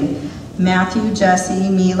Caden, Matthew, Jesse,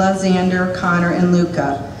 Mila, Xander, Connor, and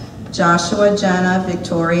Luca, Joshua, Jenna,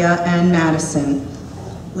 Victoria, and Madison,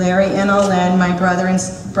 Larry and Olen, my brother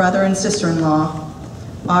and sister-in-law,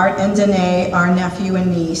 Art and Danae, our nephew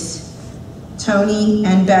and niece, Tony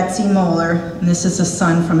and Betsy Moeller, and this is a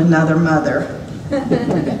son from another mother,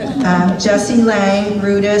 Jesse Lang,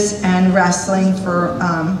 Rudis, and wrestling for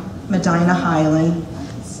Medina Highland,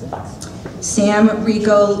 Sam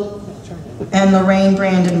Rico and Lorraine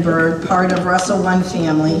Brandenburg, part of Wrestle One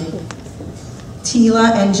family,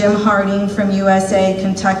 Tila and Jim Harding from USA,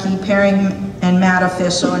 Kentucky, Pairing and Mat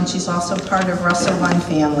official, and she's also part of Wrestle One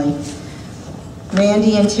family,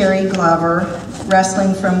 Randy and Terry Glover,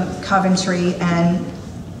 wrestling from Coventry and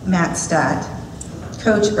Matt Stott,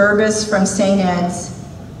 Coach Urbis from St. Ed's,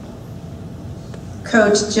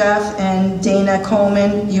 Coach Jeff and Dana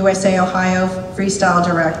Coleman, USA Ohio Freestyle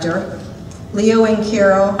Director, Leo and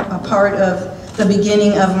Carol, a part of the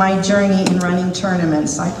beginning of my journey in running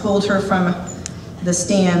tournaments. I pulled her from the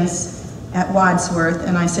stands at Wadsworth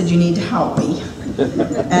and I said, you need to help me.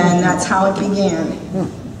 And that's how it began.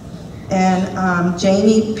 And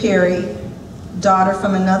Jamie Perry, daughter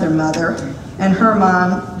from another mother, and her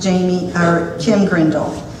mom, Kim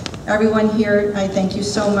Grindle. Everyone here, I thank you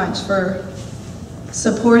so much for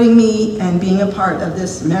supporting me and being a part of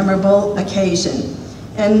this memorable occasion.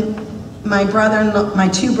 And my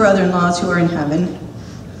 2 brother-in-laws who are in heaven,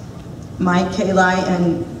 Mike Kallai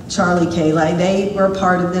and Charlie Kallai, they were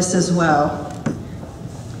part of this as well.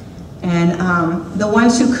 And the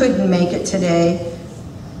ones who couldn't make it today,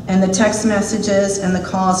 and the text messages and the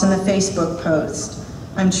calls and the Facebook posts,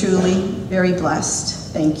 I'm truly very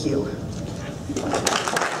blessed. Thank you.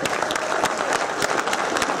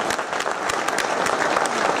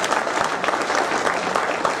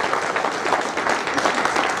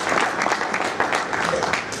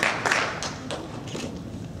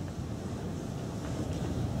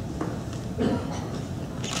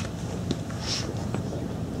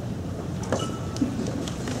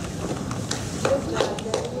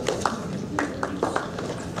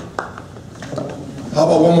 How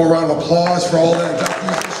about one more round of applause for all the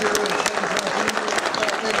inductees this year?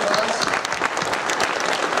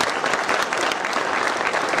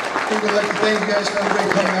 We'd like to thank you guys for everybody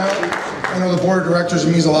coming out. I know the board of directors,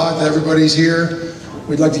 it means a lot that everybody's here.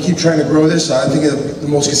 We'd like to keep trying to grow this. I think the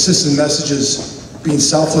most consistent message is being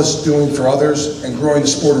selfless, doing for others, and growing the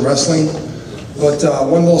sport of wrestling. But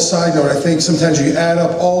one little side note, I think sometimes you add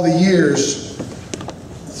up all the years,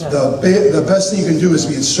 the best thing you can do is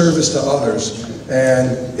be in service to others.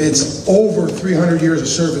 And it's over 300 years of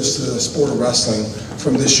service to the sport of wrestling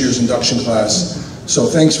from this year's induction class. So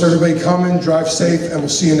thanks for everybody coming, drive safe, and we'll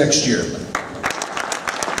see you next year.